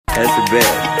That's the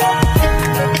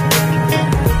best.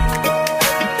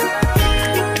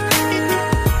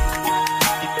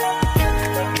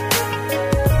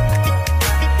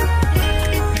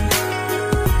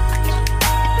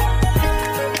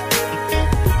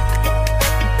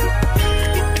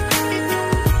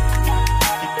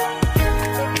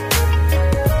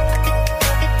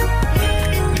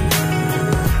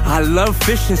 I love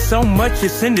fishing so much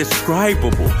it's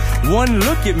indescribable. One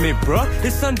look at me, bruh,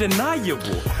 it's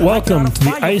undeniable. Welcome to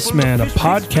the ICEMEN, a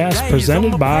podcast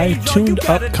presented by Tuned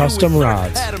Up Custom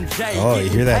Rods. Oh, you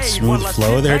hear that smooth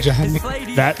flow there, John?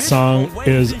 That song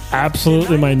is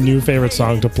absolutely my new favorite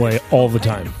song to play all the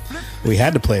time. We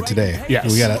had to play it today.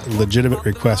 Yes. We got a legitimate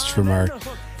request from our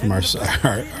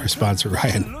sponsor,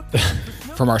 Ryan.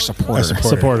 From our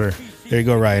supporter. There you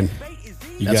go, Ryan.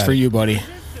 That's for you, buddy.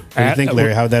 What do you think,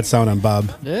 Larry? How'd that sound on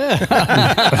Bob? Yeah.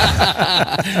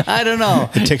 I don't know.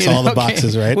 It ticks all the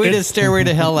boxes, right? We did Stairway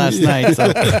to Hell last night. So.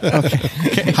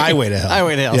 Okay. Highway to Hell.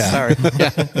 Highway to Hell, Yeah. sorry.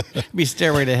 Yeah. Be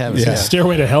Stairway to Heaven. Yeah.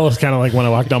 Stairway to Hell is kind of like when I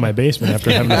walk down my basement after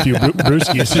having a few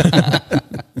brewskis.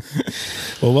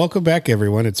 Well, welcome back,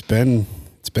 everyone. It's been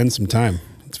some time.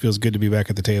 It feels good to be back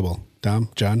at the table. Tom,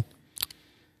 John?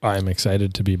 I'm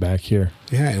excited to be back here.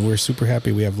 Yeah, and we're super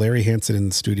happy. We have Larry Hanson in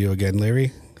the studio again.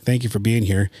 Larry, thank you for being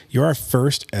here. You're our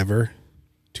first ever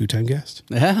two-time guest.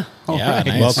 Yeah. All right.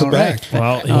 Nice. Welcome All back. right.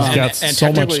 Well, he's got and so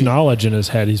much technically- knowledge in his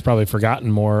head. He's probably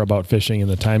forgotten more about fishing in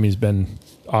the time he's been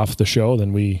off the show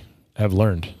than we have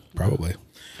learned. Probably.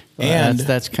 Well, And-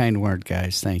 that's kind word,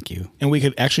 guys. Thank you. And we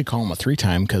could actually call him a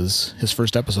 3-time because his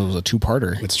first episode was a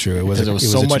 2-parter. It's true. It Because there was a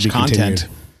so to much be content.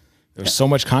 continued. There was so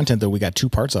much content that we got 2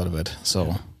 parts out of it.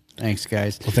 So Thanks,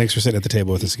 guys. Well, thanks for sitting at the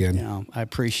table with us again. You know, I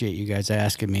appreciate you guys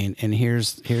asking me. And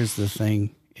here's the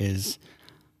thing is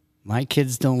my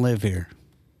kids don't live here.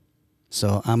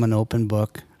 So I'm an open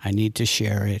book. I need to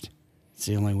share it. It's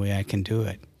the only way I can do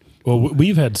it. Well,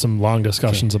 we've had some long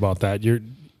discussions about that. You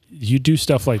do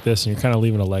stuff like this, and you're kind of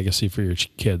leaving a legacy for your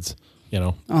kids. You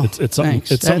know, Oh, it's something.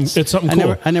 thanks. It's something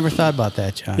cool. I never thought about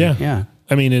that, John. Yeah. Yeah.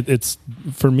 I mean, it's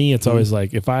for me. It's always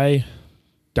like, if I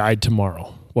died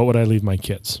tomorrow, what would I leave my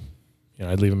kids? You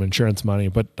know, I'd leave them insurance money,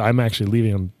 but I'm actually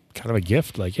leaving them kind of a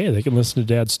gift. Like, hey, they can listen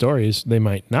to Dad's stories. They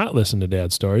might not listen to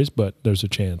Dad's stories, but there's a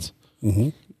chance.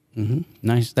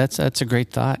 Nice. That's a great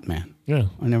thought, man. Yeah.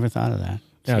 I never thought of that.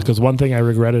 Yeah, because one thing I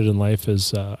regretted in life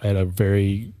is I had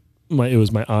it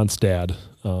was my aunt's dad,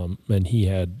 and he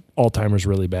had Alzheimer's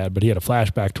really bad, but he had a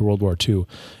flashback to World War II,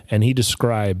 and he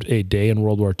described a day in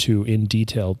World War II in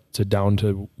detail down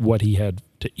to what he had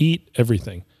to eat,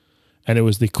 everything. And it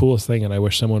was the coolest thing, and I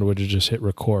wish someone would have just hit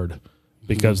record,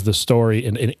 because the story,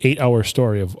 an 8-hour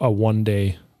story of a one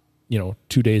day, 2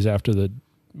 days after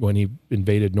when he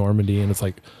invaded Normandy, and it's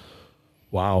like,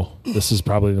 wow, this is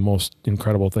probably the most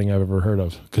incredible thing I've ever heard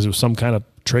of, because it was some kind of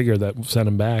trigger that sent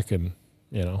him back, and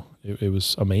it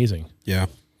was amazing. Yeah.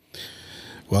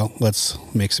 Well, let's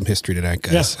make some history tonight,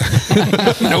 guys.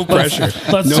 Yeah. No pressure.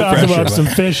 Let's No talk pressure, about but- some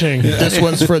fishing. this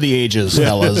one's for the ages,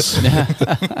 fellas.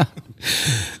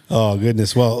 Oh,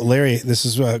 goodness. Well, Larry, this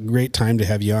is a great time to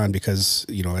have you on because,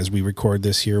 as we record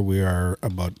this here, we are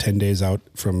about 10 days out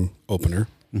from opener.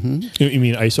 You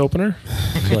mean ice opener?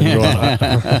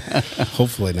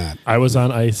 Hopefully not. I was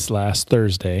on ice last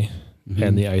Thursday,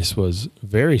 and the ice was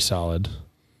very solid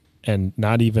and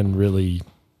not even really,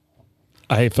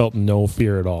 I felt no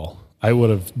fear at all. I would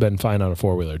have been fine on a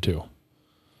 4-wheeler too.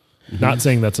 Not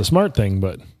saying that's a smart thing,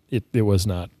 but it was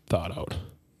not thought out.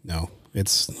 No,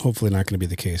 it's hopefully not going to be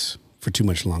the case for too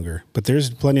much longer. But there's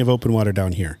plenty of open water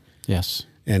down here. Yes.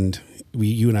 And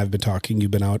you and I have been talking. You've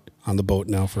been out on the boat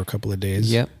now for a couple of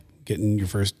days. Yep. Getting your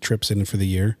first trips in for the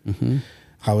year. Mm-hmm.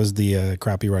 How is the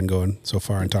crappie run going so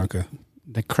far in Tonka?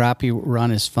 The crappie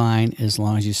run is fine as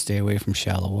long as you stay away from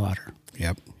shallow water.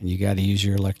 Yep. And you got to use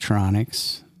your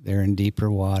electronics. They're in deeper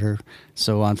water.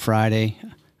 So on Friday,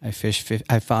 I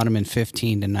found them in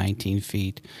 15 to 19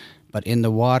 feet. But in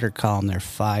the water column, they're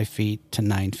 5 feet to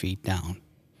 9 feet down.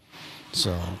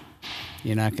 So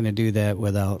you're not going to do that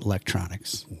without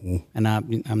electronics. Mm-hmm. And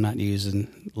I'm not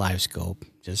using live scope.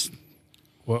 Just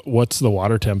What's the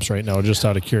water temps right now? Just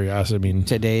out of curiosity. I mean,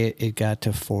 today it got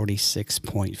to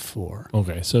 46.4.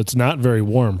 Okay, so it's not very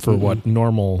warm for what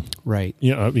normal. Right.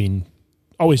 I mean,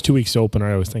 always 2 weeks to open.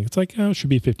 I always think it's like, it should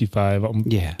be 55. I'm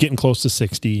getting close to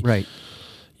 60. Right.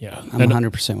 Yeah, I'm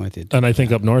 100% with you. And I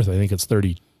think up north, I think it's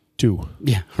 32.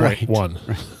 Yeah, right. One.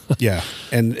 Right. Yeah,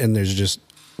 and there's just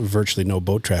virtually no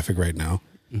boat traffic right now,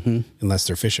 unless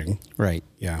they're fishing. Right.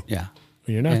 Yeah. Yeah.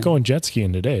 Well, you're not going jet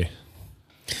skiing today.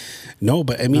 No,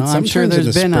 but I mean, I'm sure sometimes in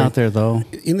there's the been spring- out there though.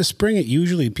 In the spring,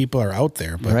 usually people are out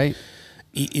there, but Right.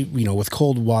 with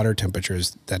cold water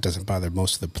temperatures, that doesn't bother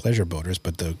most of the pleasure boaters,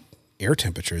 but the air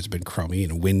temperature has been crummy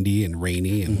and windy and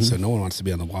rainy, and so no one wants to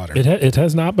be on the water. It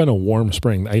has not been a warm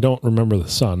spring. I don't remember the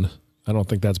sun. I don't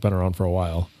think that's been around for a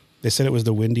while. They said it was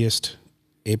the windiest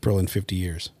April in 50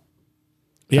 years.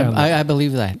 Yeah, I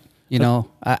believe that.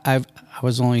 I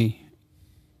was only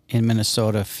in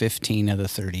Minnesota 15 of the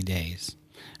 30 days,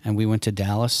 and we went to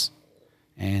Dallas,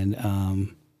 and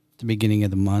the beginning of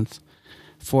the month,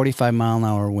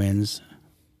 45-mile-an-hour winds,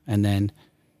 and then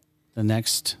the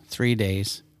next 3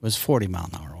 days was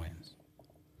 40-mile-an-hour winds.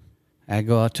 I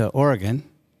go out to Oregon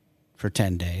for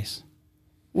 10 days.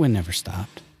 Wind never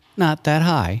stopped. Not that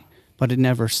high, but it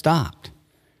never stopped.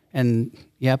 And,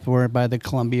 yep, we're by the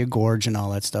Columbia Gorge and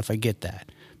all that stuff. I get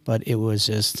that. But it was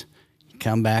just, you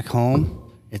come back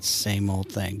home, it's the same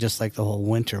old thing. Just like the whole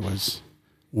winter was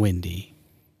windy.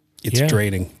 It's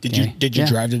draining. Did you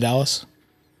drive to Dallas?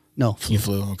 No. You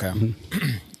flew? Okay.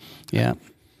 Mm-hmm. Yeah.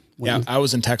 Yeah, I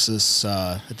was in Texas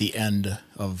at the end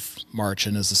of March,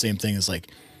 and it's the same thing as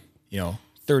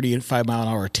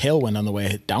 35-mile-an-hour tailwind on the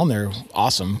way down there.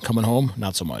 Awesome. Coming home,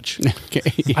 not so much. Okay.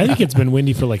 Yeah. I think it's been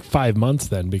windy for like 5 months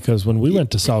then, because when we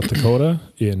went to South Dakota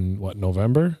in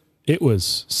November, it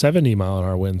was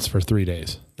 70-mile-an-hour winds for 3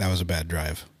 days. That was a bad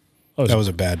drive. That was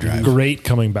a bad drive. Great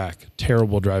coming back.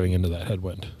 Terrible driving into that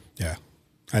headwind. Yeah.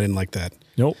 I didn't like that.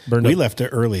 Nope. We left it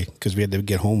early because we had to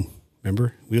get home.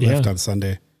 Remember? We left on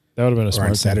Sunday. That would have been a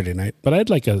smart on Saturday night. But I had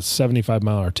like a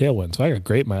 75-mile-an-hour tailwind, so I got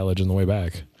great mileage on the way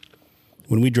back.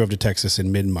 When we drove to Texas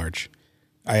in mid-March,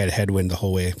 I had headwind the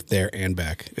whole way there and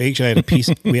back. Actually,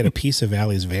 we had a piece of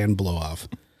Allie's van blow off.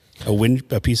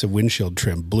 A piece of windshield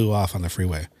trim blew off on the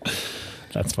freeway.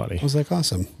 That's funny. I was like,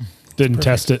 awesome. Didn't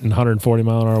test it in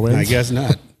 140-mile-an-hour winds? I guess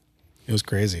not. It was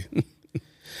crazy.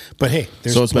 But hey,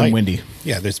 it's been windy.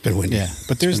 Yeah, there's been windy. Yeah,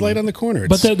 but there's light on the corner.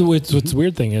 But what's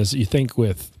weird thing is, you think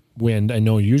with wind, I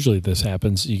know usually this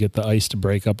happens, you get the ice to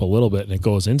break up a little bit and it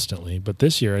goes instantly. But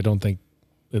this year, I don't think,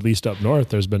 at least up north,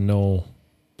 there's been no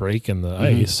break in the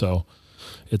ice, so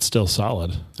it's still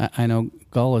solid. I know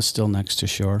Gull is still next to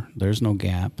shore. There's no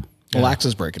gap. Mille Lacs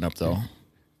is breaking up, though.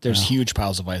 There's huge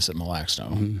piles of ice at Mille Lacs now.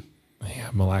 Mm-hmm. Yeah,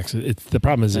 Mille Lacs. The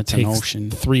problem is That's it takes an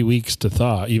ocean. 3 weeks to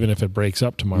thaw. Even if it breaks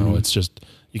up tomorrow, it's just,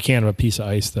 you can't have a piece of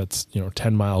ice that's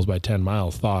 10 miles by 10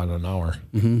 miles thaw in an hour.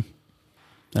 Mm-hmm.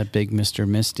 That big Mr.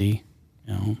 Misty,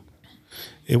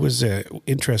 It was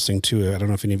interesting, too. I don't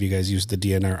know if any of you guys used the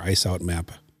DNR Ice Out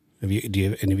map.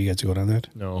 Do any of you guys go on that?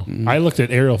 No. I looked at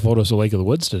aerial photos of Lake of the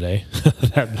Woods today.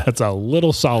 That's a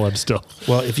little solid still.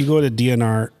 Well, if you go to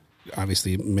DNR,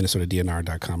 obviously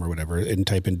MinnesotaDNR.com or whatever, and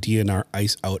type in DNR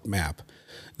Ice Out map,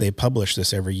 they publish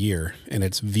this every year, and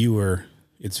it's viewer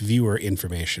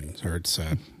information, or it's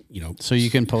So you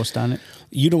can post on it?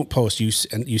 You don't post, you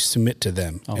submit to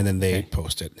them, and then they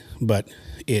post it. But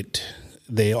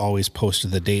they always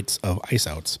post the dates of ice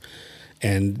outs,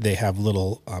 and they have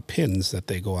little pins that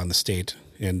they go on the state,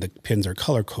 and the pins are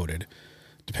color coded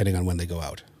depending on when they go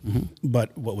out. Mm-hmm.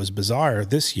 But what was bizarre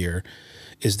this year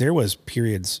is there was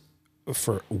periods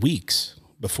for weeks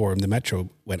before the metro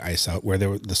went ice out where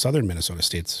the southern Minnesota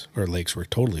states or lakes were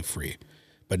totally free,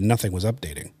 but nothing was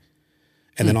updating.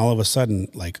 And then all of a sudden,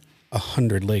 like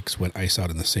 100 lakes went ice out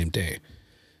in the same day.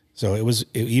 So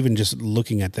even just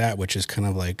looking at that, which is kind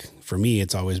of like, for me,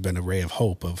 it's always been a ray of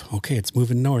hope of, okay, it's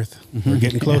moving north. We're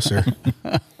getting closer.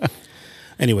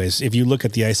 Anyways, if you look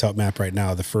at the ice out map right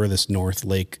now, the furthest north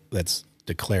lake that's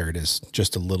declared is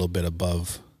just a little bit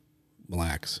above Mille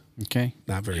Lacs. Okay.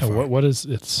 Not very far. What is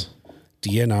it's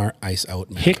DNR Ice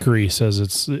Out map. Hickory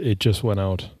says it just went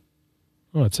out.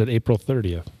 Oh, it said April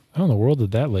 30th. How in the world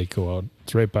did that lake go out?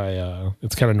 It's right by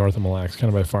it's kind of north of Mille Lacs,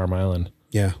 kind of by Farm Island.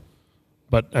 Yeah.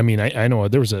 But I mean, I know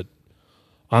there was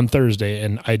on Thursday,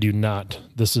 and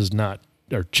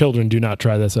our children do not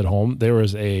try this at home. There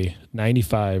was a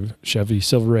 95 Chevy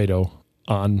Silverado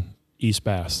on East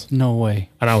Bass. No way.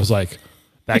 And I was like,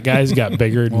 that guy's got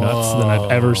bigger nuts than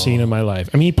I've ever seen in my life.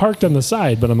 I mean, he parked on the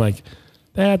side, but I'm like,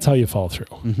 that's how you fall through.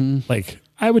 Mm-hmm. Like,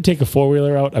 I would take a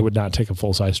four-wheeler out. I would not take a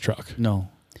full-size truck. No.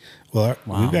 Well,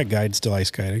 we've got guides still ice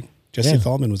guiding. Jesse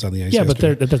Thalman was on the ice. Yeah,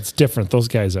 yesterday. but that's different. Those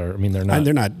guys are. I mean, they're not.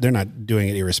 They're not doing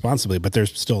it irresponsibly, but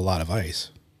there's still a lot of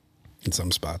ice in some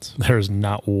spots. There's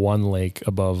not one lake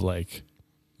above like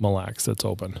Mille Lacs that's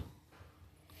open.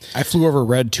 I flew over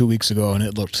Red 2 weeks ago, and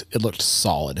it looked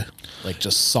solid, like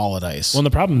just solid ice. Well, the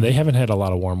problem, they haven't had a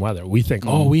lot of warm weather. We think,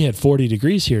 we had 40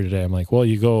 degrees here today. I'm like, well,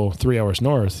 you go 3 hours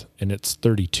north, and it's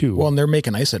 32. Well, and they're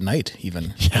making ice at night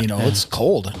even. Yeah. It's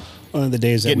cold. One of the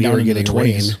days that we were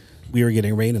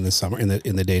getting rain in the summer,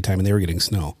 in the daytime, and they were getting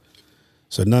snow.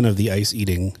 So none of the ice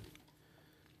eating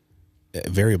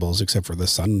variables, except for the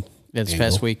sun This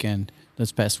past weekend,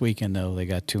 though, they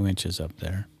got 2 inches up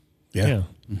there. Yeah.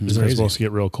 Isn't it supposed to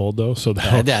get real cold though? So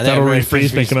that'll right,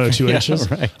 refreeze, make another 2 inches.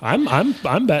 Right. I'm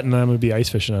betting I'm gonna be ice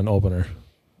fishing on opener.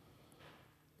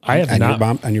 I have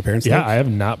on your parents' Yeah, lake? I have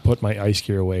not put my ice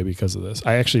gear away because of this.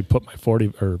 I actually put my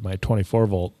 40 or my 24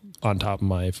 volt on top of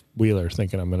my wheeler,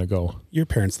 thinking I'm gonna go. Your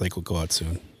parents' lake will go out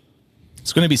soon.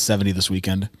 It's going to be 70 this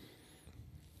weekend.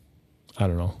 I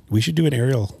don't know. We should do an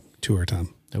aerial tour,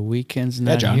 Tom. The weekend's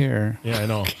not here. Yeah, I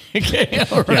know. Okay,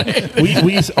 all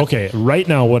right. Okay. Right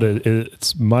now,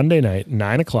 it's Monday night,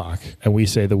 9:00, and we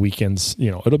say the weekend's.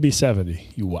 It'll be 70.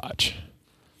 You watch.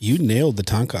 You nailed the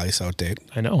Tonka ice out date.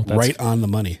 I know. Right on the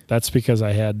money. That's because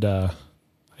I had.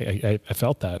 I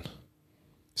felt that.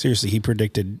 Seriously, he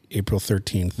predicted April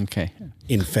 13th. Okay.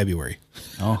 In February.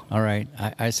 Oh, all right.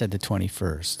 I said the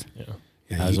 21st. Yeah.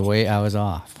 I was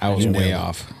off. I was way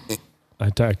off.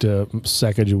 I talked to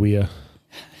Sacagawea.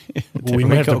 We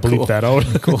might have to bleep that out.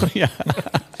 Cool. Yeah.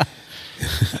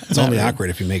 It's only awkward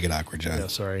if you make it awkward, John. Yeah,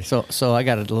 sorry. So I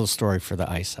got a little story for the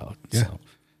ice out. Yeah. So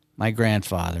my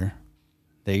grandfather,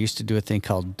 they used to do a thing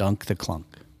called Dunk the Clunk.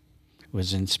 It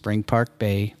was in Spring Park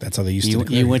Bay. That's how they used to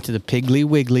declare. You went to the Piggly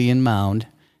Wiggly in Mound,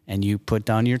 and you put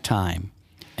down your time,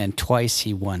 and twice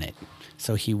he won it.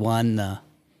 So he won the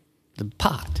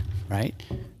pot, right?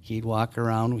 He'd walk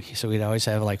around, so he'd always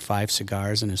have like 5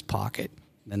 cigars in his pocket,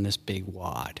 then this big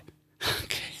wad,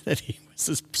 that he was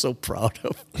just so proud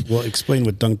of. Well, explain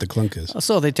what Dunk the Clunk is.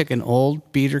 So they took an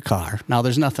old beater car. Now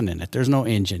there's nothing in it. There's no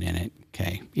engine in it.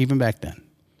 Okay, even back then.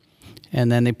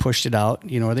 And then they pushed it out.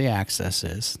 You know where the access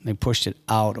is. They pushed it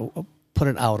out, put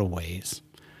it out a ways,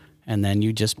 and then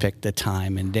you just pick the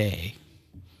time and day.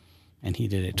 And he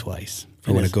did it twice.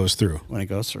 For when it goes through. When it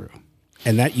goes through.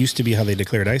 And that used to be how they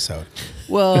declared ice out.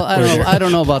 Well, I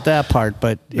don't know about that part,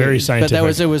 but Very scientific.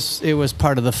 But it was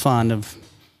part of the fun of,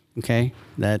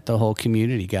 that the whole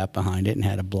community got behind it and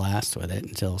had a blast with it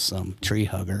until some tree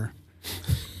hugger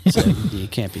said, you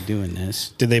can't be doing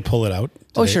this. Did they pull it out?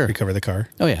 Did they sure. recover the car?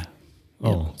 Oh yeah.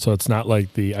 Oh, so it's not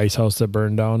like the ice house that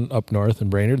burned down up north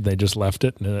in Brainerd. They just left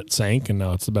it and then it sank, and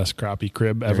now it's the best crappie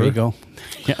crib ever. There you go.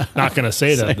 Yeah. Not going to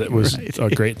say that it was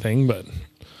a great thing, but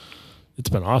it's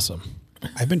been awesome.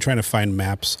 I've been trying to find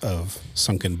maps of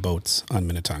sunken boats on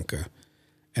Minnetonka,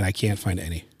 and I can't find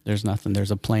any. There's nothing. There's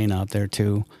a plane out there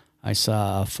too. I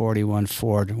saw a 41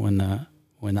 Ford when the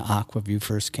Aquaview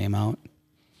first came out.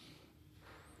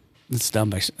 That's down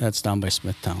by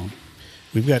Smithtown.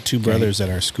 We've got 2 brothers that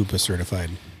are scuba certified.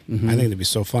 Mm-hmm. I think it'd be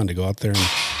so fun to go out there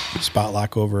and spot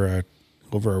lock over a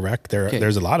wreck.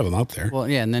 There's a lot of them out there. Well,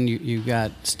 yeah, and then you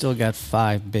still got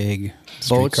 5 big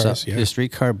boats, the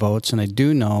streetcar boats, and I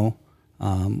do know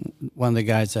one of the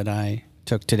guys that I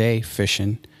took today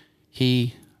fishing,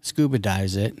 he scuba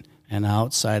dives it, and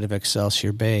outside of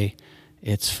Excelsior Bay,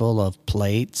 it's full of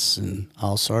plates and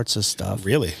all sorts of stuff.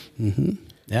 Really? Mm-hmm.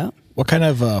 Yeah. What kind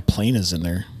of plane is in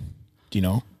there? Do you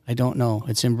know? I don't know.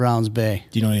 It's in Browns Bay.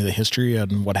 Do you know any of the history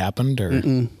and what happened, or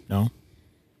no?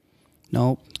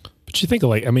 Nope. But you think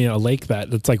of a lake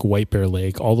that's like White Bear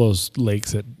Lake, all those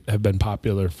lakes that have been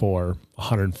popular for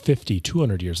 150,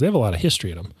 200 years, they have a lot of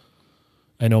history in them.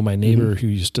 I know my neighbor who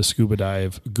used to scuba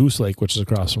dive Goose Lake, which is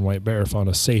across from White Bear, found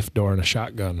a safe door and a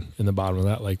shotgun in the bottom of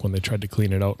that lake when they tried to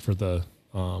clean it out for the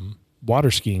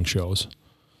water skiing shows.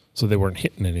 So they weren't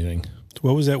hitting anything.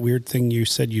 What was that weird thing you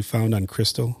said you found on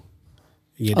Crystal?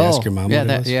 You had to ask your mom what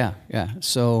it was? Yeah.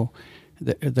 So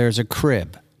there's a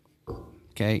crib,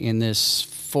 in this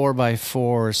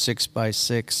 4x4,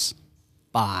 6x6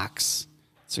 box.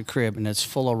 It's a crib, and it's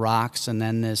full of rocks, and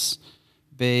then this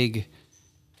big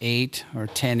 8 or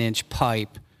 10-inch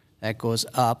pipe that goes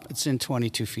up. It's in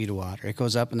 22 feet of water. It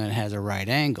goes up, and then it has a right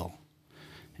angle.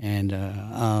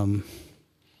 And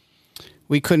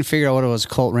we couldn't figure out what it was.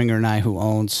 Colt Ringer and I, who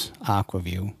owns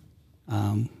Aquaview.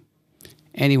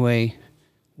 Anyway,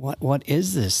 what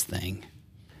is this thing?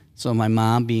 So my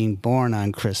mom, being born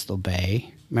on Crystal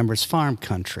Bay, remember it's farm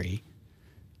country,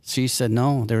 she said,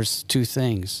 no, there's 2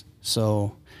 things.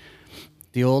 So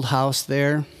the old house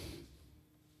there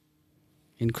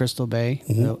in Crystal Bay,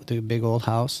 the big old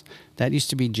house, that used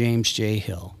to be James J.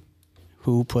 Hill,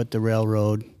 who put the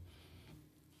railroad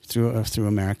through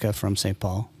America from St.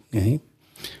 Paul. Okay. Mm-hmm.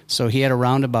 So he had a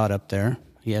roundabout up there.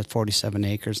 He had 47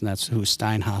 acres, and that's who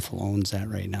Steinhoffel owns that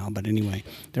right now. But anyway,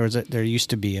 there used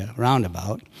to be a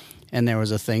roundabout, and there was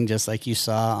a thing just like you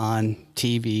saw on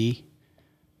TV,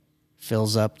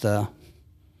 fills up to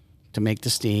make the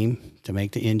steam, to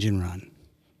make the engine run.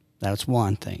 That's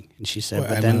one thing. And she said,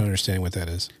 I'm not understanding what that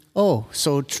is. Oh,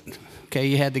 so,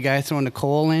 you had the guy throwing the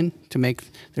coal in to make,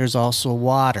 there's also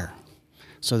water.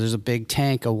 So there's a big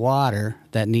tank of water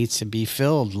that needs to be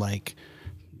filled, like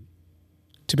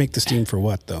To make the steam for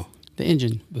what, though? the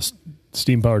engine. The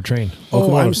steam powered train.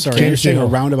 Oh, I'm sorry. You're saying a Hill.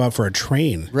 roundabout for a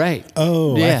train. Right.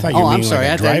 Oh, yeah. I thought you were I'm meaning sorry.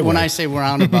 like a driveway. When I say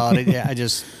roundabout, I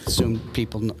just assumed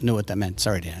people knew what that meant.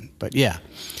 Sorry, Dan. But yeah.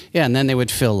 Yeah, and then they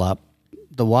would fill up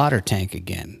the water tank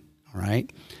again, all right?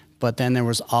 But then there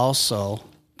was also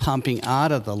pumping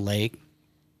out of the lake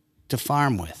to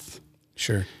farm with.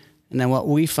 Sure. And then what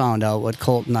we found out, what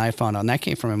Colt and I found out, and that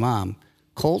came from my mom,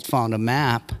 Colt found a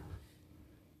map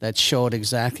that showed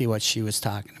exactly what she was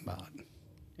talking about.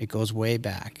 It goes way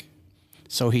back.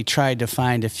 So he tried to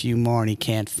find a few more, and he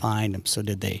can't find them. So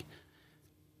did they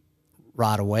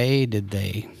rot away? Did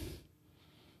they?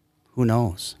 Who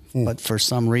knows? But for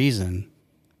some reason,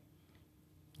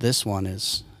 this one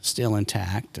is still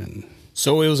intact. And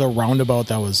So it was a roundabout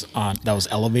that was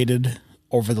elevated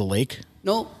over the lake.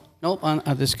 nope.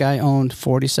 This guy owned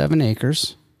 47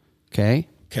 acres. Okay.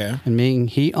 Okay. I mean,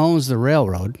 he owns the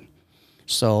railroad,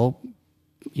 so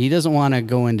he doesn't want to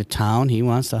go into town. He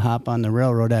wants to hop on the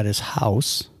railroad at his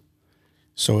house.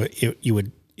 So it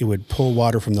would pull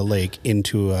water from the lake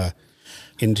into a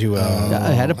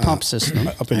I had a pump system.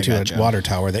 up into a water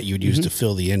tower that you'd use to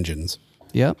fill the engines.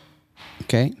 Yep.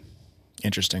 Okay.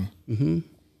 Interesting.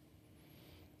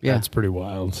 Yeah. That's pretty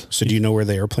wild. So do you know where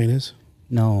the airplane is?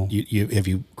 No. You have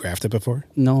you graphed it before?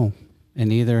 No. And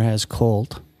neither has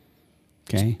Colt.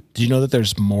 Okay. Do you know that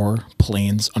there's more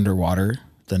planes underwater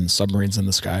than submarines in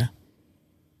the sky?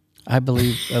 I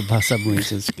believe about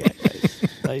submarines is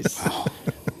nice.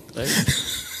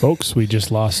 Nice. Folks, we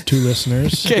just lost 2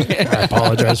 listeners. I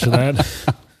apologize for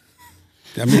that.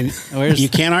 I mean, Where's- you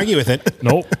can't argue with it.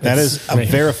 Nope. That is a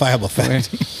verifiable fact.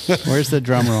 Where's the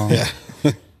drum roll? Yeah.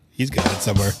 He's got it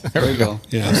somewhere. There we go.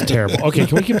 Yeah. That's terrible. Okay,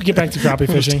 can we get back to crappie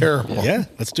fishing? Terrible. Yeah,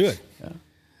 let's do it.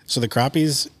 So the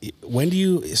crappies, when do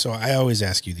you, so I always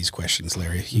ask you these questions,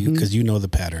 Larry, because you know the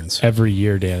patterns. Every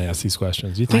year Dan asks these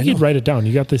questions. You think I you'd know. write it down.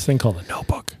 You got this thing called a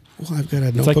notebook. Well, I've got a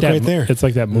It's notebook like that, right there. It's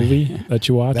like that movie that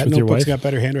you watch That with your notebook's wife. got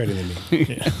better handwriting than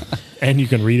me. Yeah. And you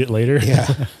can read it later.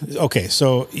 Yeah. Okay.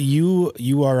 So you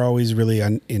are always really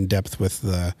in depth with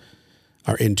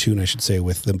are in tune, I should say,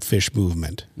 with the fish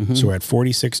movement. So we're at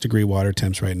 46 degree water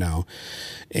temps right now.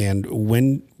 And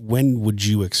when would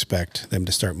you expect them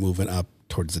to start moving up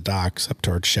towards the docks, up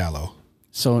towards shallow?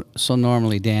 So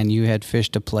normally, Dan, you had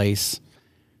fished a place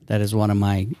that is one of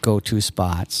my go-to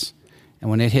spots. And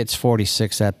when it hits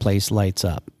 46, that place lights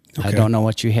up. I Okay. don't know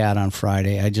what you had on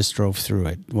Friday. I just drove through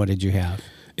it. What did you have?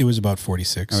 It was about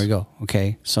 46. There we go.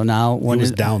 Okay. So now It when was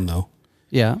is- down though.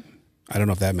 Yeah. I don't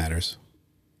know if that matters.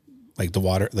 Like the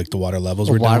water levels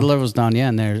The were water down. level's down, yeah,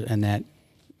 and that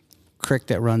creek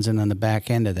that runs in on the back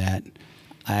end of that,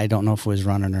 I don't know if it was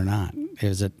running or not.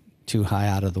 Is it too high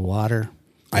out of the water?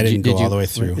 I didn't Did go you- all the way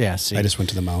through. Yeah, see. I just went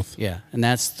to the mouth. Yeah, and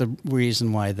that's the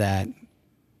reason why that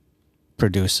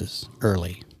produces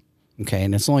early. Okay,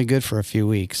 and it's only good for a few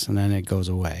weeks, and then it goes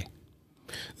away.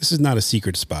 This is not a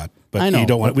secret spot, but I know,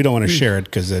 we don't want to share it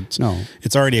because it's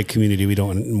already a community. We don't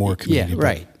want more community. Yeah, but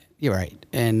right. You're right.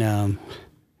 And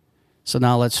so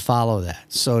now let's follow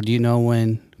that. So do you know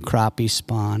when crappie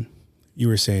spawn? You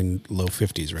were saying low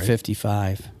 50s, right?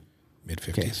 55. Mid 50s.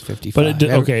 Okay, 55. But it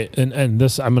did, okay, and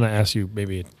this I'm going to ask you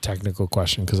maybe a technical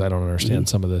question because I don't understand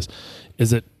some of this.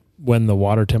 Is it when the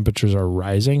water temperatures are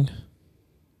rising?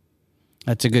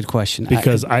 That's a good question.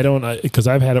 Because because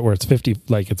I've had it where it's 50,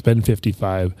 like it's been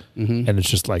 55 and it's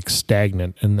just like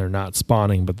stagnant and they're not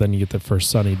spawning. But then you get the first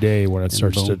sunny day when it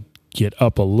starts to get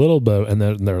up a little bit and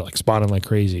then they're like spawning like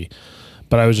crazy.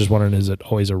 But I was just wondering, is it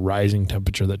always a rising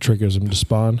temperature that triggers them to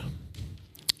spawn?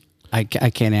 I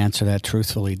can't answer that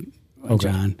truthfully,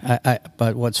 John.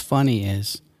 But what's funny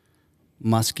is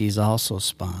muskies also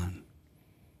spawn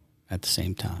at the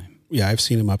same time Yeah, I've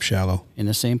seen them up shallow. in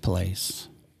the same place.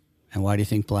 And why do you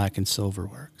think black and silver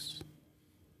works?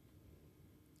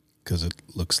 Because it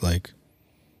looks like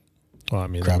Well, I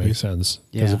mean, that Crappie? makes sense.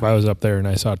 Because Yeah. if I was up there and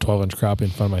I saw a 12-inch crappie in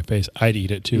front of my face, I'd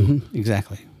eat it too.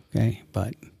 Exactly. Okay,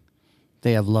 but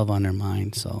they have love on their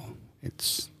mind, so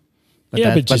it's. But, Yeah,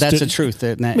 that, but but just that's to- the truth.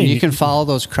 That I mean, you can follow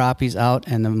those crappies out,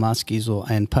 and the muskies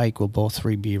and pike will both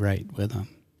three be right with them.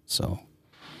 So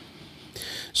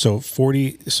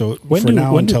 40. So When for do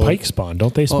now when do until pike spawn?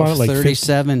 Don't they spawn at like 50?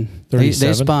 37. 37?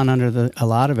 They spawn under a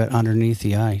lot of it underneath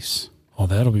the ice. Oh,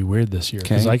 that'll be weird this year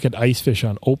because Okay. I could ice fish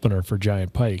on opener for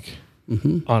giant pike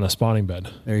on a spawning bed.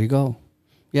 There you go.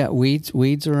 Yeah,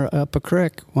 weeds are up a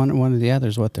creek. One or the other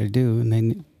is what they do, and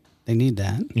they need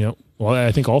that. Yep. Well,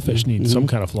 I think all fish need some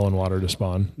kind of flowing water to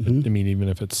spawn. I mean, even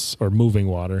if it's or moving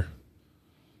water.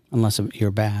 Unless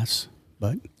you're bass,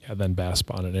 but Yeah, then bass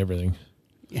spawn and everything.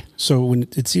 So when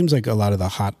it seems like a lot of the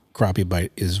hot crappie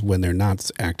bite is when they're not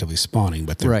actively spawning,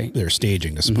 but they're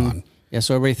staging to spawn. Yeah,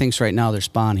 so everybody thinks right now they're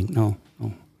spawning. No,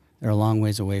 they're a long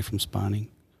ways away from spawning.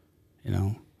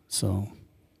 So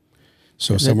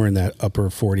somewhere in that upper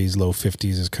 40s, low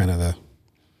 50s is kind of the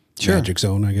magic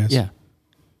zone, I guess. Yeah.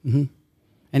 Mm-hmm.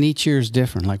 And each year is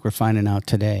different, like we're finding out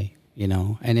today.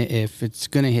 And if it's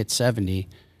going to hit 70,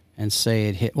 and say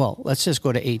it hit, well, let's just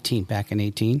go to 18. Back in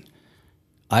 18,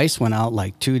 ice went out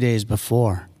like 2 days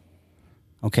before.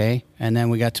 Okay, and then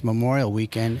we got to Memorial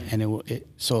Weekend, and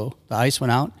so the ice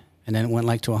went out, and then it went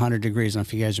like to 100 degrees. I don't know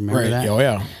if you guys remember that. Oh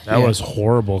yeah, that was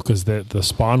horrible because the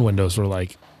spawn windows were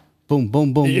like boom,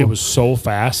 boom, boom. It was so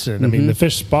fast, and I mean the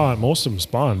fish spawn. Most of them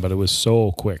spawn, but it was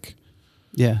so quick.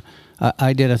 Yeah,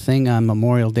 I did a thing on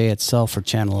Memorial Day itself for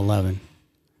Channel 11,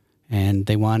 and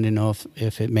they wanted to know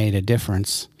if it made a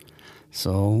difference.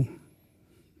 So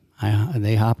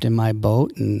they hopped in my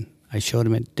boat, and I showed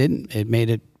them it didn't. It made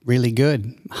it really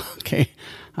good. Okay,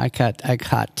 I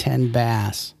caught 10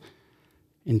 bass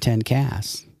in 10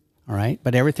 casts. All right,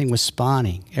 but everything was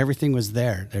spawning. Everything was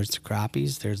there. There's the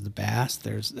crappies. There's the bass.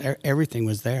 Everything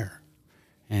was there.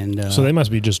 And so they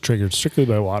must be just triggered strictly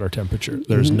by water temperature.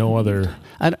 There's no other.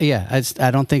 I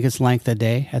don't think it's length of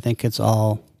day. I think it's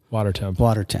all water temp.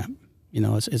 Water temp.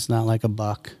 It's not like a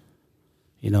buck.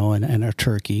 And a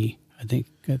turkey. I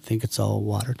think it's all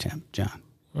water temp, John.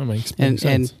 That makes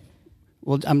sense.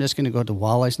 Well, I'm just going to go to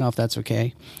walleyes now, if that's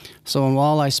okay. So when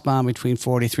walleye spawn between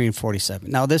 43 and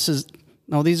 47. Now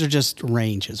these are just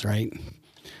ranges, right?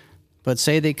 But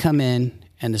say they come in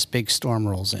and this big storm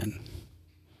rolls in.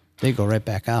 They go right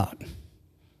back out.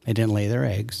 They didn't lay their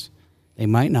eggs. They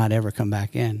might not ever come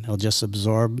back in. They'll just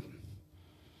absorb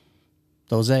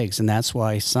those eggs. And that's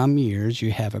why some years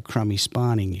you have a crummy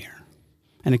spawning year.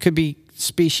 And it could be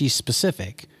species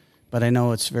specific, but I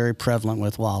know it's very prevalent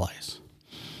with walleyes.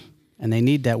 And they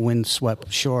need that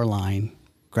wind-swept shoreline,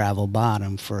 gravel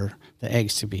bottom for the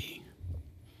eggs to be.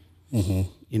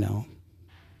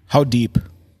 How deep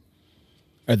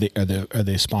are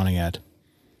they spawning at?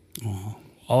 Oh.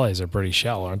 Walleyes are pretty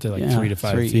shallow, aren't they? Like 3 to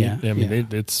 5 feet. Yeah, I mean,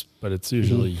 it's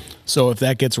usually. So if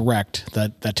that gets wrecked,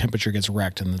 that temperature gets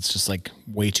wrecked, and it's just like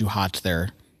way too hot there,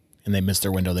 and they miss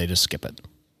their window, they just skip it.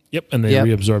 Yep, and they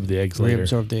reabsorb the eggs later.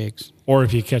 Reabsorb the eggs. Or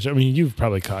if you catch, I mean, you've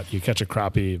probably catch a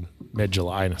crappie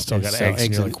mid-July and it's still got eggs,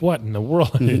 and you're like, what in the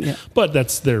world? But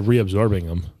they're reabsorbing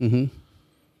them. Mm-hmm.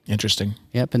 Interesting.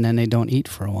 Yep, and then they don't eat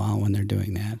for a while when they're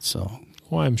doing that. So,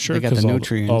 well, I'm sure they got the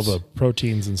nutrients. all the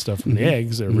proteins and stuff from the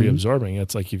eggs are reabsorbing.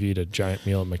 It's like if you eat a giant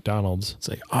meal at McDonald's. It's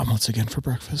like omelets again for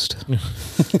breakfast.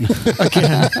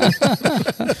 Again.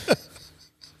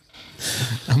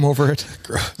 I'm over it.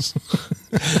 Gross.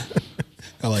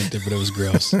 I liked it, but it was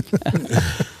gross.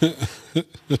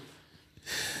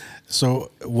 So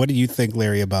what do you think,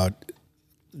 Larry, about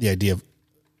the idea of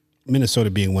Minnesota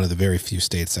being one of the very few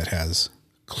states that has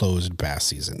closed bass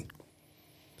season?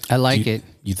 I like it.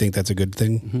 You think that's a good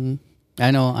thing? Mm-hmm.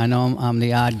 I know I'm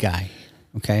the odd guy,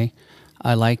 okay?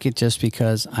 I like it just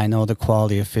because I know the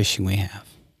quality of fishing we have,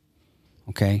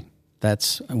 okay?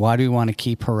 That's why do we want to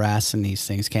keep harassing these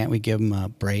things? Can't we give them a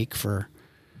break for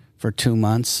 2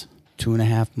 months,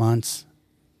 2.5 months?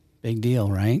 Big deal,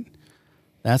 right?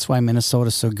 That's why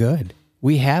Minnesota's so good.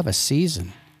 We have a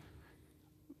season,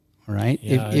 right?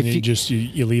 Yeah, if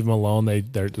you leave them alone,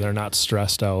 they're not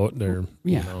stressed out. They're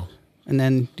And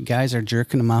then guys are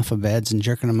jerking them off of beds and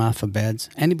jerking them off of beds.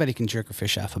 Anybody can jerk a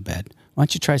fish off a bed. Why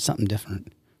don't you try something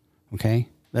different? Okay,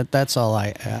 that's all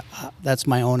that's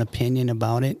my own opinion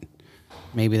about it.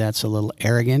 Maybe that's a little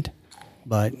arrogant,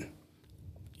 but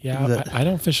yeah, I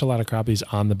don't fish a lot of crappies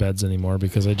on the beds anymore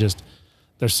because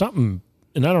there's something,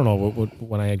 and I don't know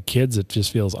when I had kids, it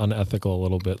just feels unethical a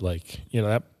little bit. Like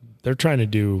that they're trying to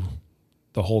do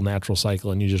the whole natural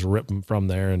cycle, and you just rip them from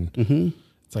there, and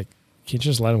it's like, can't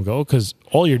you just let them go? Because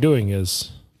all you're doing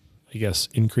is, I guess,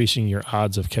 increasing your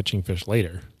odds of catching fish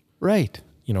later. Right.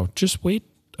 Just wait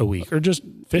a week or just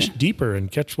fish deeper and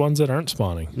catch ones that aren't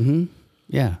spawning. Mm-hmm.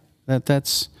 Yeah,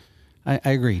 that's. I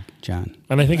agree, John.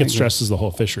 And I think it stresses the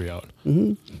whole fishery out.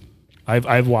 Mm-hmm.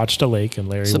 I've watched a lake, and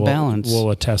Larry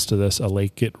will attest to this. A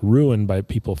lake get ruined by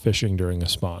people fishing during a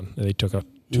spawn. They took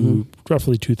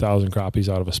roughly 2,000 crappies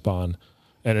out of a spawn,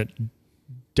 and it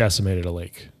decimated a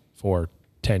lake for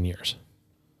 10 years.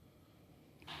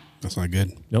 That's not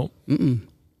good. Nope. Mm-mm.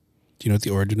 Do you know what the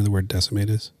origin of the word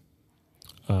decimate is?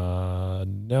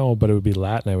 No, but it would be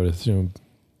Latin, I would assume.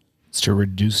 It's to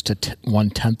reduce to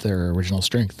 1/10 their original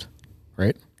strength,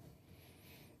 right?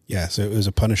 Yeah, so it was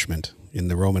a punishment in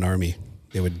the Roman army.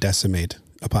 They would decimate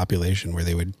a population where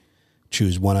they would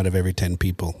choose 1 out of every 10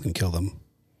 people and kill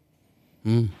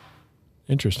them.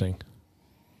 Interesting.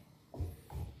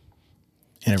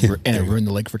 And it ruined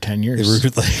the lake for 10 years. It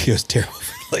ruined the lake. It was terrible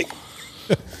for the lake.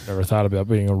 Never thought about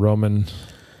being a Roman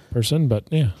person, but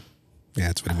yeah. Yeah,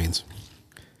 that's what it means.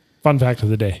 Fun fact of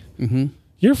the day. Mm-hmm.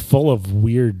 You're full of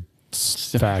weird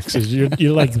facts.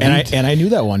 You're like, and I knew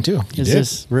that one too. Is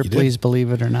this Ripley's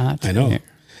Believe It or Not? I know. Yeah.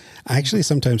 I actually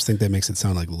sometimes think that makes it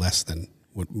sound like less than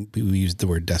what we use the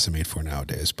word decimate for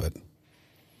nowadays, but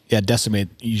yeah, decimate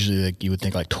usually like you would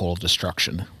think like total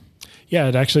destruction. Yeah,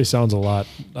 it actually sounds a lot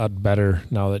better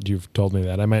now that you've told me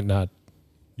that. I might not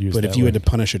use that. But if you had to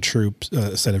punish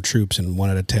a set of troops and 1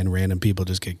 out of 10 random people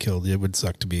just get killed, it would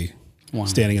suck to be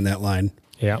standing in that line.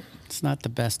 Yeah. It's not the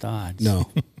best odds.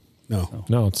 No.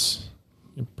 No,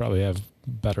 you probably have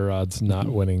better odds not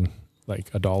winning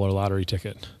like $1 lottery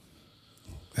ticket.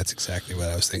 That's exactly what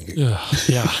I was thinking.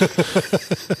 Yeah.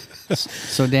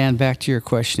 So Dan, back to your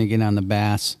question again on the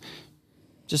bass.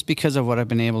 Just because of what I've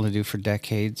been able to do for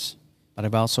decades, but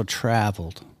I've also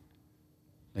traveled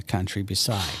the country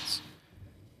besides.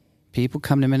 People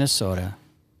come to Minnesota,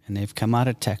 and they've come out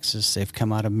of Texas, they've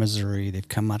come out of Missouri, they've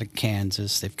come out of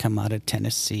Kansas, they've come out of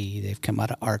Tennessee, they've come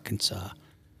out of Arkansas.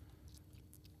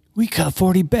 We caught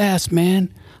 40 bass,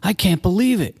 man. I can't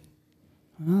believe it.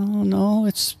 Oh, no,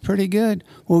 it's pretty good.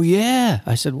 Well, yeah.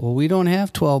 I said, well, we don't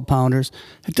have 12-pounders.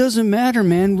 It doesn't matter,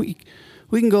 man. We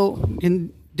can go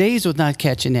in days with not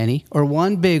catching any, or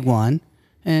one big one,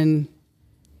 and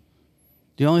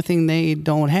the only thing they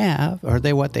don't have, or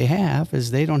what they have,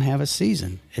 is they don't have a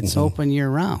season. It's open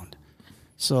year-round.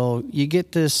 So you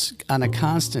get this on a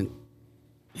constant,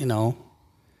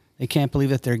 they can't believe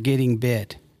that they're getting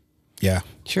bit. Yeah.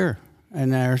 Sure.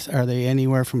 And are they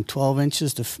anywhere from 12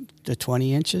 inches to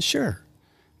 20 inches? Sure.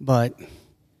 But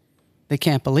they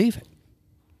can't believe it.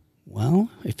 Well,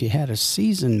 if you had a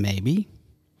season, maybe.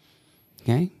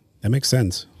 Okay. That makes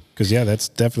sense. Because, that's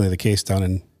definitely the case down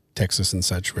in Texas and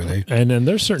such where they... And then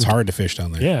there's certain... It's hard to fish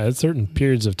down there. Yeah, it's certain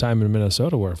periods of time in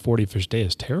Minnesota where a 40-fish day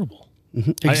is terrible.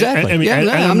 Mm-hmm. Exactly.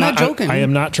 I'm not joking. I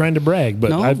am not trying to brag,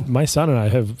 but my son and I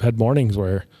have had mornings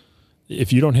where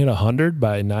if you don't hit 100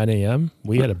 by 9 a.m.,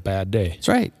 we had a bad day. That's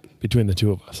right. Between the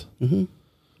two of us. Mm-hmm.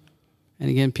 And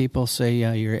again, people say,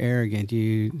 you're arrogant.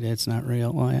 That's not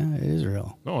real. Well, yeah, it is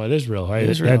real. No, it is real. It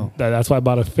is real. That's why I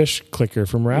bought a fish clicker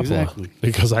from Rapala. Exactly.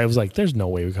 Because I was like, there's no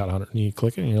way we caught 100. And you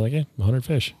click it and you're like, 100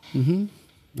 fish. Mm-hmm.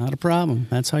 Not a problem.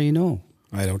 That's how you know.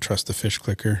 I don't trust the fish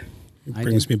clicker. It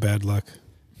brings me bad luck.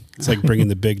 It's like bringing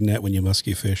the big net when you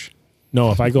musky fish. No,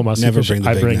 if I go musky Never fishing,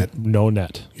 bring the I bring net. no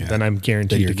net. Yeah. Then I'm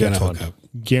guaranteed to get one.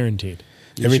 Guaranteed.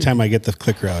 Every time I get the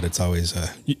clicker out, it's always a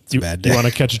bad day. You want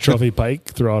to catch a trophy pike?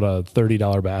 Throw out a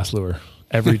 $30 bass lure.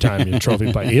 Every time you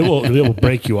trophy pike. It will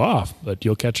break you off, but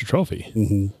you'll catch a trophy.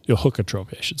 Mm-hmm. You'll hook a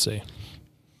trophy, I should say.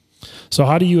 So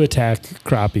how do you attack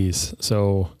crappies?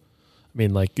 So, I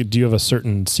mean, like, do you have a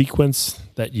certain sequence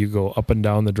that you go up and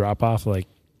down the drop-off? Like,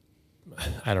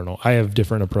 I don't know. I have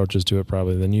different approaches to it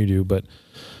probably than you do, but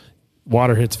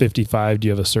water hits 55. Do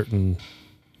you have a certain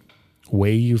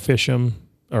way you fish them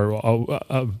or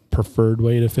a preferred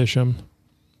way to fish them?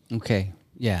 Okay.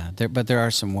 Yeah. But there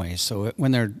are some ways. So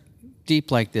when they're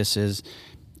deep like this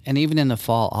and even in the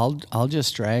fall, I'll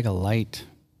just drag a light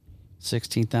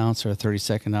 16th ounce or a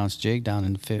 32nd ounce jig down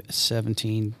in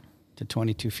 17 to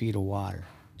 22 feet of water.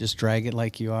 Just drag it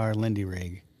like you are a Lindy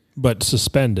rig. But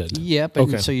suspended. Yep.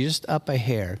 Okay. So you just up a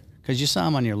hair because you saw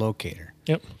them on your locator.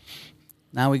 Yep.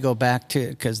 Now we go back to,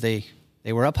 because they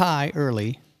were up high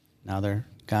early. Now they're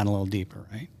gone a little deeper,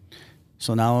 right?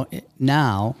 So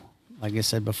now, like I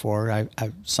said before, I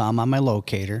saw them on my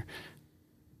locator.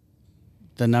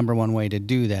 The number one way to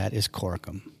do that is cork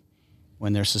them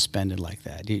when they're suspended like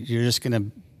that. You're just going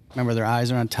to, remember their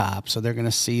eyes are on top, so they're going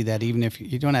to see that even if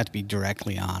you don't have to be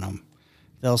directly on them.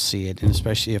 They'll see it, and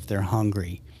especially if they're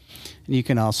hungry. And you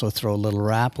can also throw little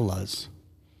rapalas,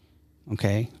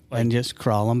 okay, and just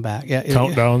crawl them back. Yeah,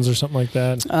 countdowns or something like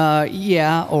that.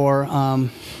 Or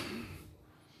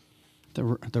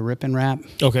the rip and wrap.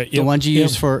 Okay, the ones you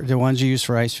use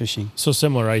for ice fishing. So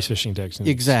similar ice fishing techniques.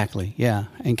 Exactly. Yeah,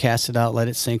 and cast it out, let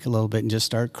it sink a little bit, and just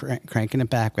start cranking it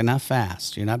back, but not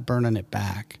fast. You're not burning it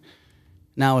back.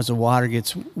 Now, as the water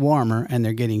gets warmer and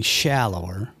they're getting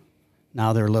shallower,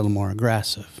 now they're a little more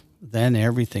aggressive. Then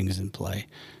everything's in play.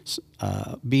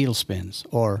 Beetle spins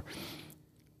or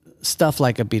stuff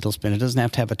like a beetle spin. It doesn't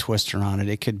have to have a twister on it.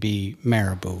 It could be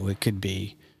marabou. It could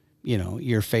be,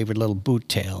 your favorite little boot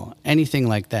tail, anything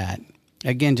like that.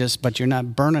 Again, but you're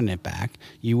not burning it back.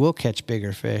 You will catch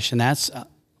bigger fish. And that's,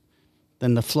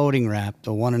 then the floating wrap,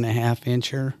 the 1.5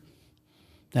 incher,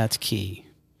 that's key.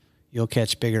 You'll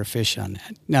catch bigger fish on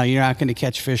that. Now, you're not going to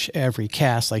catch fish every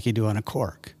cast like you do on a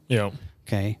cork. Yeah.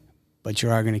 Okay. but you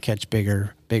are going to catch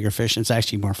bigger fish. It's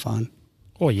actually more fun.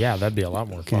 Oh yeah, that'd be a lot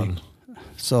more fun.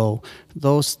 So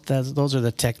those are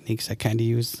the techniques I kind of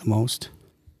use the most.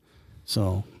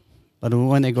 So, but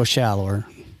when they go shallower,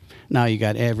 now you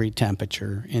got every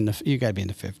temperature you got to be in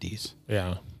the 50s.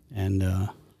 Yeah. And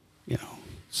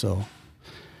so,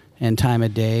 and time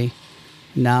of day.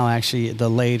 Now actually, the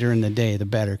later in the day, the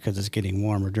better, because it's getting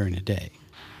warmer during the day.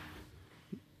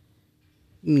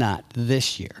 Not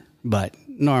this year, but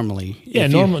normally. Yeah,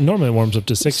 normally it warms up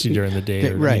to 60 during the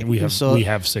day. Right. We have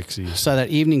 60s. So that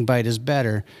evening bite is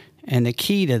better. And the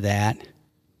key to that,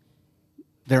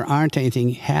 there aren't anything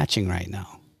hatching right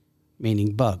now,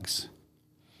 meaning bugs.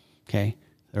 Okay?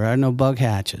 There are no bug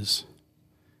hatches.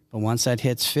 But once that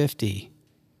hits 50,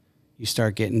 you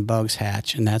start getting bugs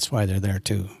hatch, and that's why they're there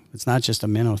too. It's not just a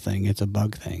minnow thing, it's a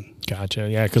bug thing. Gotcha.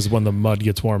 Yeah, because when the mud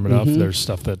gets warm enough, there's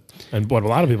stuff and what a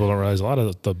lot of people don't realize, a lot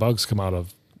of the bugs come out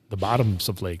of the bottoms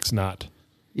of lakes, not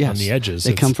on the edges.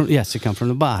 They come from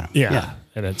the bottom. Yeah.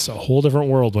 And it's a whole different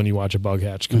world when you watch a bug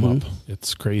hatch come up.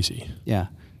 It's crazy. Yeah.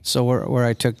 So where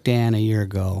I took Dan a year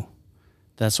ago,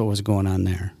 that's what was going on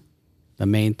there. The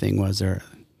main thing was there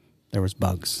was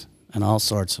bugs and all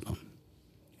sorts of them.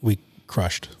 We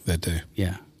crushed that day.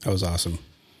 Yeah. That was awesome.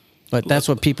 But that's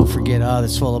what people forget. Oh,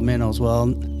 it's full of minnows. Well,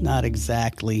 not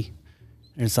exactly.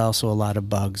 There's also a lot of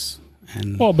bugs.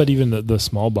 But even the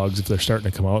small bugs, if they're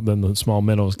starting to come out, then the small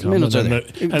minnows come. Minnows and then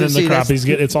the crappies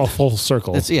it's all full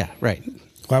circle. Right.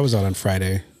 Well, I was out on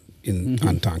Friday on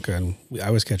Tonka, and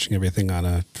I was catching everything on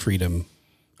a Freedom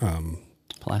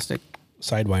plastic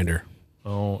Sidewinder.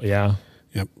 Oh, yeah.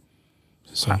 Yep.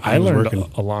 So I learned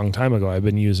a long time ago, I've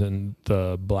been using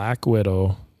the Black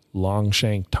Widow long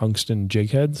shank tungsten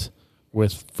jig heads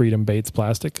with Freedom Baits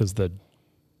plastic, because they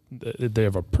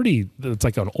have it's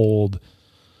like an old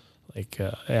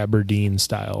Aberdeen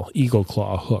style eagle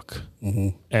claw hook,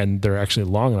 and they're actually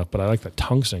long enough. But I like the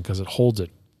tungsten because it holds it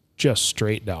just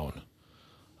straight down.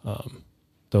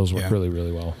 Those work really,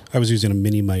 really well. I was using a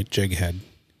mini mite jig head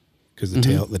because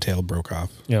the tail broke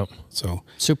off. Yep. So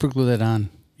super glue that on.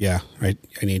 Yeah, I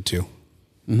need to.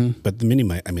 But the mini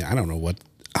mite, I mean, I don't know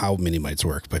how mini mites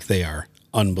work, but they are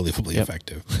unbelievably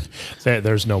effective.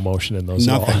 There's no motion in those.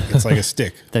 Nothing. At all. It's like a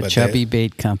stick. The Chubby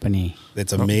Bait Company.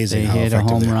 It's amazing. They how hit a effective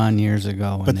home they are. run years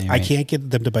ago. But I can't get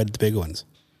them to bite the big ones.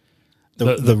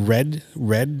 The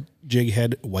red jig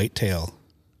head white tail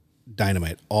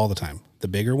dynamite all the time. The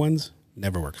bigger ones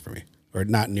never works for me, or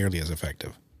not nearly as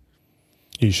effective.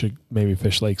 You should maybe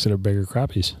fish lakes that are bigger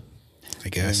crappies. I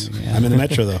guess. I'm in the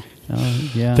metro though.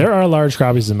 Yeah. There are large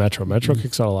crappies in Metro. Metro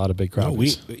kicks out a lot of big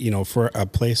crappies. For a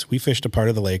place, we fished a part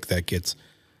of the lake that gets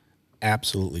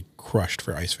absolutely crushed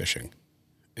for ice fishing,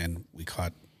 and we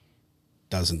caught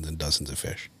dozens and dozens of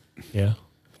fish. Yeah.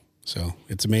 So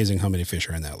it's amazing how many fish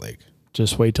are in that lake.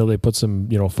 Just wait till they put some,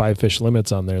 5 fish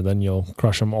limits on there. Then you'll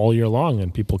crush them all year long,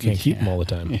 and people can't keep them all the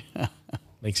time. Yeah.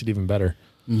 Makes it even better.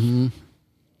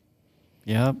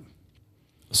 Yep.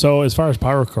 So as far as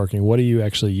power corking, what do you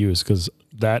actually use? Because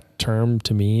that term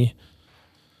to me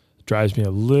drives me a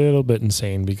little bit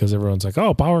insane, because everyone's like,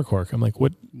 oh, power cork. I'm like,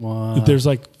 what? There's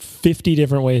like 50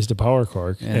 different ways to power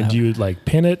cork. Yeah. And do you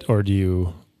pin it, or do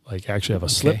you actually have a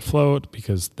slip float?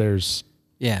 Because there's,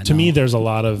 to me, there's a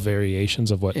lot of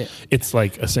variations of what it's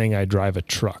like saying I drive a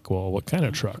truck. Well, what kind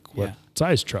of truck? What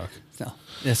size truck?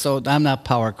 So I'm not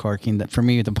power corking. That for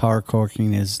me, the power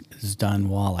corking is done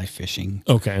walleye fishing.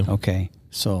 Okay.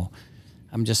 So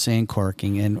I'm just saying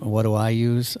corking. And what do I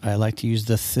use? I like to use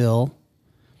the Thill.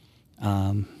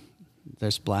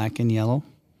 There's black and yellow,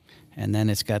 and then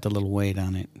it's got the little weight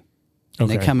on it. And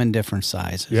they come in different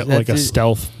sizes. Yeah, like a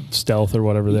stealth or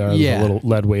whatever they are. Yeah. A little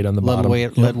lead weight on the bottom.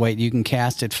 Lead weight. You can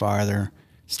cast it farther,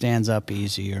 stands up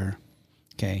easier.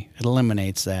 Okay, it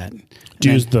eliminates that. Do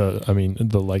you use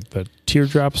the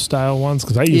teardrop style ones?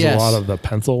 Because I use a lot of the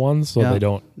pencil ones, so they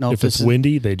don't. No, if it's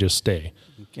windy, they just stay.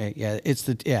 Okay, it's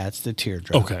the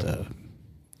teardrop. Okay,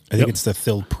 I think it's the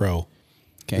Thill Pro.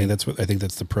 Okay, I think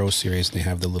that's the Pro series, and they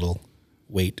have the little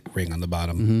weight ring on the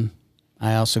bottom.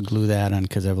 I also glue that on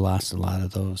because I've lost a lot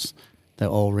of those. The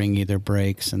old ring either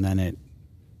breaks, and then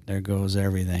there goes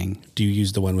everything. Do you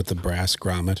use the one with the brass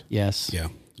grommet? Yes. Yeah.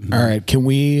 All right. Can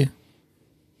we,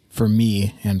 for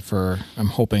me and for, I'm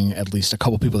hoping at least a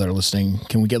couple people that are listening,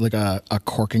 can we get like a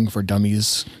corking for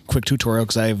dummies quick tutorial?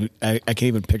 Because I can't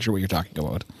even picture what you're talking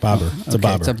about. Bobber. It's a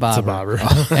bobber. It's a bobber.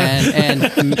 and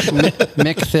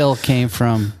Mick Thill came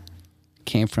from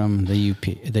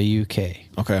the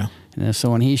UK. Okay. And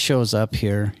so when he shows up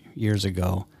here years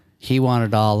ago, he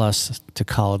wanted all us to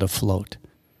call it a float.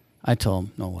 I told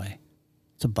him, no way.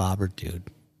 It's a bobber, dude.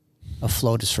 A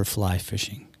float is for fly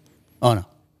fishing. Oh, no.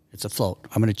 It's a float.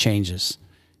 I'm going to change this.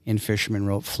 In fisherman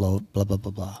rope float, blah, blah,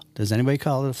 blah, blah. Does anybody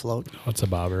call it a float? Oh, it's a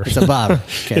bobber. It's a bobber.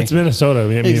 Okay. It's Minnesota.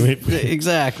 I mean,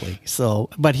 Exactly. So,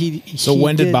 but So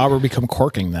when did bobber become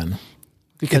corking then?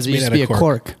 Because it used to be a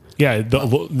cork. Yeah, if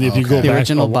you go The back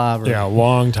original bobber. Yeah, a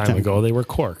long time ago, they were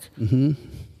cork. Mm-hmm.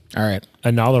 All right.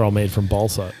 And now they're all made from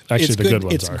balsa. Actually, the good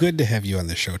ones It's are. good to have you on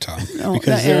the show, Tom,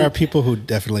 because there are people who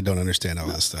definitely don't understand all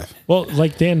this stuff. Well,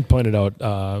 like Dan pointed out,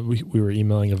 we were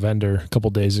emailing a vendor a couple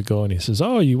days ago, and he says,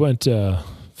 "Oh, you went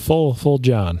full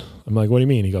John." I'm like, "What do you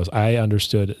mean?" He goes, "I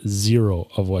understood zero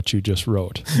of what you just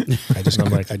wrote." I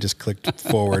just clicked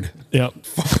forward. Yep.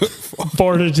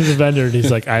 Forwarded to the vendor, and he's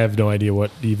like, "I have no idea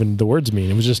what even the words mean.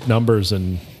 It was just numbers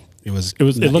and." It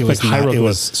looked like hieroglyphs. It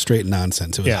was straight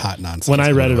nonsense. It was hot nonsense. When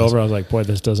I read it over, I was like, boy,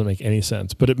 this doesn't make any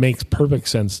sense. But it makes perfect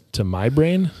sense to my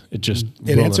brain. It just...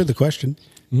 It answered the question.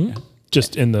 Mm-hmm. Yeah.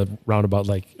 Just in the roundabout,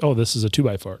 like, oh, this is a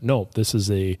 2x4. No, this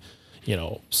is a,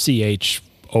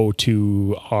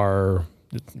 CHO2R.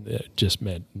 It just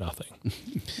meant nothing.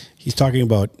 He's talking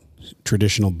about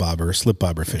traditional slip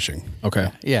bobber fishing.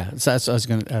 Okay. Yeah, so that's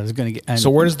what I was gonna get. So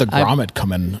where does the grommet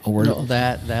come in? No,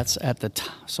 that's at the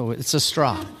top. So it's a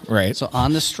straw. Right. So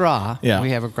on the straw, Yeah. we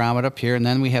have a grommet up here, and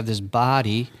then we have this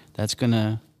body that's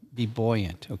gonna be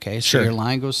buoyant. Okay. So Sure. your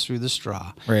line goes through the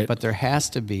straw. Right. But there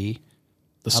has to be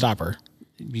The stopper.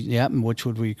 which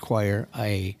would require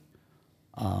a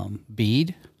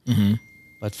bead. Mm-hmm.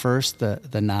 But first,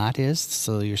 the knot is,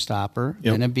 so your stopper,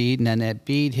 Yep. then a bead, and then that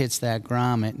bead hits that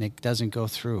grommet, and it doesn't go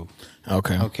through.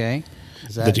 Okay. Okay?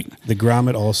 Is that The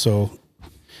grommet also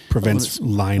prevents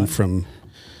line from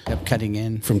cutting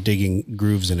in? from digging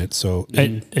grooves in it. So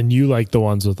And you like the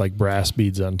ones with like brass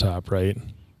beads on top, right?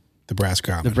 the brass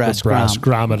grommet. The brass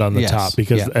grommet on the Yes. top.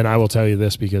 Because, Yeah. and I will tell you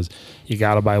this, because you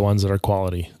got to buy ones that are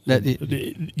quality.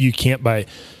 You can't buy,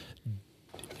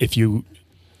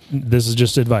 this is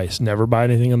just advice. Never buy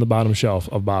anything on the bottom shelf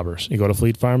of bobbers. You go to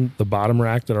Fleet Farm, the bottom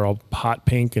rack that are all hot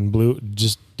pink and blue,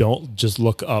 just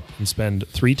look up and spend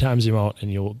 3 times the amount,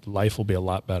 and life will be a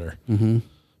lot better. Mm-hmm.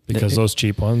 Because those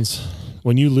cheap ones,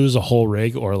 when you lose a whole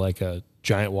rig or like a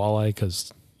giant walleye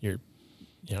because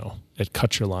it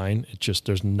cuts your line,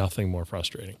 there's nothing more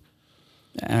frustrating.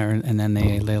 And then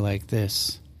they like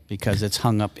this because it's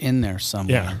hung up in there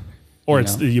somewhere. Yeah. Or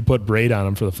you put braid on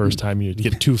them for the first time, you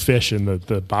get 2 fish and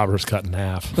the bobber's cut in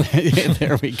half.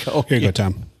 There we go. Here you go,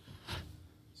 Tom.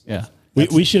 Yeah.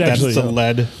 We should actually. That's the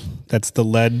lead. That's the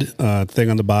lead thing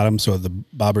on the bottom. So the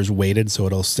bobber's weighted, so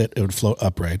it would float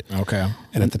upright. Okay.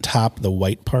 And at the top, the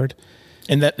white part.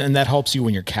 And that helps you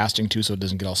when you're casting too, so it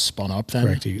doesn't get all spun up. Then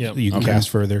Correct. You can cast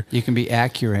further. You can be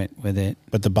accurate with it.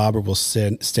 But the bobber will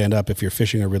stand up. If you're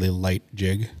fishing a really light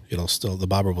jig, the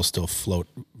bobber will still float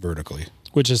vertically.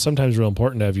 Which is sometimes real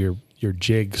important to have your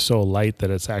jig so light that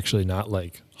it's actually not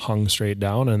like hung straight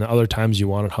down, and other times you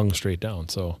want it hung straight down.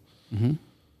 So,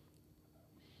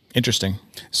 Interesting.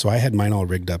 So I had mine all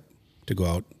rigged up to go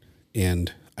out,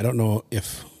 and I don't know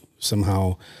if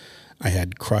somehow I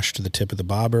had crushed the tip of the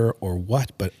bobber or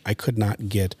what, but I could not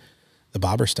get the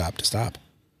bobber stop to stop.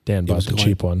 Dan bought the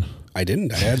cheap one. I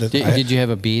didn't. I had the. Did you have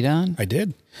a bead on? I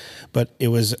did, but it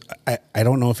was. I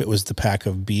don't know if it was the pack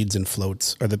of beads and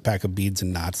floats or the pack of beads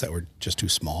and knots that were just too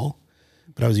small.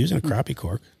 But I was using a crappie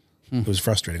cork. It was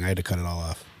frustrating. I had to cut it all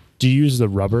off. Do you use the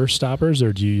rubber stoppers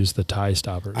or do you use the tie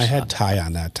stoppers? I had tie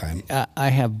on that time. I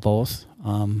have both.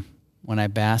 When I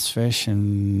bass fish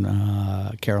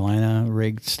and Carolina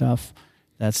rigged stuff,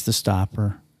 that's the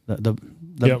stopper. The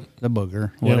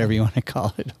booger, whatever you want to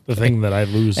call it. The thing that I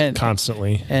lose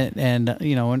constantly. And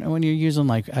when you're using,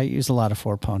 like, I use a lot of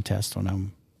 4-pound test when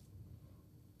I'm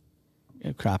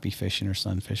crappie fishing or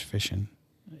sunfish fishing.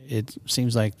 It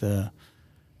seems like to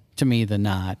me the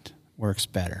knot works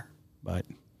better, but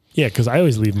yeah, because I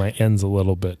always leave my ends a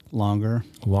little bit longer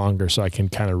so I can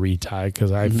kind of retie,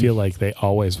 because I feel like they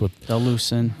always, they'll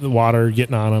loosen, the water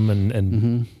getting on them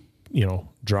and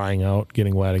drying out,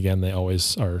 getting wet again, they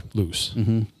always are loose.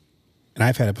 And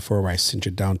I've had it before where I cinch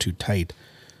it down too tight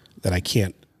that I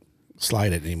can't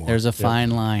slide it anymore. There's a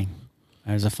fine line.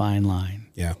 There's a fine line.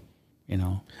 Yeah.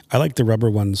 I like the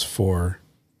rubber ones for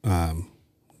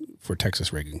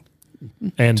Texas rigging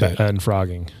and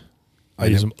frogging. I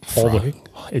use them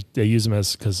I use them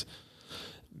because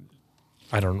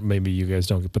I don't. Maybe you guys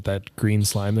don't, but that green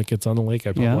slime that gets on the lake,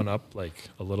 I put one up like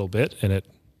a little bit, and it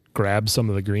grabs some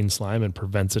of the green slime and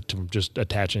prevents it from just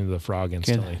attaching to the frog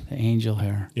instantly. The angel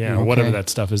hair. Yeah, or whatever that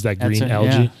stuff is, that green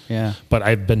algae. Yeah. But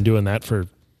I've been doing that for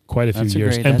quite a few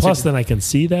years. And plus then I can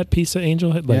see that piece of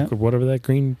angel head, like whatever that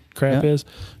green crap is,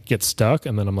 get stuck,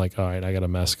 and then I'm like, all right, I got a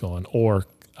mess going. Or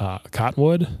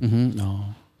cottonwood.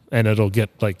 No. And it'll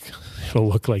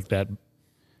look like that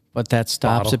But that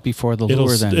stops bottle. it before the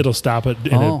lure. Then It'll stop it and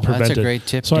it prevent that's a it. great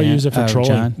tip. So Dan. I use it for trolling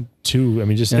John. too. I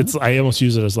mean, I almost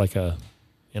use it as like a,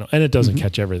 and it doesn't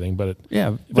catch everything, but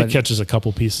if it catches a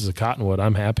couple pieces of cottonwood,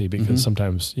 I'm happy because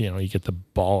sometimes you get the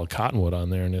ball of cottonwood on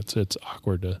there and it's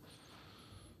awkward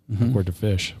to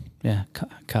fish. Yeah,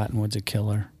 cottonwood's a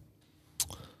killer.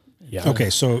 Yeah. Okay,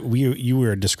 so you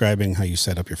were describing how you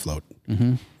set up your float,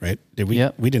 right? Did we?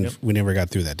 Yep. We didn't. We never got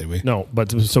through that, did we? No,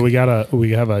 but so we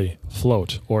have a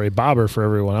float or a bobber for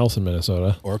everyone else in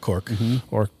Minnesota, Or a cork.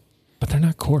 but they're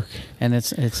not cork. And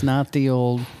it's not the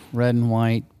old red and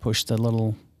white push the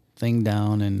little thing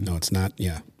down and No, it's not.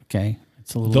 Yeah. okay.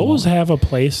 It's a little Those have a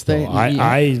place though.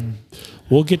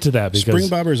 We'll get to that because Spring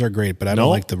bobbers are great, but I don't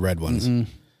like the red ones.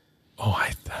 Oh,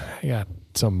 I got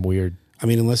some weird. I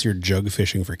mean, unless you're jug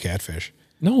fishing for catfish.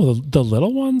 No, the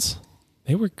little ones,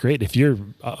 they were great. If you're,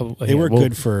 They were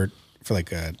good for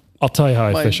like a, I'll tell you how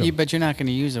I fish them. But you're not going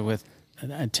to use it with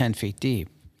 10 feet deep.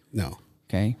 no.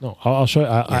 Okay. No, I'll show you.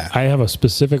 I have a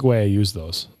specific way I use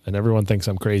those, and everyone thinks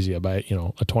I'm crazy. I buy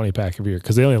a 20 pack every year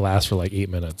because they only last for like 8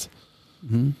 minutes.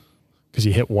 Because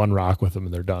you hit one rock with them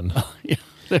and they're done. Yeah,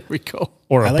 there we go.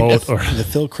 Or a boat. The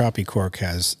Phil Crappie cork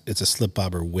it's a slip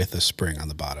bobber with a spring on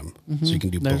the bottom, so you can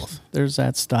do both. There's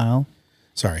that style.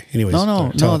 Sorry. Anyways.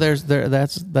 No.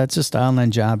 That's a style. And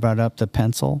then John brought up the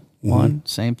pencil one.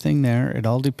 Same thing there. It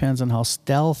all depends on how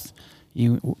stealth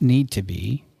you need to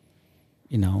be.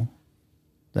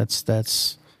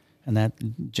 And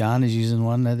that John is using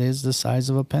one that is the size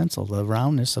of a pencil, the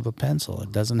roundness of a pencil.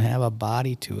 It doesn't have a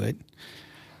body to it.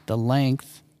 The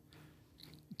length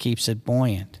keeps it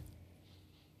buoyant.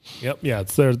 Yep. Yeah.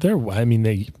 It's they're. I mean,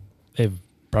 they've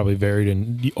probably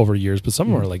varied over years, but some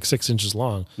of them are like 6 inches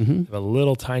long. They have a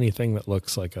little tiny thing that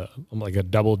looks like a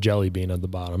double jelly bean at the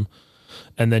bottom,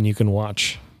 and then you can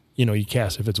watch. You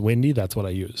cast. If it's windy, that's what I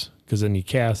use because then you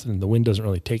cast, and the wind doesn't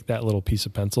really take that little piece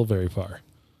of pencil very far,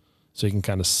 so you can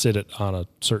kind of sit it on a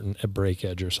certain break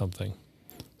edge or something.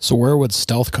 So where would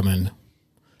stealth come in?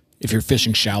 If you're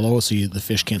fishing shallow, so the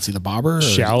fish can't see the bobber? Or?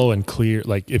 Shallow and clear,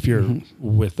 like if you're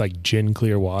with like gin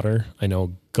clear water, I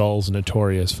know Gull's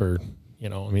notorious for,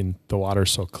 the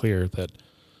water's so clear that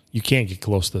you can't get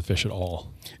close to the fish at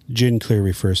all. Gin clear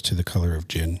refers to the color of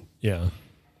gin. Yeah.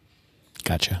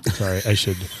 Gotcha. Sorry,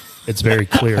 it's very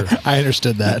clear. I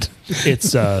understood that.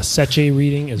 Its Seche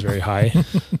reading is very high.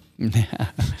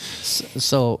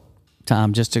 So,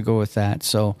 Tom, just to go with that.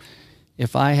 So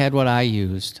if I had what I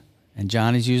used, and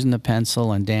John is using the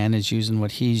pencil, and Dan is using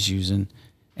what he's using,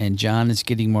 and John is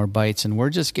getting more bites, and we're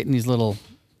just getting these little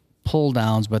pull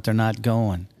downs, but they're not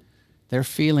going. They're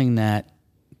feeling that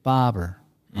bobber,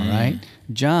 all right?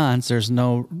 John's, there's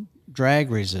no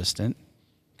drag resistant,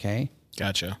 okay?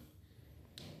 Gotcha.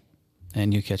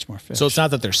 And you catch more fish. So it's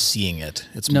not that they're seeing it;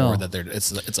 it's more that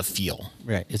it's a feel.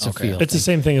 Right, it's a feel. It's the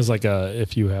same thing as like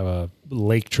if you have a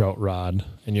lake trout rod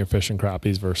and you're fishing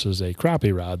crappies versus a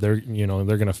crappie rod. They're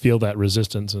going to feel that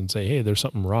resistance and say, hey, there's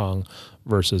something wrong,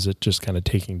 versus it just kind of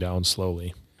taking down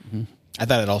slowly. I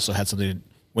thought it also had something.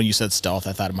 When you said stealth,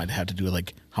 I thought it might have to do with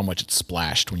like how much it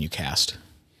splashed when you cast.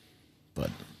 But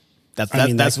that's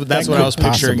what I was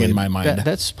picturing in my mind.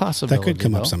 That's possible. That could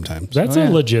come up sometimes. That's a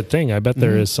legit thing. I bet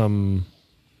there is some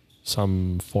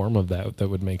form of that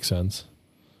would make sense.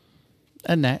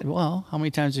 And how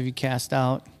many times have you cast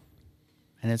out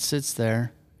and it sits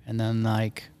there and then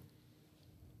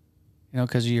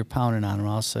because you're pounding on them,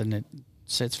 all of a sudden it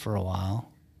sits for a while.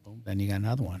 Then you got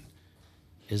another one.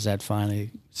 Is that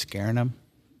finally scaring them?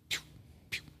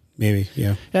 Maybe,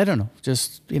 yeah. I don't know.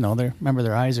 Just, remember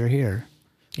their eyes are here.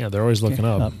 Yeah, they're always looking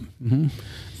up.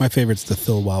 My favorite's the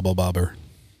Phil Wobble Bobber.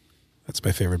 That's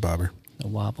my favorite bobber. The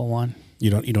wobble one. You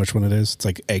know which one it is? It's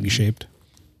like egg shaped.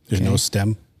 There's no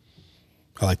stem.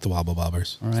 I like the wobble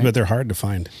bobbers, right. But they're hard to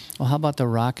find. Well, how about the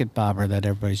rocket bobber that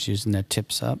everybody's using that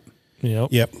tips up?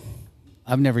 Yep.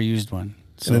 I've never used one.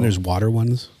 So. And then there's water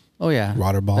ones. Oh yeah,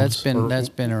 water balls. That's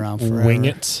been around forever.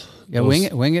 Wingets. Yeah,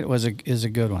 wing it is a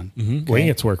good one. Okay.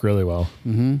 Wingets work really well.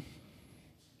 Good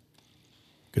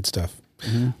stuff.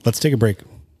 Let's take a break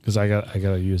because I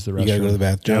gotta use the restroom. You gotta go to the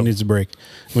bathroom. John needs a break.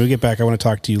 When we get back, I want to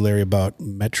talk to you, Larry, about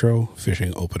Metro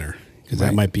Fishing Opener because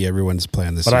that might be everyone's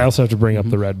plan this year. But I also have to bring up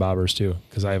the red bobbers too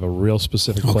because I have a real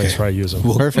specific place where I use them.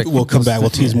 Perfect. We'll come back. We'll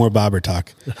tease more bobber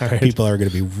talk. Right. People are going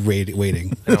to be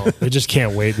waiting. No, they just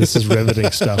can't wait. This is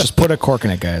riveting stuff. Just put a cork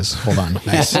in it, guys. Hold on.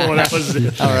 Nice. Oh, that was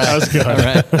it. All right. That was good. All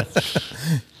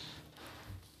right.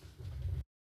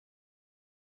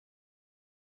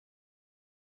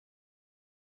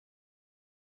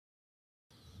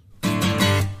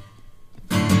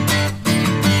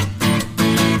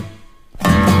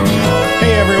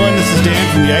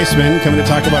 from the ICEMEN, coming to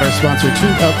talk about our sponsor,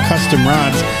 Tune Up Custom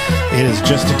Rods. It is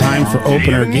just a time for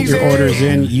opener. Get your orders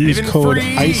in. Use code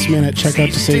ICEMEN at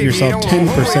checkout to save yourself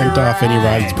 10% off any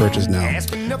rods purchased now.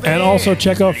 And also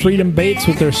check out Freedom Baits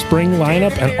with their spring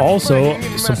lineup, and also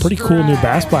some pretty cool new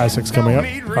bass plastics coming up.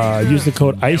 Use the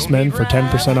code ICEMEN for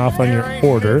 10% off on your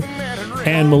order.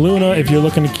 And Maluna, if you're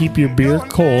looking to keep your beer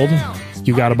cold,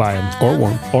 you got to buy them.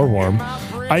 Or warm.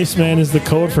 ICEMEN is the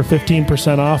code for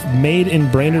 15% off, made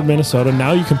in Brainerd, Minnesota.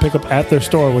 Now you can pick up at their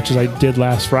store, which is I did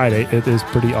last Friday. It is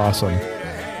pretty awesome.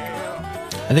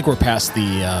 I think we're past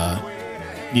the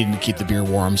needing to keep the beer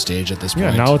warm stage at this point.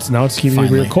 Yeah, now it's keeping your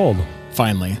beer cold.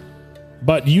 Finally.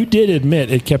 But you did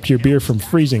admit it kept your beer from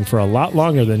freezing for a lot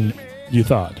longer than you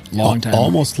thought. Long time.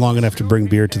 Almost long enough to bring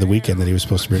beer to the weekend that he was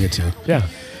supposed to bring it to. Yeah.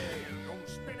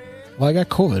 Well, I got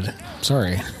COVID.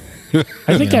 Sorry.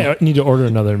 I think I need to order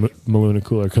another Maluna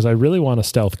cooler because I really want a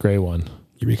stealth gray one.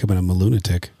 You're becoming a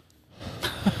lunatic.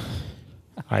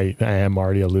 I am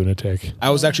already a lunatic.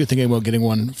 I was actually thinking about getting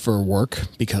one for work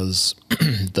because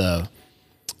the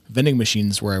vending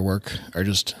machines where I work are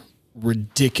just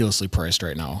ridiculously priced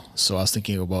right now. So I was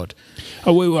thinking about...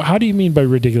 Oh, wait, how do you mean by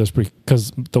ridiculous?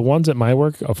 Because the ones at my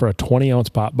work for a 20-ounce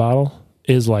pop bottle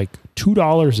is like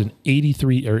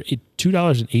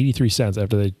 $2.83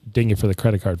 after they ding you for the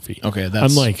credit card fee. Okay,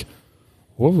 that's... I'm like,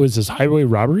 what was this, highway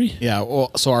robbery? Yeah,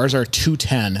 well, so ours are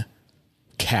 $2.10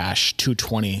 cash,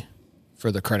 $2.20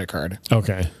 for the credit card.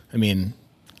 Okay. I mean,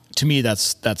 to me,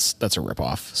 that's a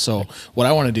ripoff. So what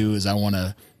I want to do is I want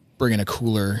to bring in a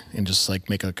cooler and just like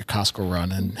make like a Costco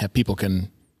run and have people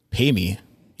can pay me.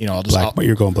 You know, But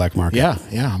you're going black market.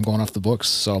 Yeah, I'm going off the books.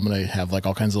 So I'm going to have like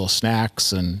all kinds of little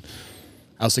snacks, and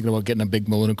I was thinking about getting a big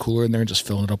Maluna cooler in there and just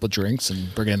filling it up with drinks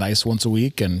and bringing in ice once a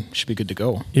week, and should be good to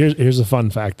go. Here's a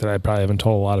fun fact that I probably haven't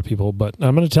told a lot of people, but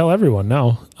I'm going to tell everyone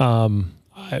now.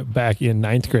 Back in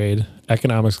 9th grade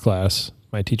economics class,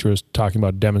 my teacher was talking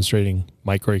about demonstrating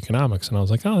microeconomics, and I was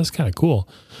like, oh, that's kind of cool.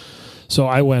 So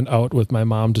I went out with my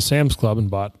mom to Sam's Club and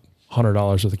bought $100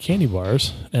 worth of candy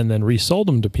bars and then resold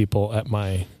them to people at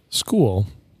my school.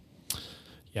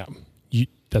 Yeah,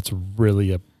 that's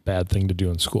really a bad thing to do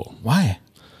in school. Why?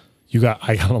 I got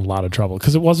in a lot of trouble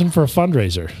because it wasn't for a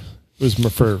fundraiser. It was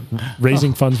for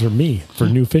raising funds for me for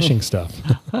new fishing stuff.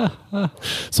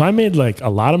 So I made like a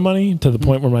lot of money to the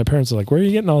point where my parents are like, where are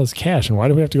you getting all this cash? And why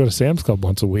do we have to go to Sam's Club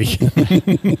once a week?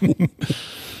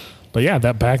 But yeah,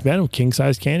 that back then, king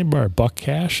size candy bar, $1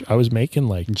 cash, I was making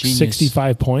like Genius.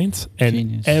 65 points,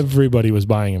 and Everybody was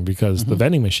buying them because the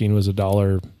vending machine was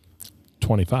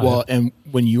 $1.25. Well, and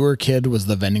when you were a kid, was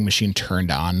the vending machine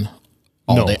turned on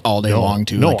all day long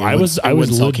too? No, like I was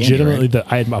legitimately candy,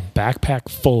 right? I had a backpack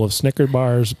full of Snicker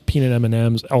bars, peanut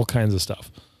M&Ms, all kinds of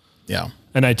stuff. Yeah,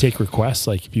 and I take requests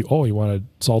like if you wanted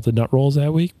salted nut rolls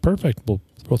that week, perfect. We'll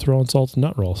throw in salted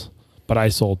nut rolls. But I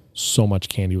sold so much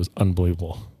candy, it was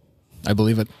unbelievable. I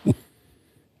believe it. You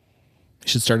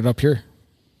should start it up here.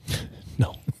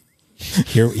 No.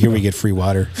 Here we get free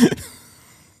water.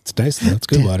 It's nice though. It's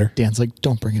good water. Dan's like,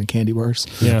 don't bring in candy bars.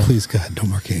 Yeah. Please God, no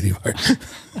more candy bars.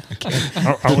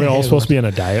 Are we all supposed to be on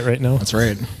a diet right now? That's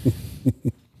right.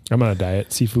 I'm on a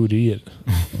diet. Seafood eat it.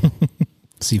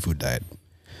 Seafood diet.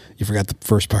 You forgot the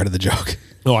first part of the joke.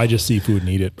 No, I just seafood and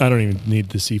eat it. I don't even need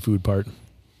the seafood part.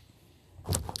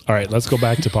 All right, let's go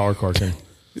back to power corking.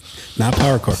 Not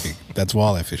power corking. That's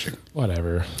walleye fishing.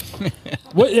 Whatever.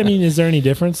 Is there any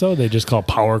difference though? They just call it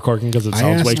power corking because it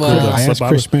sounds way cooler. I asked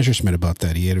Chris Messerschmidt about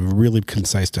that. He had a really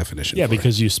concise definition. Yeah,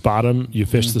 because you spot them, you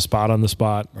fish the spot on the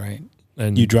spot, right?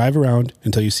 And you drive around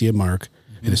until you see a mark,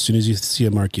 and as soon as you see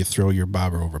a mark, you throw your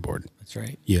bobber overboard. That's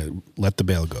right. You let the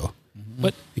bail go,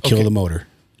 but you kill the motor.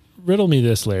 Riddle me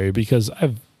this, Larry, because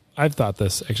I've thought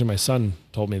this. Actually, my son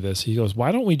told me this. He goes,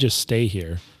 "Why don't we just stay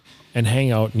here and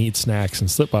hang out and eat snacks and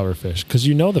slip bobber fish? Because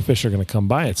the fish are going to come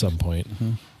by at some point.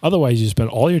 Otherwise, you spend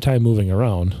all your time moving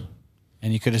around.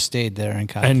 And you could have stayed there and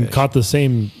caught caught the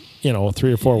same, 3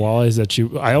 or 4 walleyes that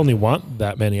I only want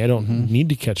that many. I don't need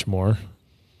to catch more.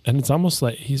 And it's almost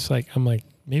like, I'm like,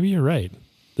 maybe you're right.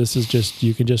 This is just,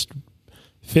 you can just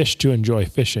fish to enjoy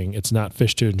fishing. It's not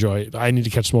fish to enjoy. I need to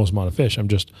catch the most amount of fish. I'm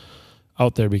just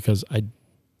out there because I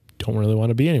don't really want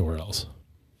to be anywhere else.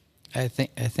 I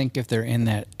think if they're in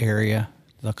that area,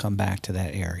 they'll come back to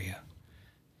that area.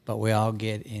 But we all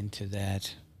get into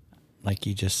that, like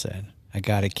you just said. I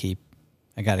got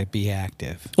to be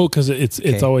active. Well, because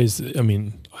it's always, I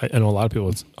know a lot of people,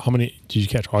 it's how many did you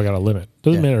catch? Oh, I got a limit.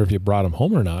 Doesn't matter if you brought them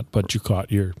home or not, but you caught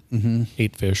your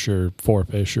 8 fish or 4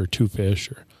 fish or 2 fish.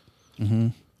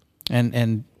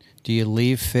 And do you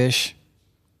leave fish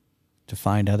to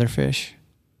find other fish?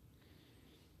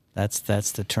 That's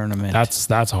the tournament.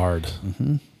 That's hard.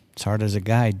 It's hard as a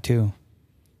guide too.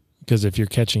 Because if you're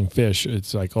catching fish,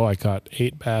 it's like, oh, I caught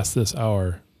 8 bass this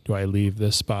hour. Do I leave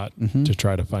this spot to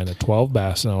try to find a 12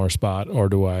 bass an hour spot, or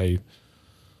do I?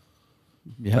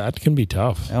 Yeah, that can be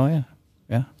tough. Oh yeah,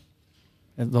 yeah.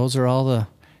 And those are all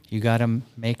you got to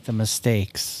make the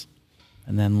mistakes,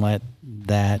 and then let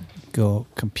that go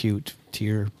compute to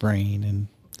your brain, and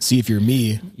See, if you're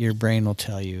me, your brain will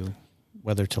tell you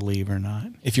whether to leave or not.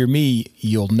 if you're me,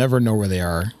 you'll never know where they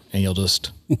are, and you'll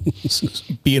just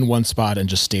be in one spot and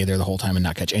just stay there the whole time and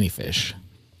not catch any fish.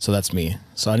 So that's me.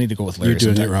 So I need to go with Larry. You're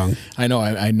doing it wrong. I know.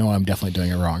 I know. I'm definitely doing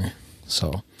it wrong.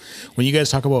 So when you guys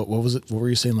talk about what was it? What were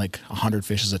you saying? Like 100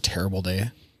 fish is a terrible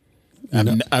day.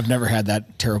 I've never had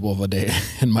that terrible of a day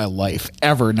in my life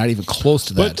ever. Not even close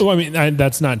to that. But I mean,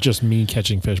 that's not just me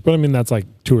catching fish, but I mean, that's like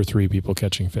 2 or 3 people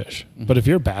catching fish. But if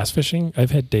you're bass fishing, I've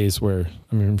had days where,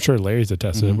 I mean, I'm sure Larry's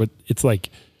attested it, but it's like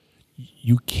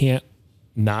you can't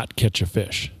not catch a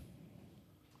fish.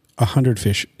 100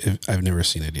 fish, I've never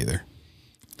seen it either.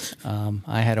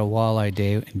 I had a walleye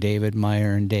day, David,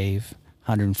 Meyer, and Dave,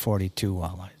 142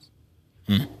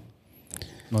 walleyes.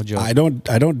 No joke. I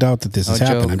don't doubt that this has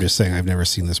happened. joke. I'm just saying I've never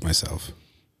seen this myself.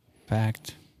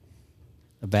 Fact.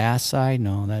 The bass side,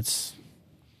 no, that's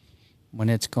when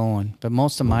it's going. But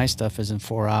most of my stuff is in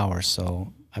 4 hours,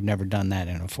 so I've never done that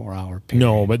in a 4-hour period.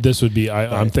 No, but this would be,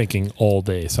 I'm thinking all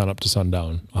day, sun up to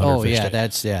sundown. Oh fish yeah,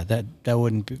 day. that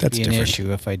wouldn't be That's an different.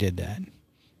 issue if I did that.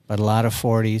 But a lot of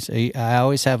 40s.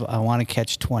 I want to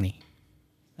catch 20.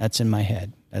 That's in my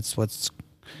head. That's what's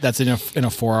That's in a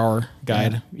 4-hour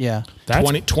guide. Yeah. That's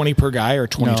 20 per guy or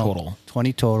 20 No, total?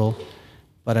 20 total,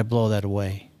 but I blow that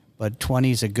away. But 20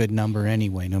 is a good number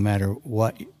anyway, no matter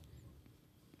what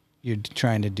you're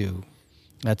trying to do.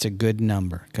 That's a good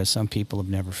number because some people have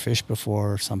never fished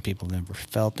before, some people have never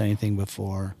felt anything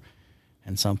before,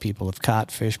 and some people have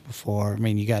caught fish before. I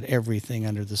mean, you got everything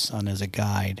under the sun as a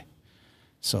guide.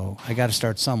 So I got to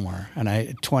start somewhere,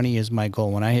 and 20 is my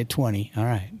goal. When I hit 20, all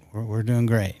right, we're doing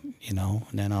great, you know.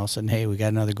 And then all of a sudden, hey, we got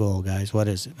another goal, guys. What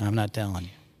is it? I'm not telling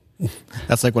you.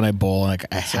 That's like when I bowl, like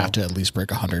I have to at least break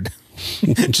 100.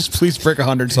 Just please break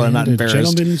 100 so I'm not And a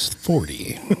embarrassed. gentleman's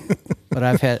 40. But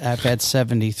I've had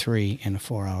 73 in a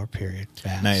 4-hour period.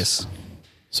 Bass. Nice.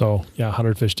 So, yeah,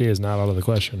 100 fish day is not out of the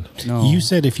question. No, You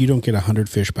said if you don't get 100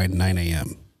 fish by 9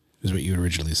 a.m. is what you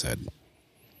originally said.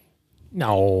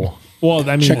 No. Well,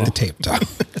 I mean, Check the tape, Tom.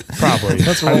 probably.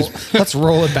 Let's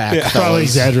roll it back. Probably fellas.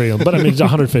 exaggerating, but I mean, it's a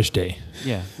 100 fish day.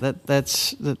 yeah,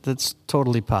 that's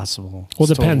totally possible. Well,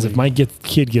 it It's depends. If totally- my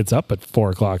kid gets up at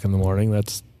 4 o'clock in the morning,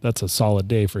 that's a solid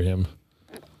day for him.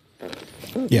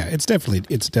 Yeah, it's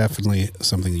definitely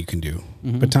something you can do.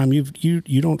 But Tom,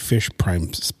 you don't fish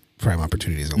prime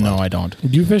opportunities a lot. No, I don't.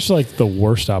 You fish like the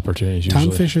worst opportunities usually.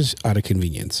 Tom fishes out of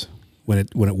convenience when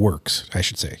it works. I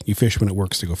should say you fish when it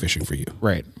works to go fishing for you,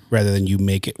 Right. rather than you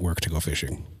make it work to go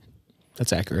fishing.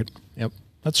 That's accurate. Yep.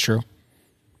 That's true.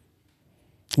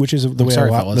 Which is the way sorry,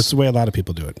 fellas. that's the way a lot of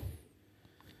people do it.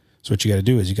 So what you got to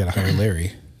do is you got to hire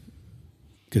Larry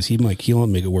because he'll make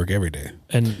it work every day.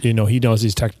 And you know, he knows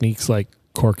these techniques like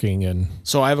corking and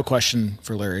So I have a question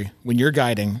for Larry. When you're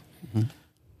guiding,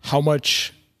 how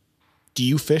much do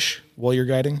you fish while you're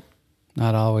guiding?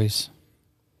 Not always.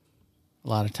 A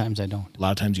lot of times I don't. A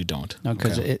lot of times you don't. No,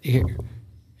 because Okay.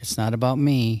 it's not about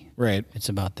me. Right. It's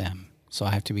about them. So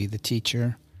I have to be the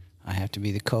teacher. I have to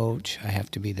be the coach. I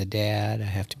have to be the dad. I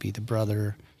have to be the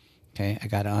brother. Okay, I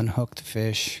got to unhook the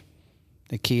fish.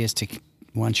 The key is to,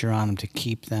 once you're on them, to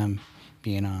keep them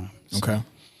being on them. So Okay.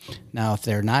 now, if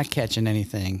they're not catching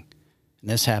anything, and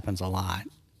this happens a lot,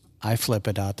 I flip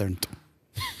it out there and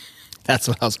That's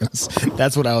what I was going to say.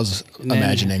 That's what I was then-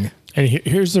 imagining. and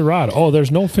here's the rod. Oh,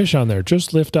 there's no fish on there.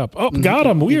 Just lift up. Oh, got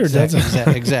him. Weird.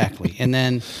 Exactly. And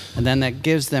then that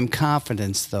gives them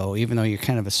confidence, though, even though you're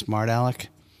kind of a smart aleck,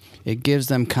 it gives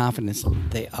them confidence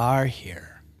they are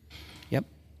here. Yep.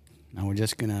 Now we're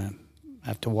just going to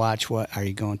have to watch are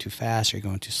you going too fast? Are you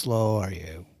going too slow? Are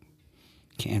you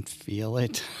can't feel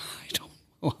it? I don't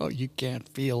know how you can't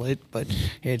feel it, but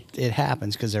it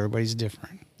happens because everybody's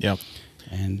different. Yep.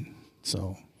 And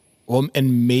so Well,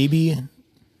 and maybe,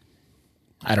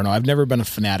 I don't know. I've never been a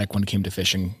fanatic when it came to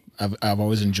fishing. I've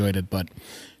always enjoyed it, but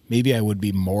maybe I would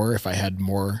be more if I had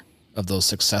more of those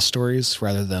success stories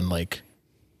rather than like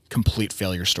complete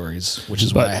failure stories, which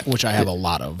is which I have a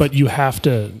lot of. But you have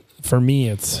to. For me,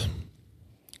 it's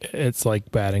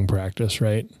like batting practice,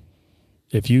 right?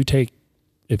 If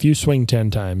you swing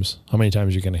 10 times, how many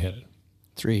times are you going to hit it?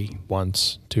 3.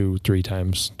 Once, 2, 3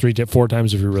 times, 4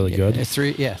 times if you're really good.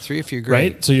 3 if you're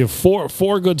great. Right? So you have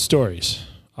four good stories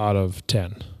out of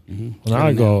 10. Well, now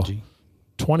I go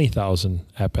 20,000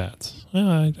 at-bats.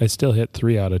 I still hit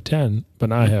 3 out of 10, but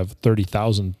now I have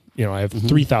 30,000. I have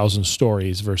 3,000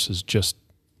 stories versus just,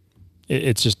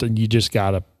 it's just, you just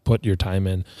got to put your time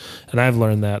in. And I've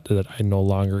learned that I no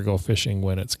longer go fishing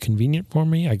when it's convenient for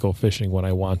me. I go fishing when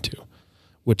I want to,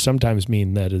 which sometimes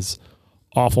mean that is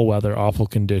awful weather, awful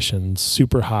conditions,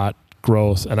 super hot,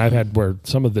 gross. And I've had where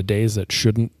some of the days that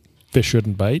fish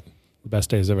shouldn't bite, the best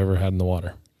days I've ever had in the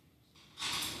water.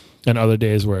 And other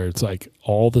days where it's like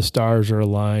all the stars are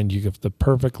aligned, you have the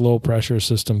perfect low pressure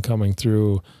system coming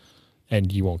through,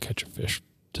 and you won't catch a fish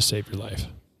to save your life.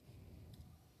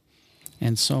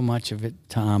 And so much of it,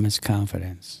 Tom, is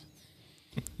confidence.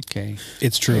 Okay.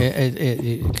 It's true.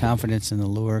 Confidence in the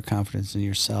lure, confidence in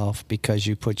yourself, because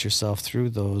you put yourself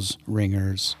through those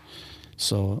ringers.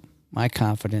 So my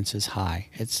confidence is high.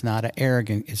 It's not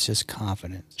arrogant, it's just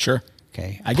confidence. Sure.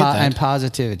 Okay. I get that. And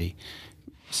positivity.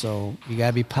 So you got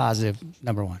to be positive,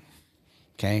 number one.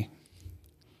 Okay.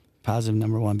 Positive,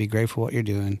 number one. Be grateful for what you're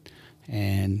doing.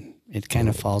 And it kind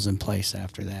of falls in place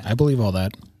after that. I believe all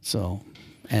that. So,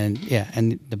 and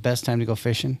the best time to go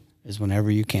fishing is whenever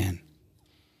you can.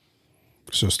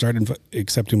 So start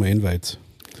accepting my invites.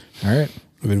 All right.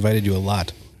 I've invited you a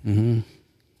lot. Mm-hmm.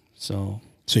 So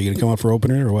you going to come out for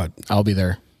opener or what? I'll be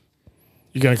there.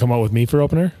 You going to come out with me for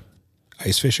opener?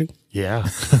 Ice fishing? Yeah.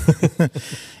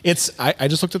 I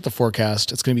just looked at the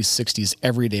forecast. It's going to be 60s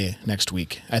every day next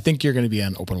week. I think you're going to be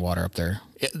on open water up there.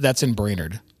 That's in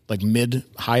Brainerd. Like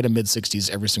high to mid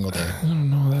 60s every single day. I don't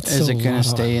know. is it going to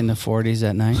stay in the 40s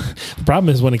at night? The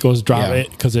problem is when it goes drop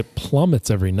because it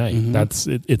plummets every night.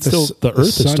 Mm-hmm. It's still the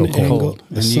earth is still cold.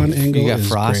 The sun angle you got is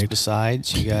frost great.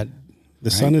 besides. You got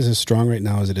the sun is as strong right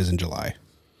now as it is in July.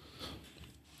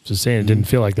 Just saying, it didn't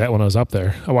feel like that when I was up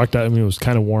there. I walked out. It was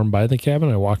kind of warm by the cabin.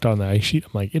 I walked on the ice sheet.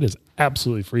 I'm like, it is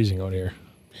absolutely freezing out here.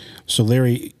 So,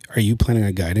 Larry, are you planning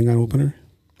on guiding on opener?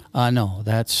 No,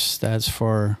 that's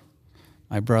for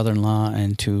my brother-in-law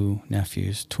and twin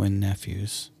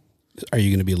nephews. Are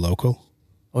you going to be local?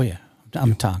 Oh yeah,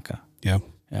 I'm Tonka. Yeah.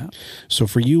 Yeah. So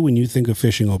for you, when you think of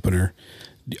fishing opener,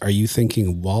 are you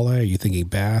thinking walleye? Are you thinking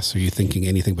bass? Are you thinking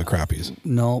anything but crappies?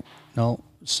 No.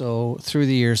 So through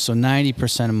the years,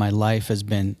 90% of my life has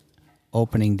been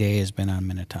opening day has been on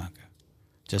Minnetonka,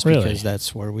 just Really? because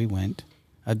that's where we went.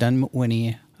 I've done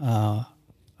Winnie a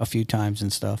few times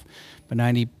and stuff, but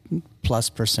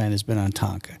 90+% has been on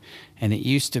Tonka, and it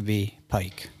used to be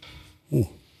pike. Ooh.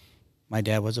 My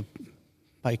dad was a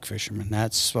pike fisherman.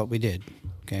 That's what we did.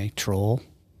 Okay, troll.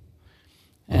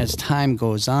 As time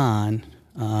goes on,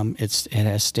 it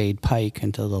has stayed pike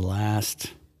until the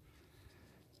last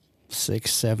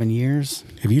 6-7 years.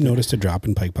 Have you noticed a drop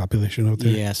in pike population out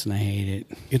there? Yes, and I hate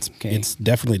it. It's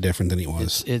definitely different than it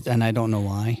was. And I don't know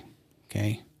why.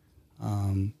 Okay,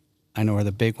 I know where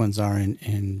the big ones are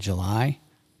in July.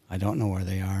 I don't know where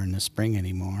they are in the spring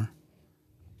anymore.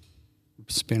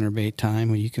 Spinnerbait time,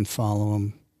 where you can follow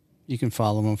them. You can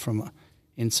follow them from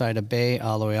inside a bay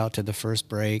all the way out to the first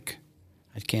break.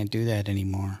 I can't do that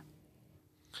anymore.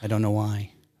 I don't know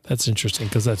why. That's interesting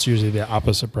because that's usually the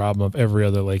opposite problem of every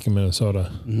other lake in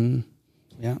Minnesota. Mm-hmm.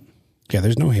 Yeah. Yeah,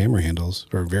 there's no hammer handles,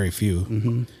 or very few.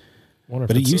 Mm-hmm.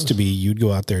 But it used to be you'd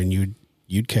go out there and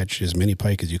you'd catch as many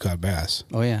pike as you caught bass.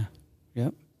 Oh, yeah.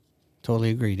 Yep.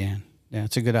 Totally agree, Dan. Yeah,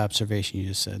 it's a good observation you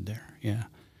just said there. Yeah.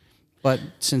 But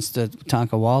since the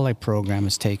Tonka Walleye program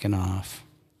has taken off,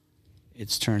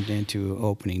 it's turned into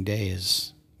opening day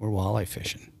is we're walleye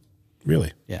fishing.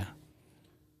 Really? Yeah.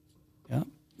 Yep.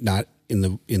 Not in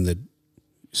the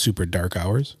super dark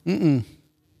hours? Mm-mm.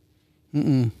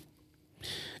 Well,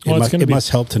 It must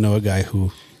help to know a guy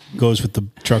who goes with the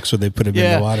trucks where they put him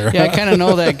in the water. Yeah, I kind of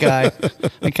know that guy.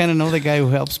 I kind of know the guy who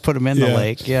helps put him in the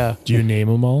lake. Yeah. Do you name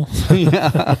them all?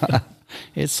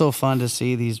 It's so fun to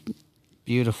see these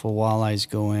beautiful walleyes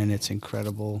go in. It's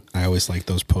incredible. I always like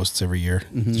those posts every year.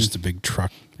 Mm-hmm. Just a big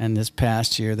truck. And this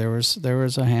past year, there was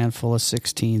a handful of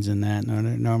 16s in that.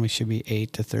 Normally should be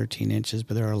 8 to 13 inches,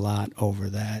 but there are a lot over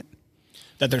that.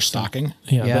 That they're stocking?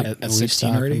 Yeah. At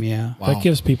 16 already? Them, yeah. Wow. That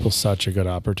gives people such a good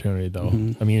opportunity, though.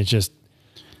 I mean, it's just,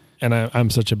 and I'm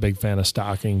such a big fan of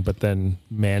stocking, but then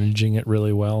managing it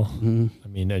really well. I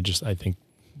mean, I think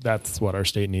that's what our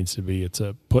state needs to be. It's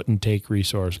a put and take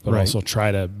resource, but also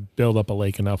try to build up a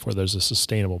lake enough where there's a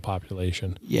sustainable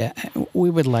population. Yeah, we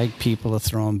would like people to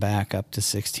throw them back up to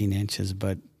 16 inches,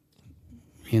 but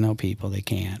people, they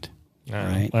can't.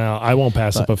 Right. Well, I won't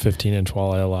pass up a 15-inch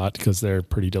walleye a lot because they're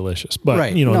pretty delicious. But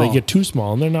Right. they get too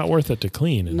small and they're not worth it to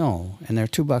clean. No, and they're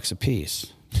 $2 a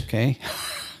piece. Okay,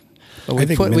 but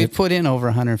we put in over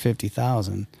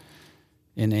 150,000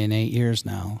 in 8 years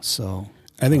now. So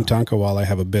I think Tonka walleye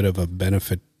have a bit of a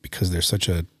benefit because they're such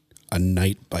a a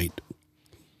night bite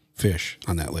fish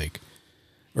on that lake,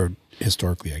 or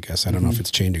historically, I guess. I don't know if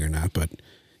it's changing or not, but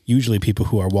usually people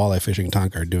who are walleye fishing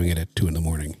Tonka are doing it at 2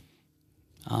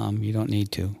 a.m. You don't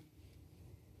need to.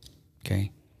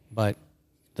 Okay. But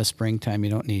the springtime,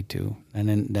 you don't need to. And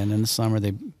then in the summer,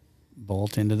 they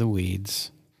bolt into the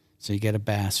weeds. So you get a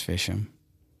bass fish them.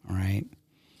 All right.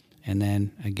 And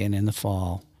then again in the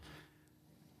fall,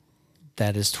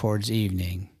 that is towards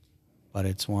evening, but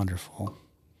it's wonderful.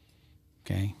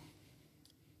 Okay.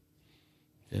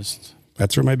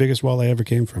 That's where my biggest walleye ever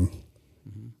came from.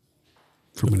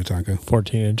 From Minnetonka.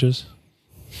 14 inches.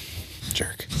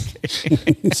 Jerk.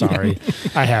 Sorry.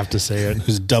 I have to say it. It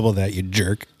was double that, you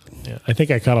jerk. Yeah, I think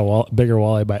I caught a bigger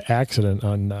walleye by accident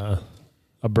on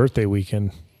a birthday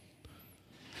weekend.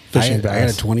 Fishing bass. I had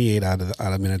a 28 out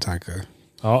of Minnetonka.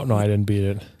 Oh, no, I didn't beat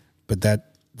it. But that's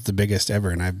the biggest ever,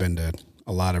 and I've been to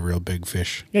a lot of real big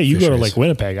fish. Yeah, you fisheries. go to Lake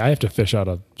Winnipeg. I have to fish out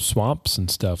of swamps and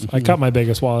stuff. I caught my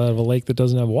biggest walleye out of a lake that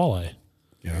doesn't have walleye.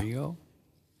 Yeah. There you go.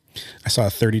 I saw a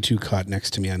 32 caught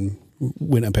next to me on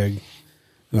Winnipeg,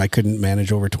 and I couldn't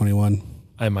manage over 21.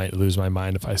 I might lose my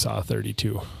mind if I saw a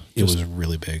 32. It was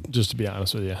really big. Just to be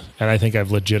honest with you. And I think I've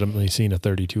legitimately seen a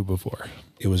 32 before.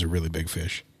 It was a really big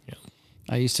fish. Yeah.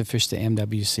 I used to fish the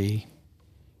MWC,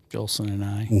 Jolson and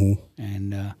I,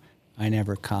 and I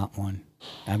never caught one.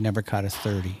 I've never caught a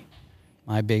 30.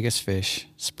 My biggest fish,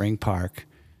 Spring Park,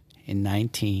 in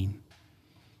 19,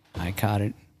 I caught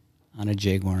it on a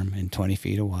jigworm in 20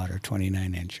 feet of water,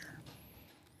 29-incher.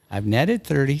 I've netted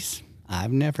 30s.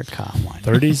 I've never caught one.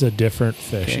 30's a different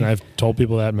fish, Okay. and I've told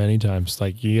people that many times.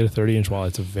 Like, you get a 30-inch walleye,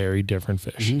 it's a very different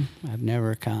fish. I've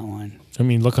never caught one. I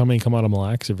mean, look how many come out of Mille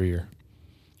Lacs every year.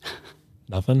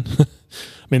 Nothing. I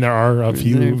mean, there are a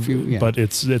few, yeah. but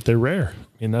they're rare.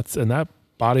 I mean, that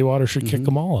body water should kick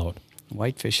them all out.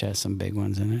 Whitefish has some big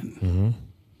ones in it.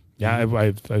 Yeah,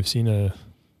 I've seen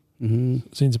seen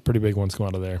some pretty big ones come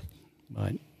out of there.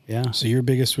 But, yeah. So your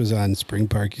biggest was on Spring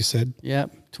Park, you said?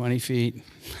 Yep, 20 feet.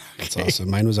 That's awesome.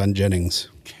 Mine was on Jennings.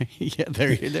 Yeah,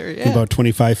 there, yeah. About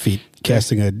 25 feet,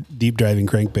 casting a deep driving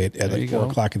crankbait at There you 4 go.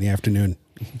 o'clock in the afternoon.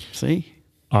 See?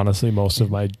 Honestly, most of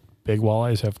my big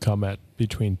walleyes have come at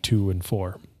between 2 and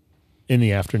 4 in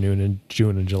the afternoon in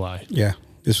June and July. Yeah.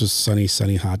 This was sunny,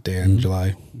 hot day in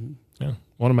July. Yeah.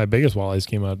 One of my biggest walleyes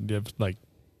came out like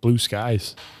blue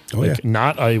skies. Oh, like, yeah.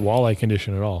 Not a walleye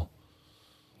condition at all.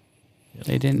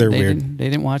 They didn't. They're they weird. Didn't, they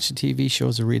didn't watch the TV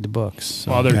shows or read the books.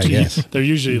 So. Well, I guess. they're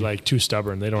usually like too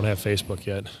stubborn. They don't have Facebook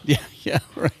yet. Yeah,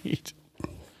 right.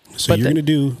 So But you're going to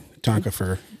do Tonka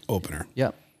for opener.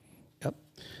 Yep.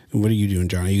 And what are you doing,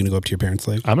 John? Are you going to go up to your parents'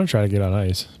 lake? I'm going to try to get on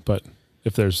ice, but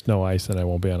if there's no ice, then I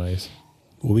won't be on ice.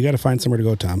 Well, we got to find somewhere to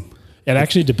go, Tom. It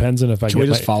actually depends on if I Can get we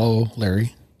just my, follow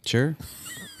Larry? Sure.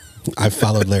 I've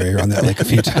followed Larry around that lake a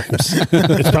few times.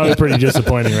 It's probably pretty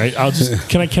disappointing, right?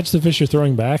 Can I catch the fish you're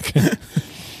throwing back?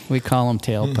 We call him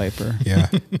tailpiper. Yeah.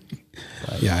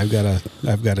 Yeah,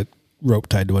 I've got a rope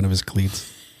tied to one of his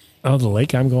cleats. Oh, the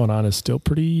lake I'm going on is still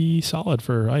pretty solid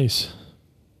for ice.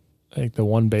 I think the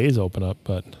one bay's open up,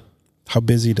 but How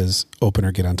busy does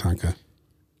opener get on Tonka?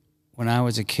 When I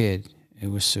was a kid,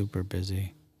 it was super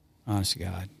busy. Honest to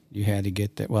God. You had to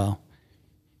get there. Well,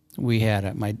 we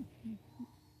had my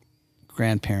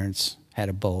grandparents had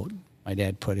a boat. My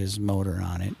dad put his motor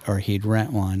on it, or he'd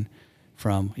rent one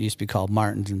from, it used to be called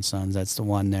Martins and Sons. That's the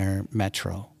one there,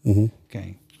 Metro.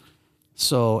 Okay.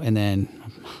 So, and then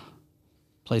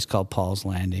a place called Paul's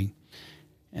Landing.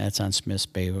 That's on Smith's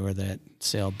Bay where that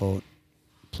sailboat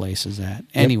place is at.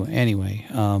 Anyway,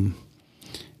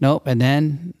 nope. And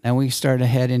then we started to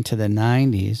head into the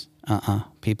 90s.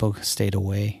 People stayed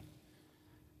away.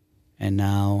 And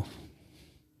now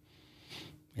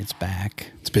it's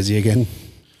back. It's busy again.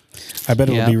 I bet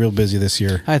it'll be real busy this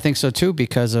year. I think so too,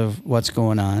 because of what's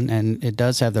going on, and it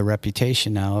does have the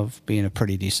reputation now of being a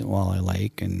pretty decent walleye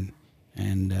lake, and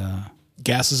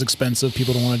Gas is expensive.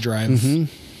 People don't want to drive.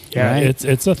 yeah, Right.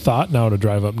 it's a thought now to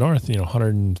drive up north.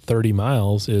 130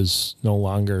 miles is no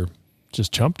longer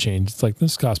just chump change. It's like,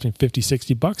 this cost me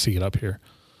 $50-$60 to get up here.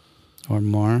 or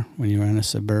more when you're on a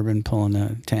Suburban pulling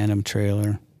a tandem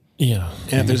trailer. Yeah.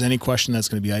 And if there's any question, that's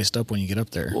going to be iced up when you get up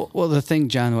there. Well, the thing,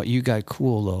 John, what you got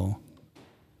cool though,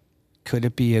 could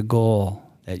it be a goal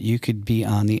that you could be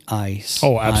on the ice?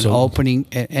 Oh, absolutely. On opening,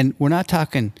 and we're not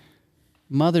talking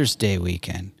Mother's Day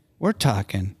weekend. We're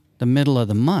talking the middle of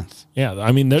the month. Yeah.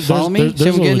 I mean, Follow me? there's See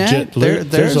a what I'm getting legit.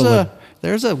 at? There's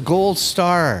There's a gold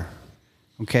star.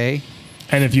 Okay.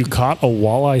 and if you caught a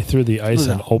walleye through the ice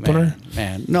in opener,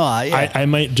 man. No, I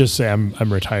might just say I'm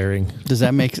retiring. does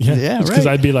that make sense? Yeah, Because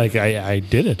right. I'd be like, I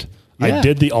did it. Yeah. I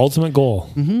did the ultimate goal.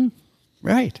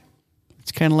 Right.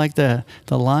 It's kind of like the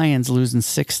Lions losing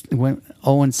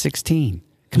 0-16.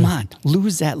 Come on,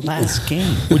 lose that last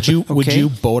game. Would you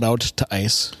boat out to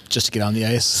ice just to get on the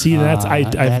ice? See,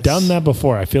 I've done that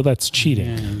before. I feel that's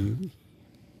cheating.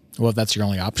 Well, if that's your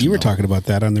only option. You were talking about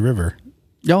that on the river.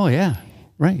 Oh yeah,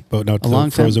 right. Boating out to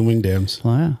the frozen wing dams.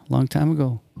 Oh yeah, long time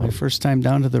ago. My first time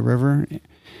down to the river,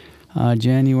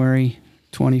 January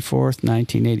 24th,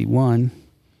 1981,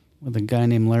 with a guy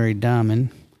named Larry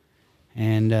Dahman,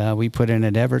 and we put in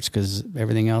at Everett's because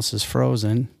everything else is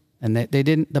frozen. And they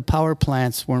didn't. The power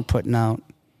plants weren't putting out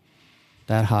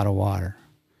that hot of water.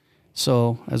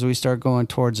 So as we start going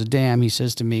towards the dam, he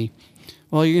says to me,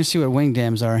 "Well, you're gonna see what wing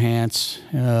dams are, Hans.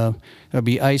 There'll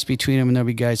be ice between them, and there'll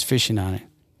be guys fishing on it."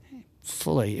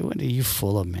 What are you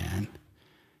full of, man?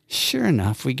 Sure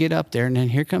enough, we get up there, and then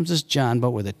here comes this John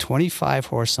boat with a 25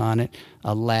 horse on it,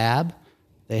 a lab.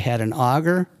 They had an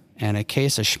auger and a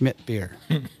case of Schmidt beer.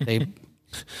 They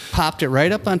popped it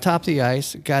right up on top of the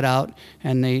ice, got out,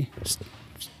 and they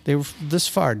were this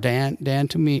far. Dan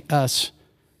to me, us.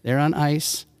 They're on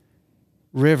ice,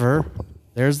 river.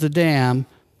 There's the dam,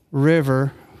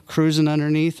 river, cruising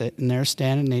underneath it, and they're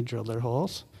standing. They drilled their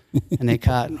holes, and they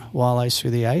caught walleyes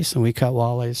through the ice, and we caught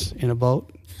walleyes in a boat.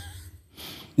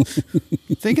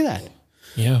 Think of that.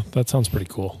 Yeah, that sounds pretty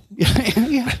cool.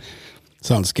 Yeah.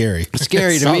 Sounds scary.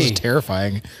 Scary to me. Sounds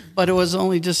terrifying. But it was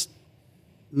only just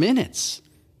minutes.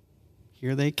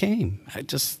 Here they came. I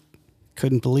just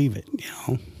couldn't believe it,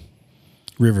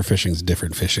 River fishing's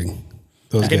different fishing.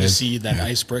 I get to see that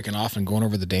ice breaking off and going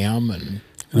over the dam. And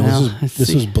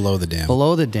this was below the dam.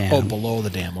 Below the dam. Oh, below the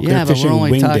dam. Okay. Yeah, but we're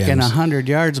only talking dams. 100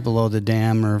 yards below the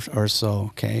dam or so.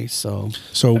 Okay, so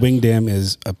a wing dam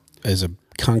is a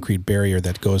concrete barrier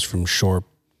that goes from shore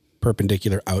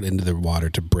perpendicular out into the water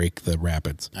to break the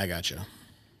rapids. I gotcha.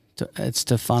 It's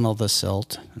to funnel the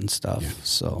silt and stuff. Yeah.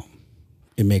 So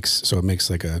it makes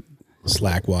like a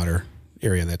slack water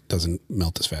area that doesn't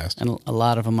melt as fast. And a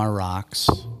lot of them are rocks,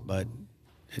 but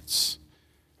it's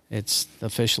the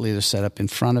fish will either set up in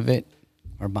front of it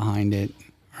or behind it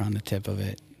or on the tip of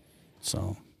it.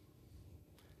 So,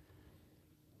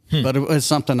 but it was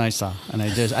something I saw, and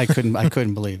I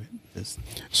couldn't believe it.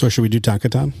 So should we do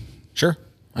Tonkaton? Sure,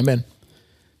 I'm in.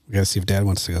 We gotta see if Dad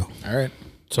wants to go. All right.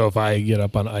 So if I get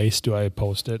up on ice, do I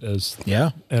post it as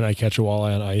and I catch a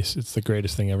walleye on ice? It's the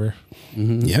greatest thing ever.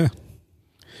 Mm-hmm. Yeah.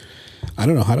 I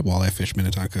don't know how to walleye fish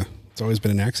Minnetonka. It's always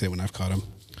been an accident when I've caught them.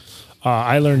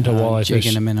 I learned to walleye jig fish.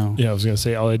 and a minnow. Yeah, I was gonna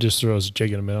say all I just throw is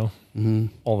jig and a minnow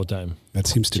all the time. That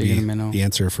seems to Jig be and a minnow. the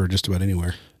answer for just about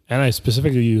anywhere. And I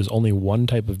specifically use only one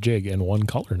type of jig and one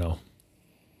color now.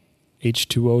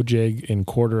 H2O jig in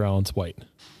 1/4 ounce white.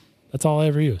 That's all I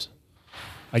ever use.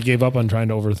 I gave up on trying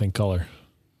to overthink color.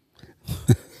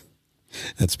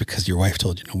 That's because your wife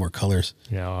told you no more colors.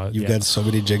 Yeah, You've got so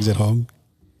many jigs at home.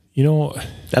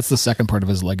 That's the second part of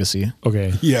his legacy.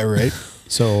 Okay. Yeah, right.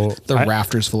 So The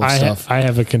rafters full of stuff. I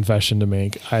have a confession to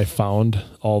make. I found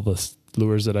all the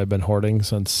lures that I've been hoarding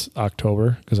since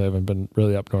October because I haven't been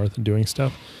really up north and doing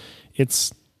stuff.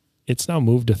 It's now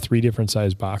moved to 3 different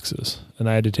size boxes, and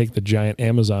I had to take the giant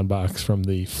Amazon box from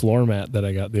the floor mat that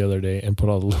I got the other day and put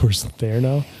all the lures there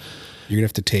now. You're gonna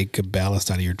have to take a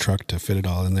ballast out of your truck to fit it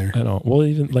all in there. I know. Well,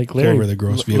 even like Larry, Over the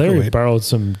gross vehicle Larry weight. borrowed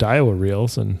some Daiwa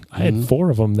reels, and I had 4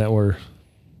 of them that were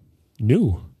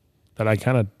new that I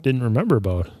kind of didn't remember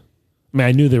about. I mean,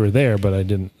 I knew they were there, but I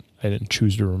didn't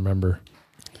choose to remember.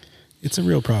 It's a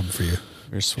real problem for you.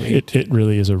 They're sweet. It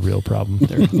really is a real problem.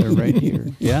 They're right here.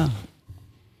 Yeah.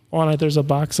 Oh, there's a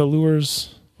box of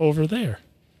lures over there.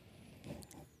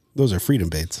 Those are freedom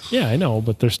baits. Yeah, I know,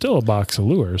 but there's still a box of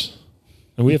lures.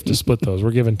 And we have to split those.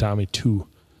 We're giving Tommy 2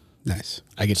 Nice.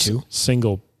 I get 2.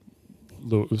 single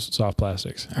soft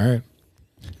plastics. All right.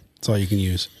 That's all you can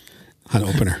use on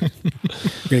opener.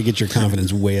 You're gonna get your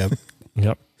confidence way up.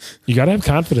 Yep. You got to have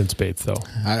confidence baits, though.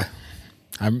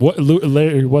 I'm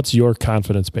Larry, what's your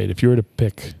confidence bait? If you were to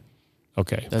pick,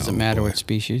 okay. Doesn't matter what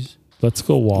species. Let's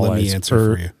go walleyes. Let me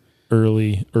answer for you.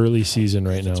 Early season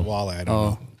right now. It's walleye. I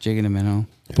don't know. Jig and a minnow.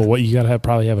 But what you got to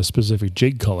probably have a specific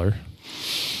jig color.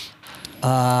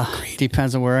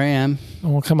 Depends on where I am.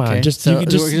 Oh, come on. Okay, Just so you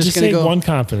could we're just gonna say go- one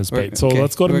confidence bait. So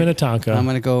let's go to Minnetonka. I'm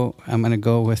gonna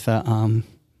go with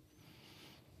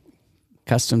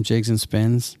custom jigs and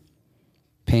spins,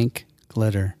 pink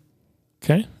glitter.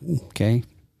 Okay. Okay,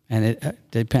 and it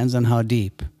depends on how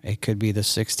deep. It could be the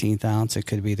 16th ounce. It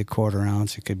could be the 1/4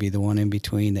 ounce. It could be the one in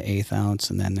between, the 1/8 ounce,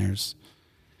 and then there's,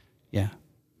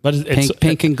 But it's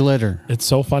pink and glitter. It's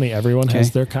so funny. Everyone has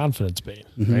Okay. their confidence bait,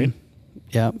 Mhm. right?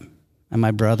 Yep. And my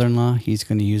brother-in-law, he's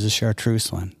going to use a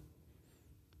chartreuse one.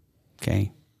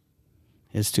 Okay.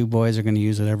 His two boys are going to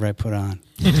use whatever I put on.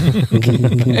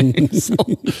 So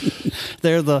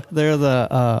they're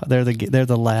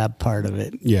the lab part of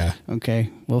it. Yeah. Okay,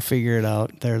 we'll figure it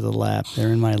out. They're the lab.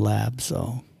 They're in my lab.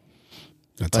 So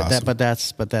That's awesome. But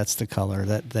that's the color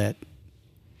that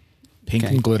Pink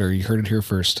and glitter. You heard it here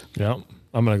first. Yeah.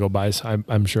 I'm going to go buy.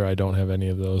 I'm sure I don't have any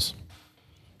of those.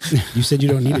 You said you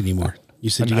don't need any more. You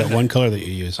said you got one color that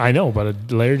you use. I know,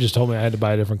 but Larry just told me I had to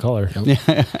buy a different color. Yep.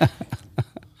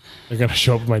 They're going to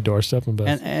show up at my doorstep and be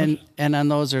and on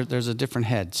those there's a different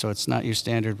head, so it's not your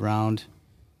standard round,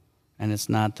 and it's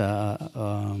not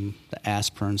the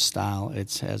aspirin style.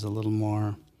 It has a little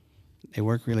more. They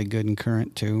work really good in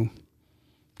current too.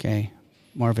 Okay,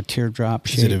 more of a teardrop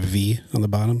shape. Is it a V on the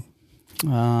bottom?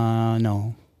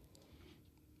 No.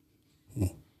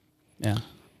 Yeah.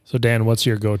 So Dan, what's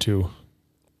your go-to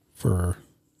for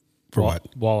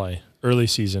what? Walleye early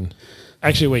season?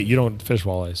 Actually, wait, you don't fish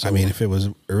walleye. So. I mean, if it was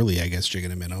early, I guess jig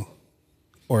and a minnow,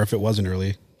 or if it wasn't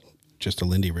early, just a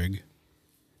Lindy rig.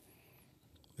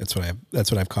 That's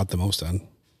what I've caught the most on.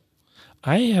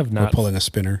 I have not or pulling a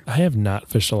spinner. I have not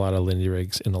fished a lot of Lindy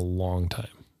rigs in a long time.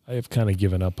 I have kind of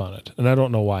given up on it, and I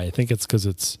don't know why. I think it's because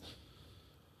it's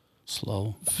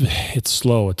slow. It's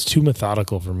slow. It's too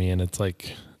methodical for me, and it's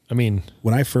like, I mean,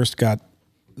 when I first got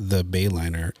the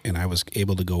Bayliner and I was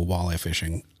able to go walleye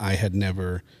fishing, I had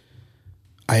never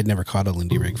caught a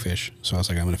Lindy rig fish. So I was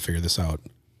like, I'm going to figure this out.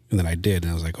 And then I did.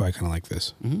 And I was like, oh, I kind of like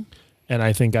this. Mm-hmm. And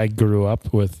I think I grew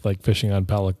up with like fishing on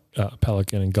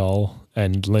pelican and gull,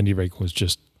 and Lindy rig was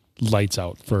just lights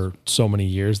out for so many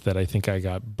years that I think I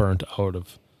got burnt out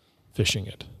of fishing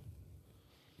it.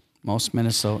 Most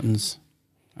Minnesotans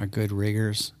are good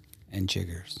riggers and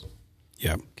jiggers.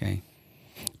 Yeah. Okay.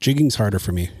 Jigging's harder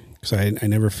for me because I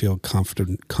never feel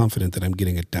confident that I'm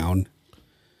getting it down.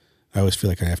 I always feel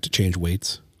like I have to change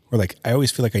weights, or like I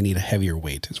always feel like I need a heavier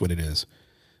weight is what it is.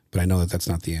 But I know that that's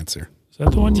not the answer. Is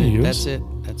that the one you use? That's it.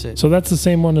 That's it. So that's the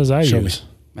same one as I Show use. me.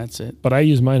 That's it. But I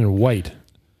use mine in white.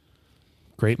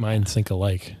 Great minds think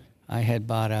alike. I had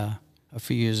bought a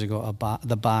few years ago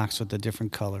the box with the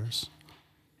different colors,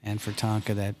 and for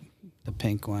Tonka the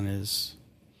pink one is.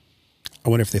 I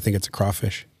wonder if they think it's a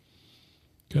crawfish.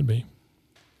 Could be.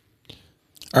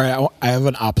 All right, I have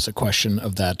an opposite question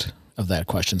of that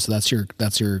question. So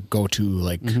that's your go-to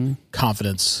like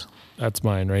confidence. That's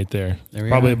mine right there. There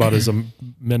Probably are. about as a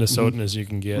Minnesotan as you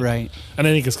can get. Right. And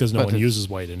I think it's because no But one it's- uses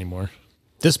white anymore.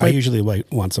 I usually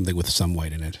want something with some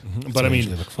white in it. That's But what I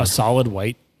usually mean, look for. a solid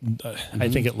white, I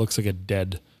think it looks like a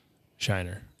dead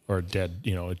shiner or a dead,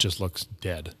 it just looks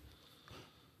dead.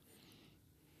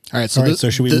 All right, so so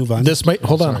should we move on? This might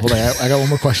hold on. I got one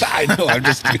more question. I know. I'm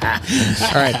just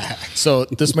All right, so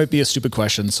this might be a stupid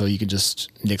question, so you can just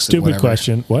nix it. Stupid whatever.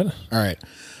 question. What? All right,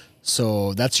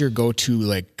 so that's your go-to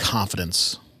like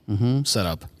confidence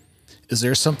setup. Is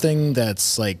there something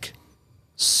that's like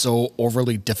so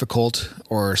overly difficult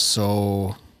or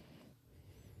so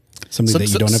something that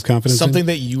you don't have confidence something in?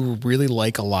 that you really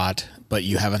like a lot, but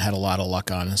you haven't had a lot of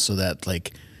luck on, so that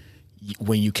like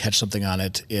when you catch something on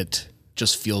it, it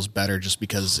just feels better just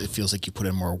because it feels like you put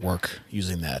in more work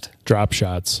using that. Drop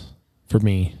shots for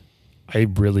me. I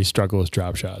really struggle with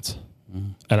drop shots.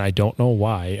 And I don't know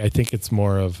why. I think it's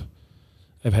more of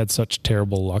I've had such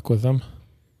terrible luck with them.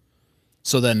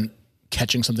 So then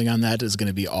catching something on that is going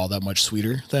to be all that much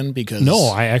sweeter then because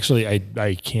No,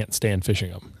 I can't stand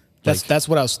fishing them. that's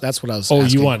what I was Oh, asking.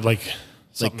 you want like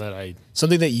something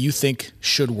something that you think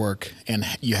should work and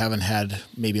you haven't had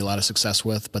maybe a lot of success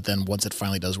with, but then once it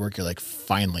finally does work, you're like,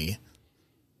 finally.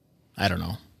 I don't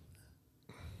know.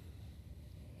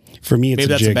 For me, it's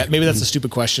a jig. Maybe that's a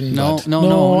stupid question. No, but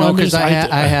I'm because just- I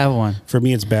have one. For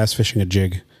me, it's bass fishing a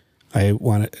jig. I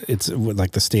want it. It's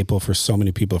like the staple for so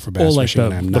many people for bass like fishing. the,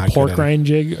 and I'm the not pork good at it. rind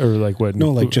jig or like what?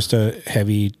 No, like just a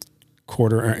heavy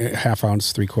half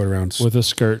ounce, 3/4 ounce with a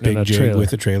skirt big and a jig trailer.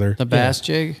 with a trailer. The bass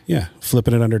jig. Yeah,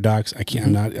 flipping it under docks. I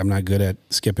can't. I'm not good at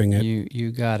skipping it.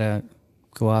 You gotta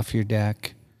go off your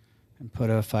deck and put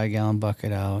a 5-gallon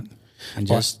bucket out and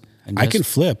just. I can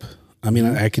flip. I mean,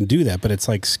 I can do that, but it's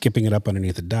like skipping it up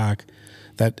underneath the dock.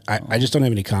 That I just don't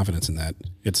have any confidence in that.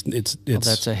 It's Well,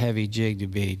 that's a heavy jig to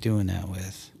be doing that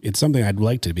with, it's something I'd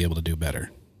like to be able to do better.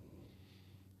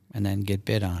 and then get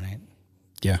bit on it.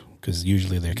 Yeah, because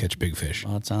usually they catch big fish.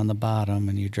 Well, it's on the bottom,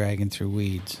 and you're dragging through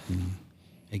weeds, and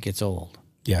it gets old.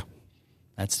 Yeah.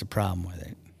 That's the problem with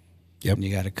it. Yep. And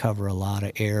you got to cover a lot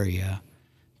of area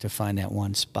to find that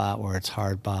one spot where it's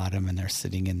hard bottom, and they're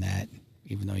sitting in that,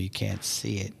 even though you can't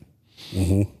see it.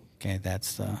 Mm-hmm. Okay,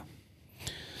 that's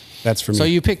for me. So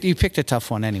you picked a tough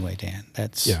one anyway, Dan.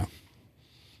 That's yeah.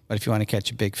 But if you want to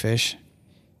catch a big fish,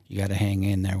 you got to hang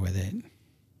in there with it.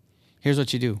 Here's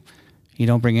what you do. You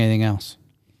don't bring anything else.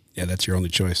 Yeah, that's your only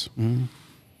choice.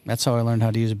 That's how I learned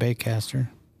how to use a bait caster.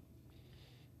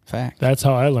 Fact. That's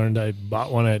how I learned. I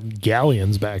bought one at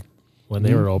Galleons back when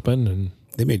they were open, and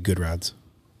They made good rods.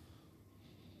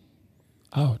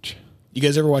 ouch. You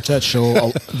guys ever watch that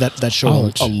show? that show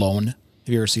Ouch. Alone? Have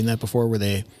you ever seen that before? Where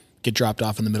they get dropped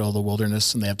off in the middle of the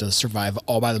wilderness and they have to survive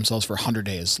all by themselves for 100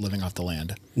 days living off the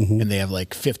land, and they have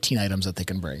like 15 items that they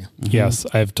can bring. Yes,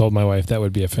 I've told my wife that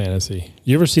would be a fantasy.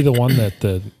 You ever see the one that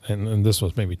and this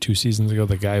was maybe 2 seasons ago,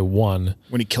 the guy won?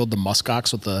 When he killed the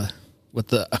muskox with the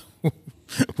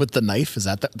with the knife, is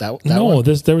that No, one?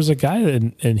 there was a guy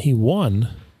and he won.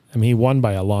 I mean, he won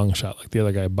by a long shot. Like the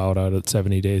other guy bowed out at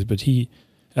 70 days, but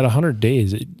at 100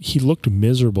 days, he looked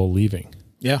miserable leaving.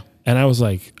 Yeah. And I was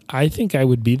like, I think I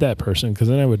would be that person because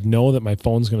then I would know that my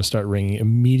phone's going to start ringing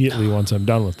immediately once I'm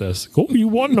done with this. Oh, you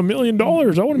won $1 million. I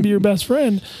want to be your best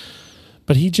friend.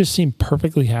 But he just seemed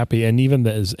perfectly happy. And even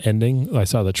his ending, I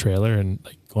saw the trailer and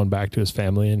like going back to his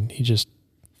family, and he just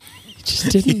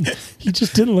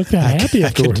didn't look that happy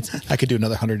afterwards. I could do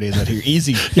another 100 days out here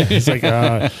easy. Yeah, it's like,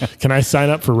 can I sign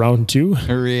up for round 2?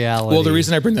 Reality. Well, the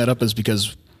reason I bring that up is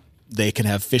because they can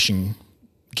have fishing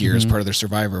gear as part of their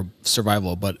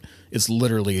survival, but it's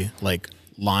literally like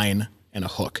line and a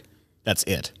hook. That's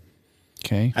it.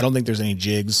 Okay. I don't think there's any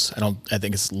jigs. I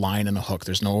think it's line and a hook.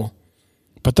 There's no.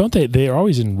 But don't they're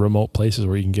always in remote places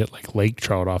where you can get like lake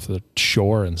trout off the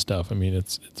shore and stuff. I mean,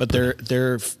 it's But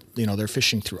they're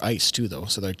fishing through ice too, though.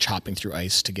 So they're chopping through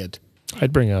ice to get.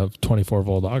 I'd bring a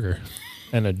 24-volt auger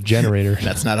and a generator.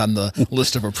 That's not on the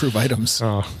list of approved items. Oh,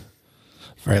 All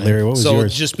right, Larry, what was So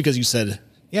yours? just because you said,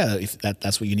 yeah, if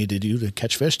that's what you need to do to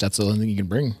catch fish, that's the only thing you can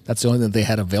bring. That's the only thing that they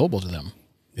had available to them.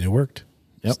 It worked.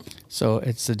 Yep. So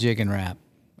it's the jig and wrap,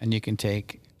 and you can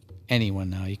take anyone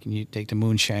now. You take the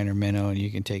moonshiner minnow, and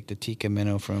you can take the tikka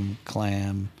minnow from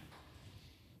Clam.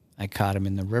 I caught him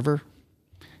in the river,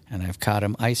 and I've caught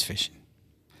him ice fishing.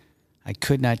 I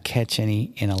could not catch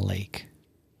any in a lake.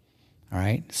 All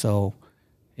right, so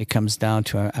it comes down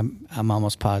to I'm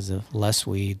almost positive less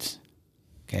weeds.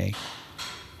 Okay,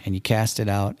 and you cast it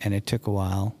out, and it took a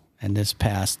while. And this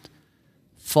past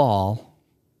fall,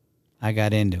 I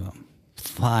got into them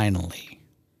finally.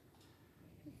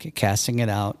 Casting it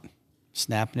out,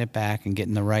 snapping it back, and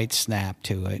getting the right snap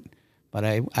to it. But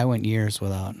I went years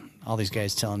without all these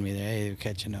guys telling me that, hey, they're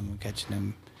catching them, I'm catching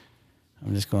them.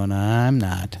 I'm just going, I'm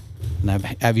not.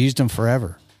 And I've used them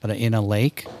forever. But in a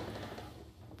lake,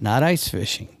 not ice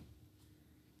fishing.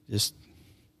 Just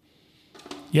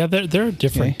yeah, they're a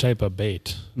different type of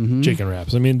bait, chicken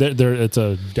wraps. I mean, it's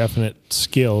a definite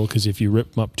skill because if you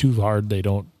rip them up too hard, they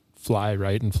don't fly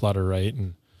right and flutter right.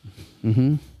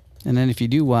 And then if you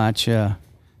do watch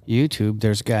YouTube,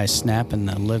 there's guys snapping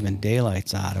the living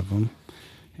daylights out of them.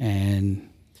 And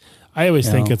I always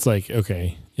think it's like,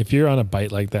 okay, if you're on a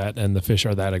bite like that and the fish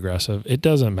are that aggressive, it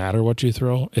doesn't matter what you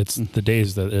throw. It's the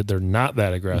days that they're not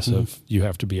that aggressive, you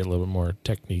have to be a little bit more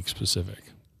technique specific.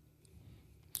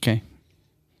 okay.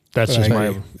 That's But just I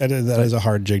agree. That is a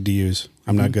hard jig to use.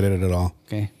 I'm not good at it at all.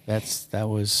 Okay, that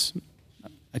was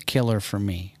a killer for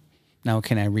me. Now,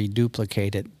 can I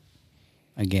reduplicate it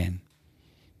again?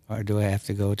 Or do I have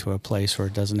to go to a place where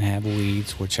it doesn't have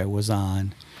weeds, which I was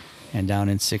on, and down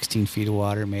in 16 feet of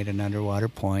water, made an underwater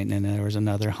point, and then there was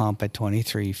another hump at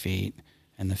 23 feet,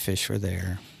 and the fish were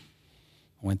there.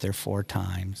 I went there 4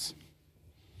 times.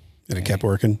 And it kept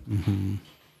working.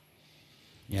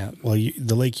 Yeah. Well,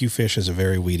 the lake you fish is a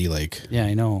very weedy lake. Yeah,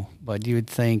 I know. But you would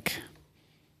think,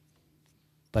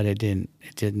 but it didn't.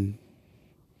 It didn't.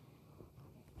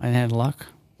 I had luck.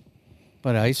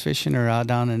 But ice fishing or out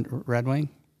down in Red Wing,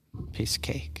 piece of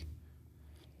cake.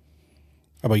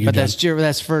 How about you, But John?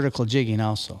 that's vertical jigging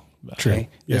also. True. Okay?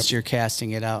 Yep. This you're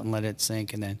casting it out and let it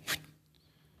sink and then.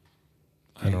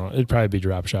 I don't know. It'd probably be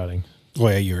drop shotting. Oh,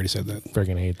 yeah, you already said that.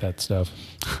 Friggin' hate that stuff.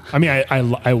 I mean,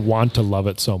 I want to love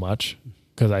it so much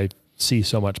because I see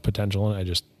so much potential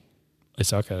and I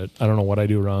suck at it. I don't know what I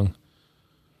do wrong.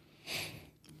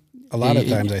 A lot of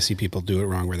times I see people do it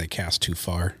wrong where they cast too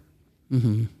far.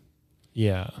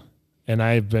 Yeah. And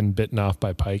I've been bitten off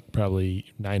by pike probably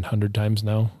 900 times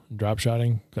now, drop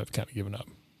shotting. I've kind of given up.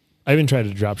 I even tried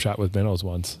to drop shot with minnows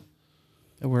once.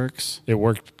 It works. It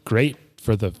worked great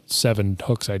for the 7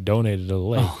 hooks I donated to the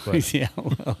lake. But Yeah,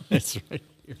 well, that's right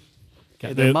here.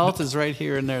 God, The mouth is right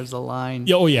here and there's a line.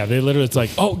 oh, yeah. They literally, it's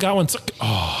like, oh, got one.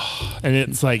 Oh. And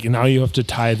it's like, now you have to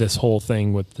tie this whole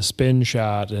thing with the spin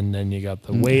shot, and then you got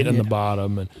the weight on the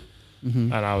bottom.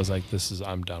 And I was like,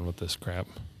 I'm done with this crap.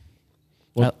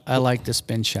 Well, I like the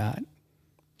spin shot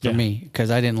for Yeah. me because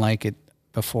I didn't like it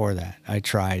before that. I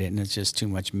tried it, and it's just too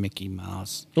much Mickey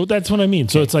Mouse. Well, that's what I mean.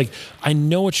 So it's like, I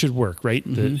know it should work, right?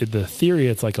 The theory,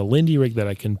 it's like a Lindy rig that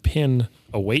I can pin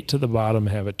a weight to the bottom,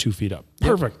 have it 2 feet up.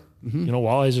 Perfect.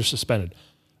 Walleyes are suspended.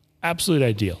 Absolute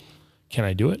ideal. Can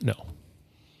I do it? No.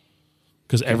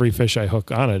 Because every fish I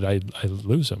hook on it, I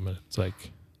lose them. It's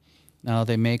like... Now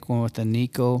they make one with a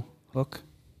Nico hook.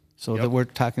 So that we're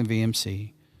talking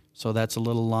VMC. So that's a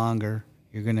little longer.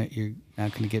 You're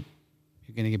not gonna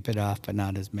get bit off, but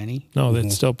not as many. No,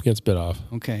 it still gets bit off.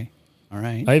 Okay. All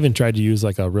right. I even tried to use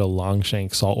like a real long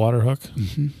shank saltwater hook.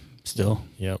 Still.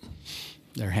 Yep.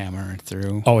 They're hammering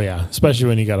through. Oh yeah, especially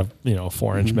when you got a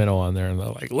 4-inch minnow on there, and they're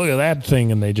like, "Look at that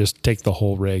thing," and they just take the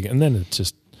whole rig, and then it's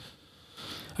just.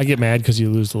 I get mad because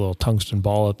you lose the little tungsten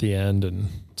ball at the end, and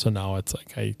so now it's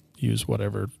like I use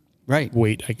whatever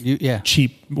weight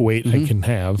cheap weight I can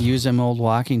have. Use them old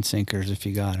walking sinkers if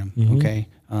you got them. Okay.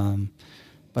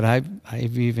 But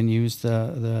I've even used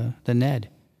the Ned,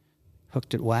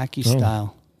 hooked it wacky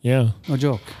style. Yeah. No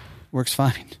joke. Works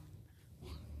fine.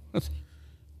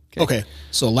 Okay.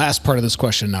 So last part of this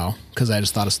question now, because I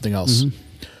just thought of something else.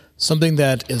 Something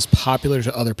that is popular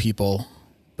to other people,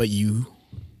 but you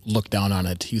look down on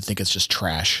it. You think it's just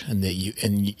trash, and that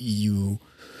you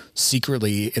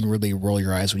secretly and really roll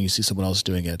your eyes when you see someone else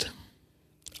doing it.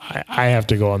 I have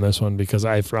to go on this one because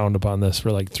I frowned upon this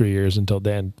for like 3 years until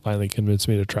Dan finally convinced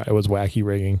me to try. It was wacky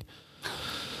rigging.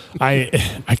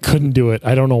 I couldn't do it.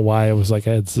 I don't know why. It was like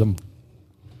I had some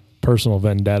personal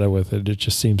vendetta with it. It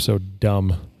just seemed so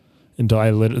dumb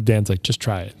until Dan's like, just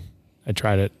try it. I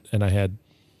tried it, and I had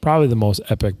probably the most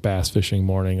epic bass fishing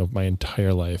morning of my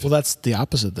entire life. Well, that's the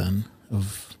opposite then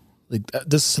of like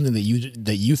this is something that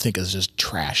you think is just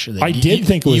trash. I did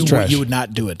think it was trash. You would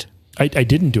not do it. I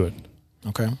didn't do it.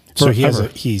 Okay. So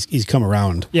he's come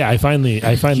around. Yeah, I finally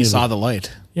he saw the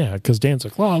light. Yeah, because Dan's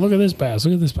like, "Wow, look at this bass!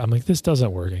 Look at this." I'm like, "This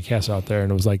doesn't work." I cast out there,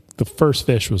 and it was like the first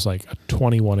fish was like a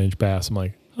 21-inch bass. I'm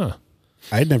like, "Huh."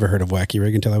 I had never heard of wacky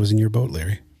rig until I was in your boat,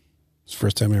 Larry. It's the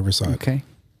first time I ever saw it. Okay.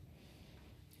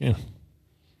 Yeah.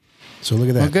 So look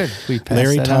at that. Well, good. We passed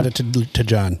Larry that taught on. it to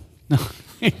John.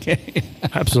 Okay.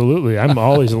 Absolutely. I'm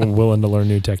always willing to learn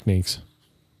new techniques.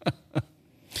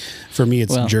 For me,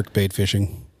 it's jerk bait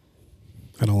fishing.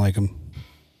 I don't like them.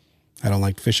 I don't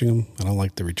like fishing them. I don't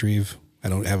like the retrieve. I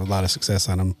don't have a lot of success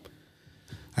on them.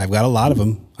 I've got a lot of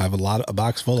them. I have a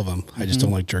box full of them. I just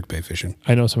don't like jerk bait fishing.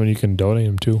 I know someone you can donate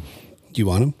them to. Do you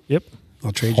want them? Yep.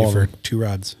 I'll trade you for 2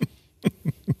 rods.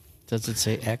 Does it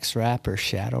say X-Wrap or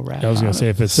Shadow Wrap? I was going to say,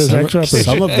 if it says X-Wrap,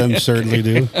 some of them certainly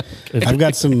do. I've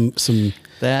got some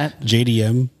that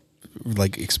JDM,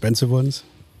 like expensive ones.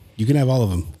 You can have all of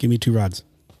them. Give me 2 rods.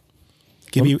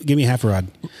 Give me half a rod.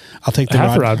 I'll take the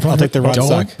rod. I'll take the rod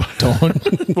sock.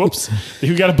 Don't. Whoops.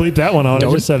 You got to bleep that one out.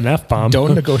 I just said an F-bomb.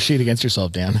 Don't negotiate against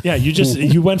yourself, Dan. Yeah,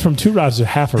 you went from 2 rods to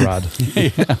half a rod.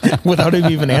 Without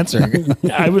him even answering.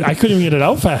 I couldn't even get it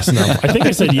out fast enough. I think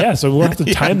I said yes, so we'll have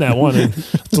to time that one. And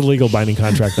it's a legal binding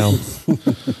contract now.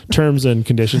 Terms and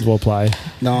conditions will apply.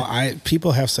 No,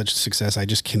 people have such success. I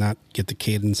just cannot get the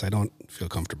cadence. I don't feel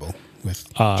comfortable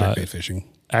with jerkbait fishing.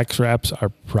 X-Wraps are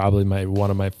probably one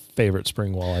of my favorite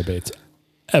spring walleye baits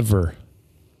ever.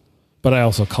 But I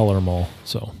also color them all,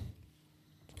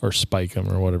 or spike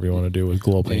them, or whatever you want to do with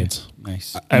glow paints.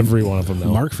 Nice. Every one of them.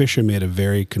 Now. Mark Fisher made a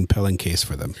very compelling case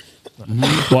for them.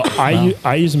 Well,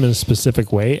 I use them in a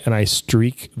specific way, and I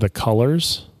streak the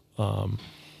colors.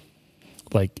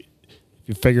 Like if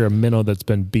you figure a minnow that's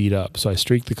been beat up, so I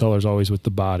streak the colors always with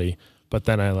the body, but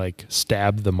then I like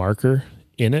stab the marker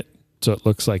in it, so it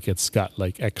looks like it's got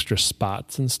like extra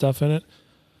spots and stuff in it.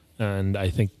 And I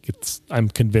think I'm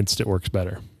convinced it works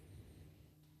better.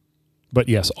 But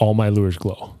yes, all my lures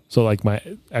glow. So like my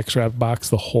X-Wrap box,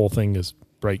 the whole thing is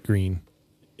bright green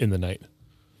in the night.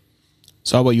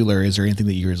 So how about you, Larry? Is there anything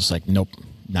that you're just like, nope,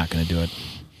 not going to do it?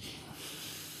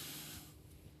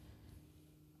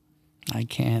 I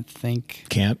can't think.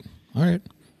 Can't? All right.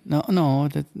 No.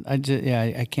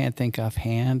 I can't think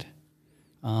offhand.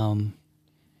 You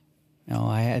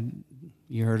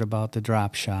heard about the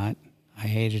drop shot. I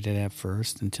hated it at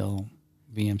first until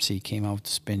VMC came out with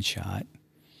the spin shot.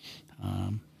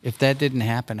 If that didn't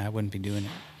happen, I wouldn't be doing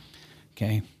it.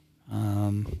 Okay.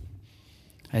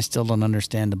 I still don't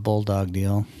understand the bulldog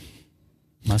deal.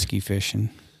 Muskie fishing.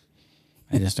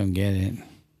 I just don't get it.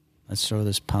 Let's throw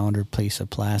this pounder piece of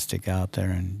plastic out there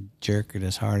and jerk it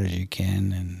as hard as you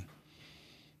can, and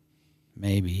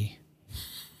maybe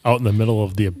out in the middle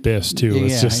of the abyss too. Yeah,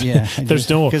 it's just yeah. there's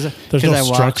no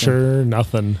structure,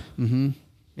 nothing.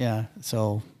 Yeah.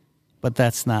 So, but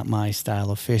that's not my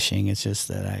style of fishing. It's just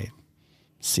that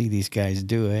see these guys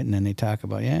do it, and then they talk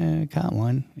about, I caught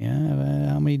one. Yeah,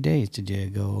 how many days did you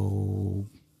go?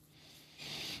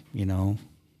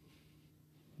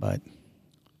 But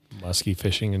musky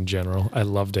fishing in general, I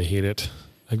love to hate it.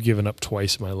 I've given up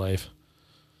twice in my life.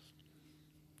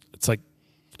 It's like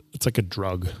a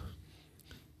drug.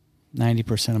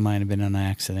 90% of mine have been an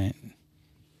accident.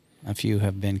 A few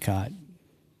have been caught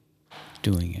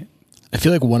doing it. I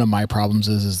feel like one of my problems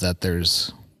is that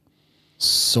there's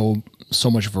so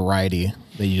much variety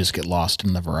that you just get lost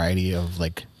in the variety of,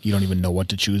 like, you don't even know what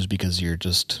to choose because you're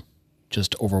just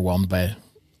overwhelmed by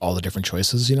all the different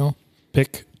choices,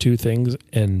 Pick two things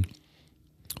and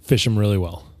fish them really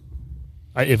well.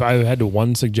 If I had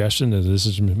one suggestion, and this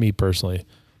is me personally,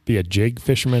 be a jig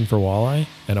fisherman for walleye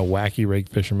and a wacky rig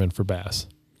fisherman for bass.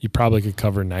 You probably could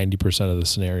cover 90% of the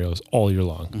scenarios all year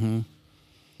long.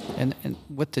 Mm-hmm. And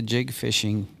with the jig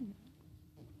fishing,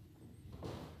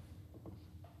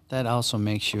 that also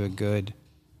makes you a good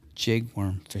jig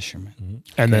worm fisherman.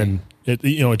 Mm-hmm. And then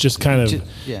it just kind of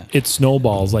it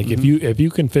snowballs. Like if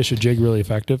you can fish a jig really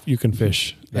effective, you can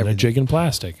fish a jig in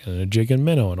plastic and a jig in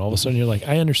minnow, and all of a sudden you're like,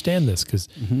 I understand this, because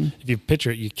if you picture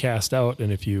it, you cast out,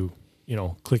 and if you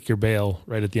click your bail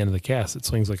right at the end of the cast, it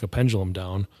swings like a pendulum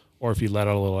down. Or if you let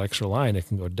out a little extra line, it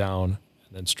can go down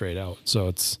and then straight out. So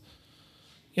it's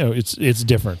it's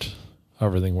different how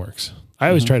everything works. I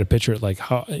always try to picture it like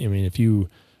if you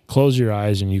close your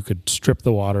eyes and you could strip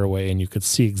the water away and you could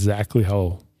see exactly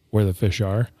where the fish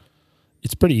are,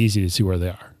 it's pretty easy to see where they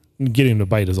are. And getting them to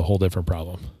bite is a whole different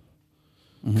problem,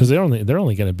 because they're only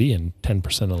going to be in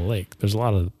 10% of the lake. There's a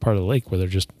lot of part of the lake where they're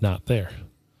just not there.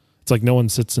 It's like no one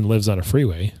sits and lives on a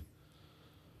freeway.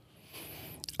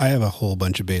 I have a whole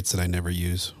bunch of baits that I never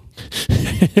use.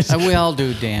 We all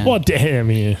do, Dan. Well,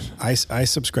 damn you. I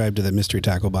subscribed to the mystery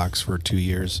tackle box for 2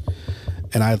 years,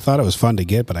 and I thought it was fun to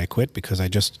get, but I quit because I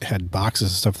just had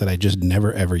boxes of stuff that I just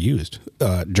never ever used.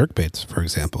 Jerk baits, for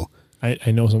example.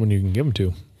 I know someone you can give them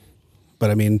to. But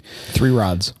I mean, 3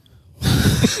 rods.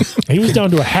 He was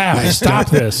down to a half. Stop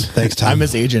this. Thanks, Tom. I'm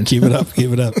his agent. Keep it up.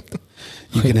 Keep it up.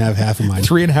 You can have half of mine.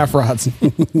 3.5 rods.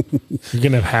 You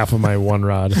can have half of my one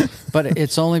rod. But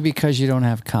it's only because you don't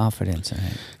have confidence in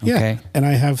it. Okay? Yeah, and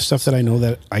I have stuff that I know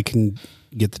that I can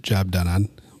get the job done on,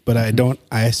 but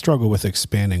I struggle with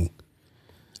expanding.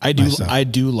 I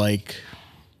do like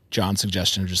John's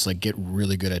suggestion of just like get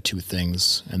really good at 2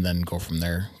 things and then go from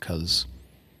there, because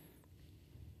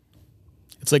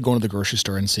it's like going to the grocery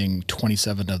store and seeing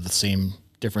 27 of the same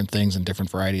different things and different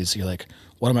varieties. You're like,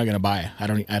 what am I going to buy? I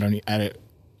don't,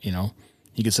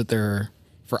 you can sit there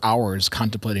for hours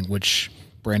contemplating which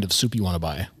brand of soup you want to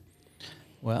buy.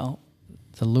 Well,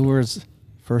 the lures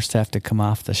first have to come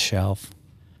off the shelf.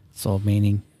 So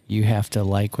meaning you have to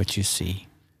like what you see.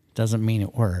 Doesn't mean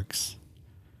it works.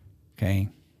 Okay.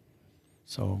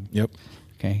 So, Yep.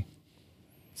 Okay.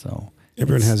 So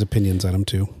Everyone has opinions on them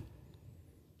too.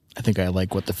 I think I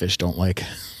like what the fish don't like.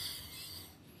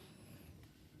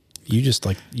 You just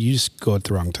go at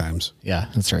the wrong times. Yeah,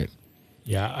 that's right.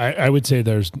 Yeah, I would say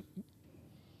there's,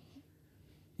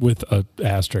 with a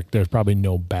asterisk, there's probably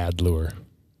no bad lure.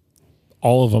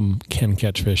 All of them can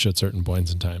catch fish at certain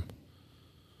points in time.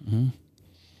 Mm-hmm.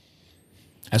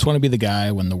 I just want to be the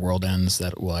guy when the world ends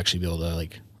that will actually be able to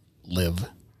like live.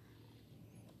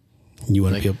 You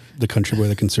want to be the country boy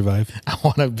that can survive? I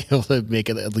want to be able to make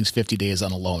it at least 50 days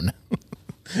on a loan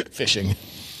fishing.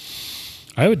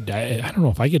 I don't know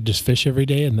if I could just fish every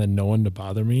day and then no one to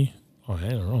bother me. Oh, I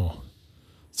don't know.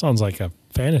 Sounds like a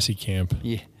fantasy camp.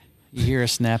 Yeah. You hear a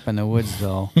snap in the woods,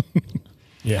 though.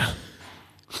 Yeah.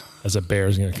 As a bear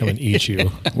is going to come and eat you.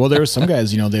 Well, there were some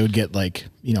guys, they would get like,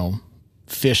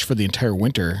 fish for the entire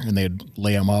winter, and they'd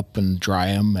lay them up and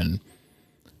dry them, and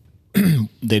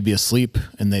they'd be asleep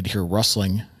and they'd hear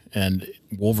rustling, and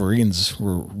wolverines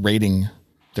were raiding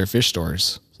their fish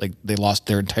stores. Like they lost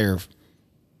their entire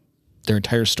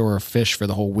store of fish for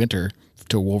the whole winter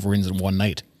to wolverines in one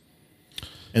night.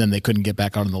 And then they couldn't get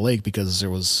back out on the lake because there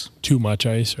was too much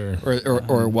ice or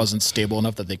it wasn't stable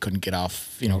enough that they couldn't get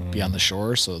off, beyond the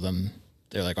shore. So then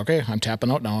they're like, okay, I'm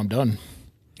tapping out now. I'm done.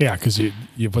 Yeah. Cause you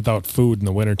without food in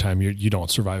the wintertime, you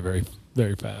don't survive very,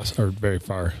 very fast or very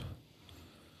far.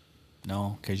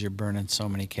 No, because you're burning so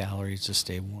many calories to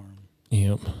stay warm.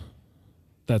 Yep.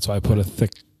 That's why I put a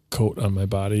thick coat on my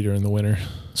body during the winter.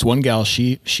 So one gal,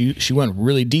 she went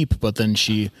really deep, but then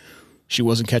she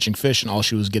wasn't catching fish, and all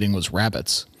she was getting was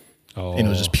rabbits. Oh. And it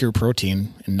was just pure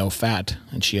protein and no fat.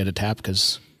 And she had to tap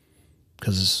because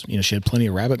she had plenty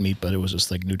of rabbit meat, but it was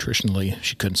just like nutritionally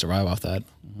she couldn't survive off that.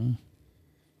 Mm-hmm.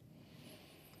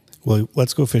 Well,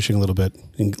 let's go fishing a little bit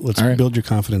and let's build your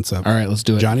confidence up. All right, let's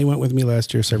do it. Johnny went with me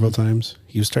last year several times.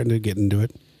 He was starting to get into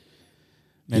it.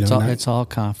 It's all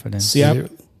confidence. Yeah,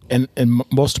 and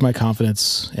most of my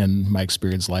confidence and my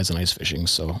experience lies in ice fishing,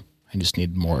 so I just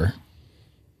need more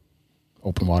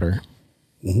open water.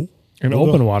 Mm-hmm. And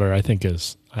open water, I think,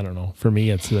 is, I don't know. For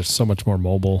me, there's so much more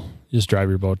mobile. You just drive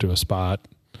your boat to a spot.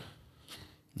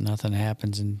 Nothing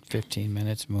happens in 15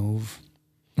 minutes. Move.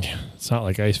 Yeah, it's not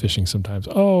like ice fishing sometimes.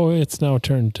 Oh, it's now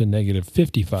turned to negative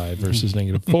 55 versus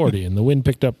negative 40, and the wind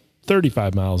picked up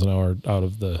 35 miles an hour out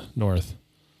of the north.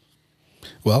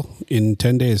 Well, in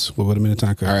 10 days, we'll go to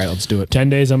Minnetonka. All right, let's do it. 10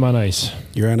 days I'm on ice.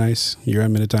 You're on ice. You're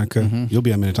on Minnetonka. Mm-hmm. You'll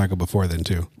be on Minnetonka before then,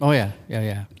 too. Oh, yeah.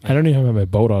 Yeah. I don't even have my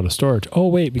boat out of storage. Oh,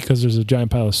 wait, because there's a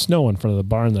giant pile of snow in front of the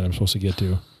barn that I'm supposed to get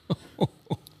to.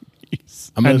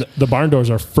 And the barn doors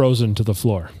are frozen to the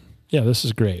floor. Yeah, this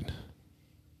is great.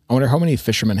 I wonder how many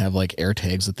fishermen have like air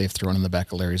tags that they've thrown in the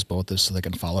back of Larry's boat so they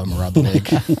can follow him around the lake.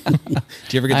 Do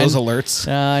you ever get those alerts?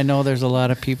 I know there's a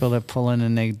lot of people that pull in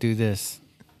and they do this.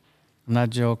 I'm not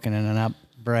joking and I'm not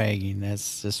bragging.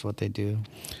 That's just what they do.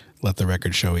 Let the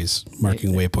record show he's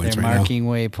marking waypoints right now. Marking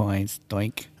waypoints.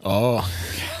 Doink. Oh.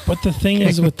 But the thing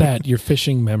is with that, you're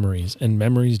fishing memories, and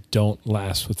memories don't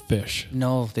last with fish.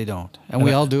 No, they don't. And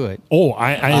we all do it. Oh,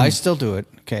 I still do it.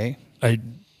 Okay. I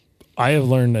have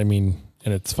learned, and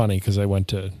it's funny because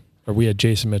we had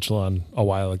Jason Mitchell on a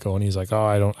while ago, and he's like,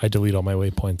 I delete all my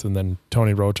waypoints. And then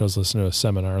Tony Roach, I was listening to a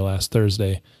seminar last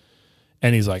Thursday,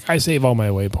 and he's like, I save all my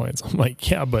waypoints. I'm like,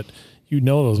 yeah, but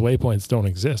those waypoints don't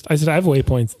exist. I said, I have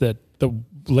waypoints that the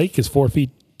lake is 4 feet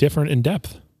different in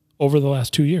depth over the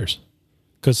last 2 years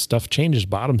because stuff changes,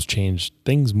 bottoms change,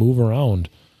 things move around.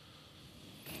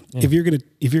 Yeah. If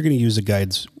you're gonna use a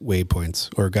guide's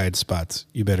waypoints or guide spots,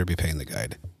 you better be paying the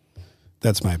guide.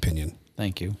 That's my opinion.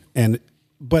 Thank you.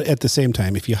 But at the same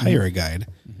time, if you hire a guide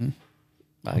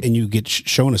and you get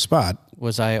shown a spot,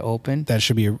 was I open?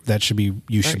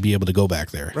 You should be able to go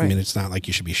back there. Right. I mean, it's not like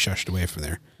you should be shushed away from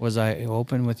there. Was I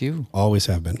open with you? Always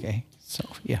have been. Okay. So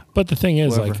yeah. But the thing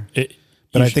is,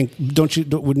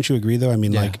 wouldn't you agree though? I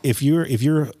mean, like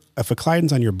if a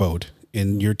client's on your boat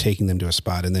and you're taking them to a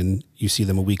spot and then you see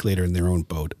them a week later in their own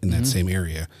boat in that same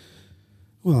area.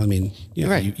 Well, I mean,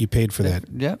 you paid for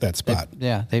that spot.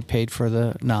 They paid for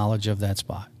the knowledge of that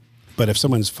spot. But if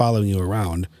someone's following you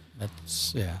around,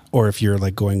 or if you're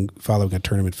like following a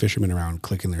tournament fisherman around,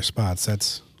 clicking their spots,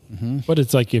 that's. Mm-hmm. But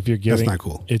it's like if you're giving, that's not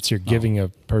cool. You're giving a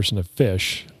person a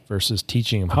fish versus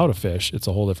teaching them how to fish. It's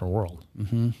a whole different world.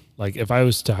 Mm-hmm. Like if I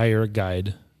was to hire a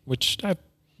guide, which I've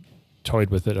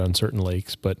toyed with it on certain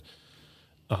lakes, but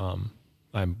I'm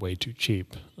way too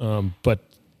cheap. But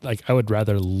like I would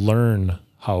rather learn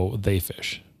how they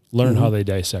fish, learn how they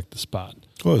dissect the spot.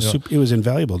 Well, it was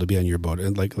invaluable to be on your boat.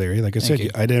 And like Larry, like I said,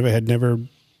 I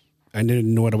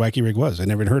didn't know what a wacky rig was. I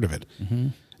never heard of it. Mm-hmm.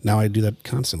 Now I do that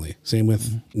constantly. Same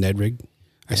with Ned rig.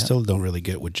 I still don't really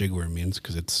get what jigworm means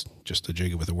because it's just a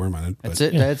jig with a worm on it. That's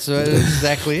it. That's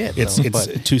exactly it.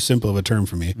 It's too simple of a term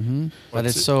for me. Mm-hmm. But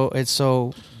it's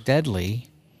so deadly.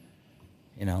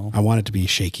 I want it to be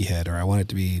shaky head or I want it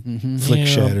to be flick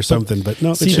shed or something. But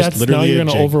no, it's just literally now you're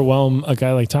going to overwhelm a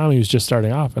guy like Tommy who's just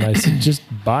starting off. And I said, just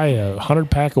buy 100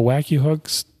 pack of wacky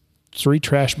hooks, 3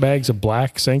 trash bags of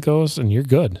black Senkos, and you're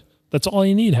good. That's all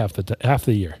you need half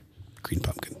the year. Green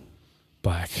pumpkin.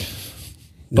 Black.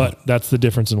 No. But that's the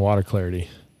difference in water clarity.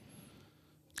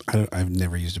 I've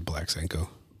never used a black Senko.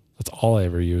 That's all I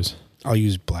ever use. I'll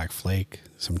use black flake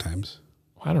sometimes.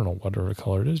 I don't know whatever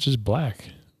color it is, just black.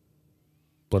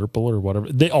 Blurple or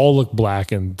whatever. They all look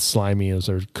black and slimy as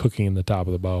they're cooking in the top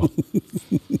of the bow.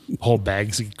 Whole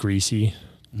bag's greasy.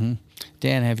 Mm-hmm.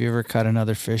 Dan, have you ever caught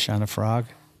another fish on a frog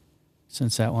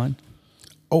since that one?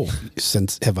 Oh,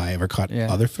 have I ever caught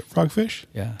other frogfish?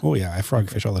 Yeah. Oh, yeah. I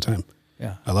frogfish all the time.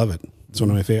 Yeah. I love it. It's one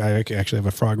of my favorite. I actually have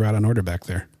a frog rod on order back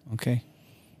there. Okay.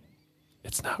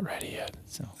 It's not ready yet.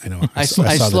 So I know. I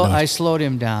slowed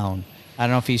him down. I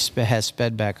don't know if he has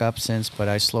sped back up since, but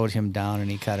I slowed him down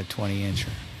and he caught a 20-incher.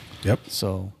 Yep.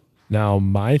 So now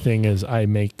my thing is I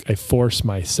force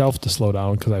myself to slow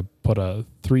down because I put a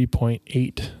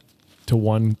 3.8 to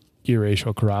 1 gear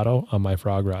ratio Corrado on my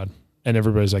frog rod. And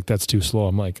everybody's like, that's too slow.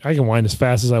 I'm like, I can wind as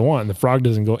fast as I want, and the frog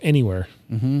doesn't go anywhere.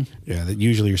 Mm-hmm. Yeah,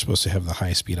 usually you're supposed to have the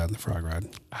high speed on the frog rod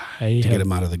to get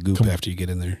him out of the goop after you get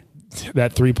in there.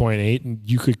 That 3.8,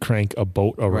 you could crank a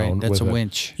boat around. Right, that's with a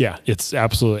winch. Yeah, it's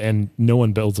absolutely, and no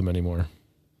one builds them anymore.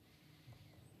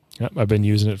 Yep, I've been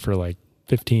using it for like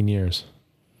 15 years.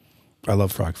 I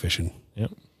love frog fishing.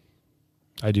 Yep,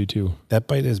 I do too. That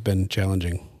bite has been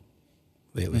challenging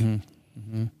lately. Mm-hmm.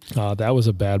 Mm-hmm. That was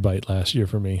a bad bite last year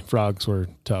for me. Frogs were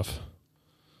tough.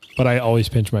 But I always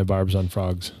pinch my barbs on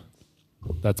frogs.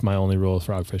 That's my only rule of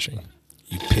frog fishing.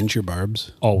 You pinch your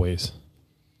barbs? Always.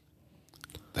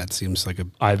 That seems like a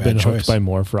I've bad been choice. hooked by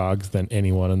more frogs than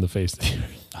anyone in the face of the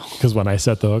earth. Because when I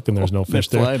set the hook and there's no fish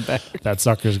there, that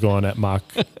sucker's going at Mach,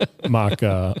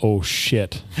 oh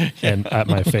shit, and at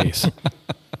my face.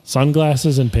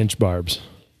 Sunglasses and pinch barbs.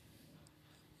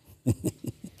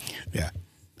 Yeah.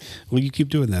 Well, you keep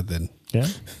doing that then. Yeah.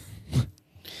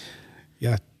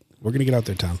 Yeah. We're going to get out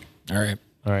there, Tom. All right.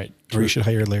 All right. Or you should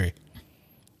hire Larry.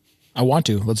 I want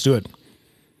to. Let's do it.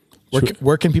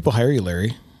 Where can people hire you,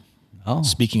 Larry? Oh,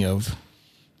 Speaking of,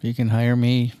 you can hire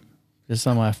me just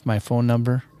on my phone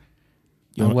number.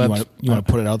 you want to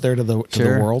put it out there to the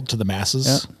world, to the masses?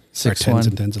 Yep. Our tens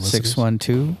and tens of listeners.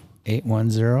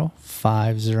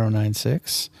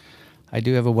 612-810-5096. I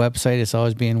do have a website. It's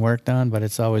always being worked on, but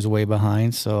it's always way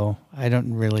behind, so I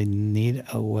don't really need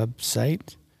a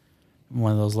website. I'm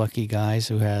one of those lucky guys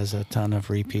who has a ton of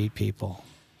repeat people.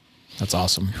 That's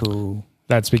awesome.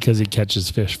 That's because he catches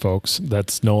fish, folks.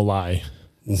 That's no lie.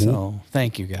 Mm-hmm. So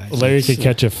thank you guys. Larry could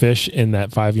catch a fish in that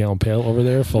 5-gallon pail over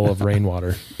there full of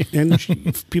rainwater. And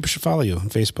people should follow you on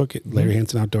Facebook at Larry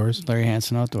Hanson Outdoors. Larry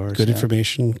Hanson Outdoors. Good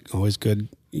information, always good,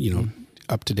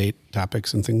 up-to-date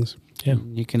topics and things. Yeah.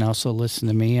 You can also listen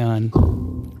to me on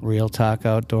Real Talk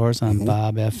Outdoors on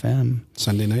Bob FM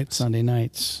Sunday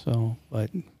nights. So, but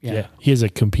yeah. He has a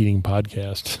competing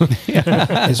podcast.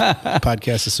 His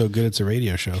podcast is so good, it's a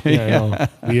radio show. Yeah, I know.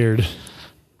 Weird.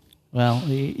 Well,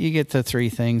 you get the three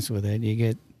things with it. You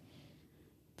get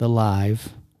the live,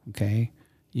 okay?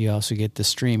 You also get the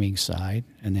streaming side,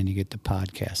 and then you get the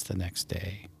podcast the next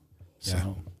day.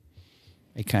 So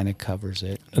it kind of covers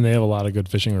it. And they have a lot of good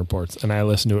fishing reports. And I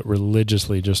listen to it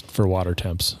religiously just for water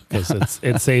temps because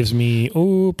it saves me,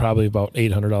 probably about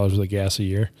 $800 worth of gas a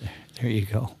year. There you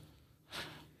go.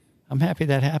 I'm happy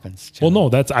that happens, Well,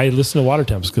 John. no, I listen to water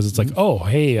temps because it's like,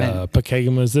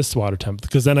 Pekegama is this water temp.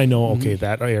 Because then I know, okay,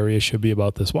 that area should be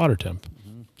about this water temp.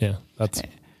 Yeah, that's.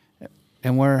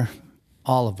 And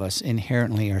all of us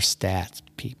inherently are stats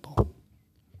people.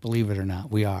 Believe it or not,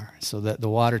 we are. So that the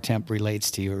water temp relates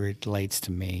to you, or it relates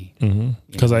to me.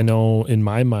 Because I know in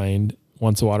my mind,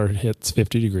 once the water hits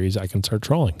 50 degrees, I can start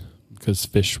trolling because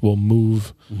fish will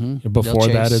move. Before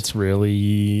that, it's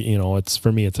really, it's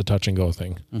for me, it's a touch and go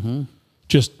thing.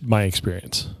 Just my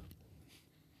experience.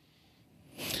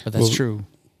 But that's true.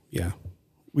 Yeah.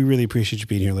 We really appreciate you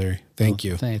being here, Larry. Thank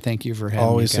you. Thank you for having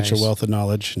Always me, guys. such a wealth of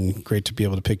knowledge and great to be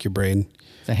able to pick your brain.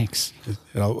 Thanks.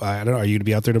 I don't know. Are you going to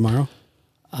be out there tomorrow?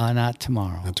 Not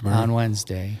tomorrow. Not tomorrow? On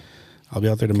Wednesday. I'll be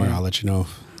out there tomorrow. Okay. I'll let you know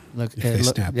if they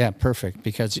snap. Yeah, perfect.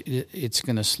 Because it's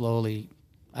going to slowly.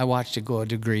 I watched it go a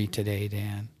degree today,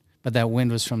 Dan. But that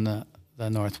wind was from the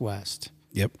northwest.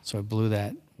 Yep. So it blew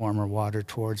that warmer water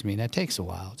towards me. And that takes a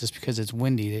while. Just because it's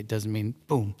windy, it doesn't mean,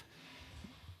 boom,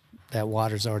 that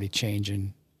water's already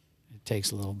changing. It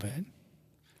takes a little bit.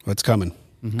 Well, it's coming.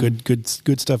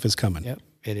 Good stuff is coming. Yep,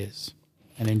 it is.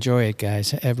 And enjoy it,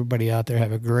 guys. Everybody out there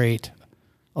have a great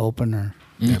opener.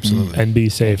 Absolutely. And be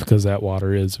safe because that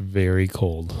water is very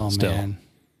cold still. Man.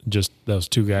 Just those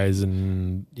two guys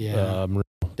and Did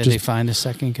they find a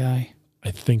second guy?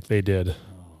 I think they did.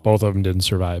 Both of them didn't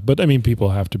survive. But I mean, people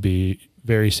have to be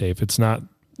very safe. It's not,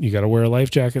 you got to wear a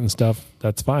life jacket and stuff.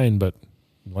 That's fine. But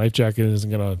life jacket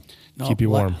isn't going to keep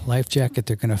you warm. Life jacket,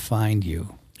 they're going to find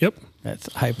you. Yep. That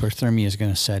hypothermia is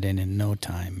going to set in no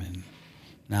time. And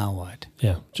now what?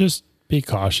 Yeah. Just be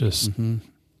cautious.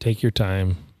 Take your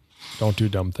time. Don't do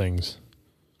dumb things.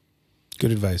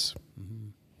 Good advice.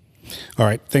 All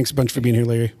right. Thanks a bunch for being here,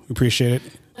 Larry. We appreciate it.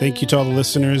 Thank you to all the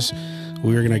listeners.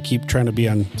 We're going to keep trying to be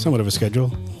on somewhat of a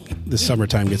schedule. This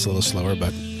summertime gets a little slower,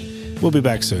 but we'll be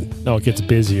back soon. No, it gets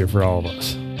busier for all of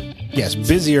us. Yes,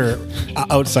 busier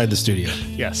outside the studio.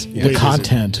 Yes. Yeah. The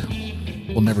content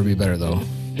will never be better, though.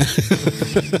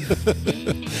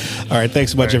 All right.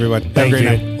 Thanks so much, everyone. Have a great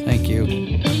night. Thank you.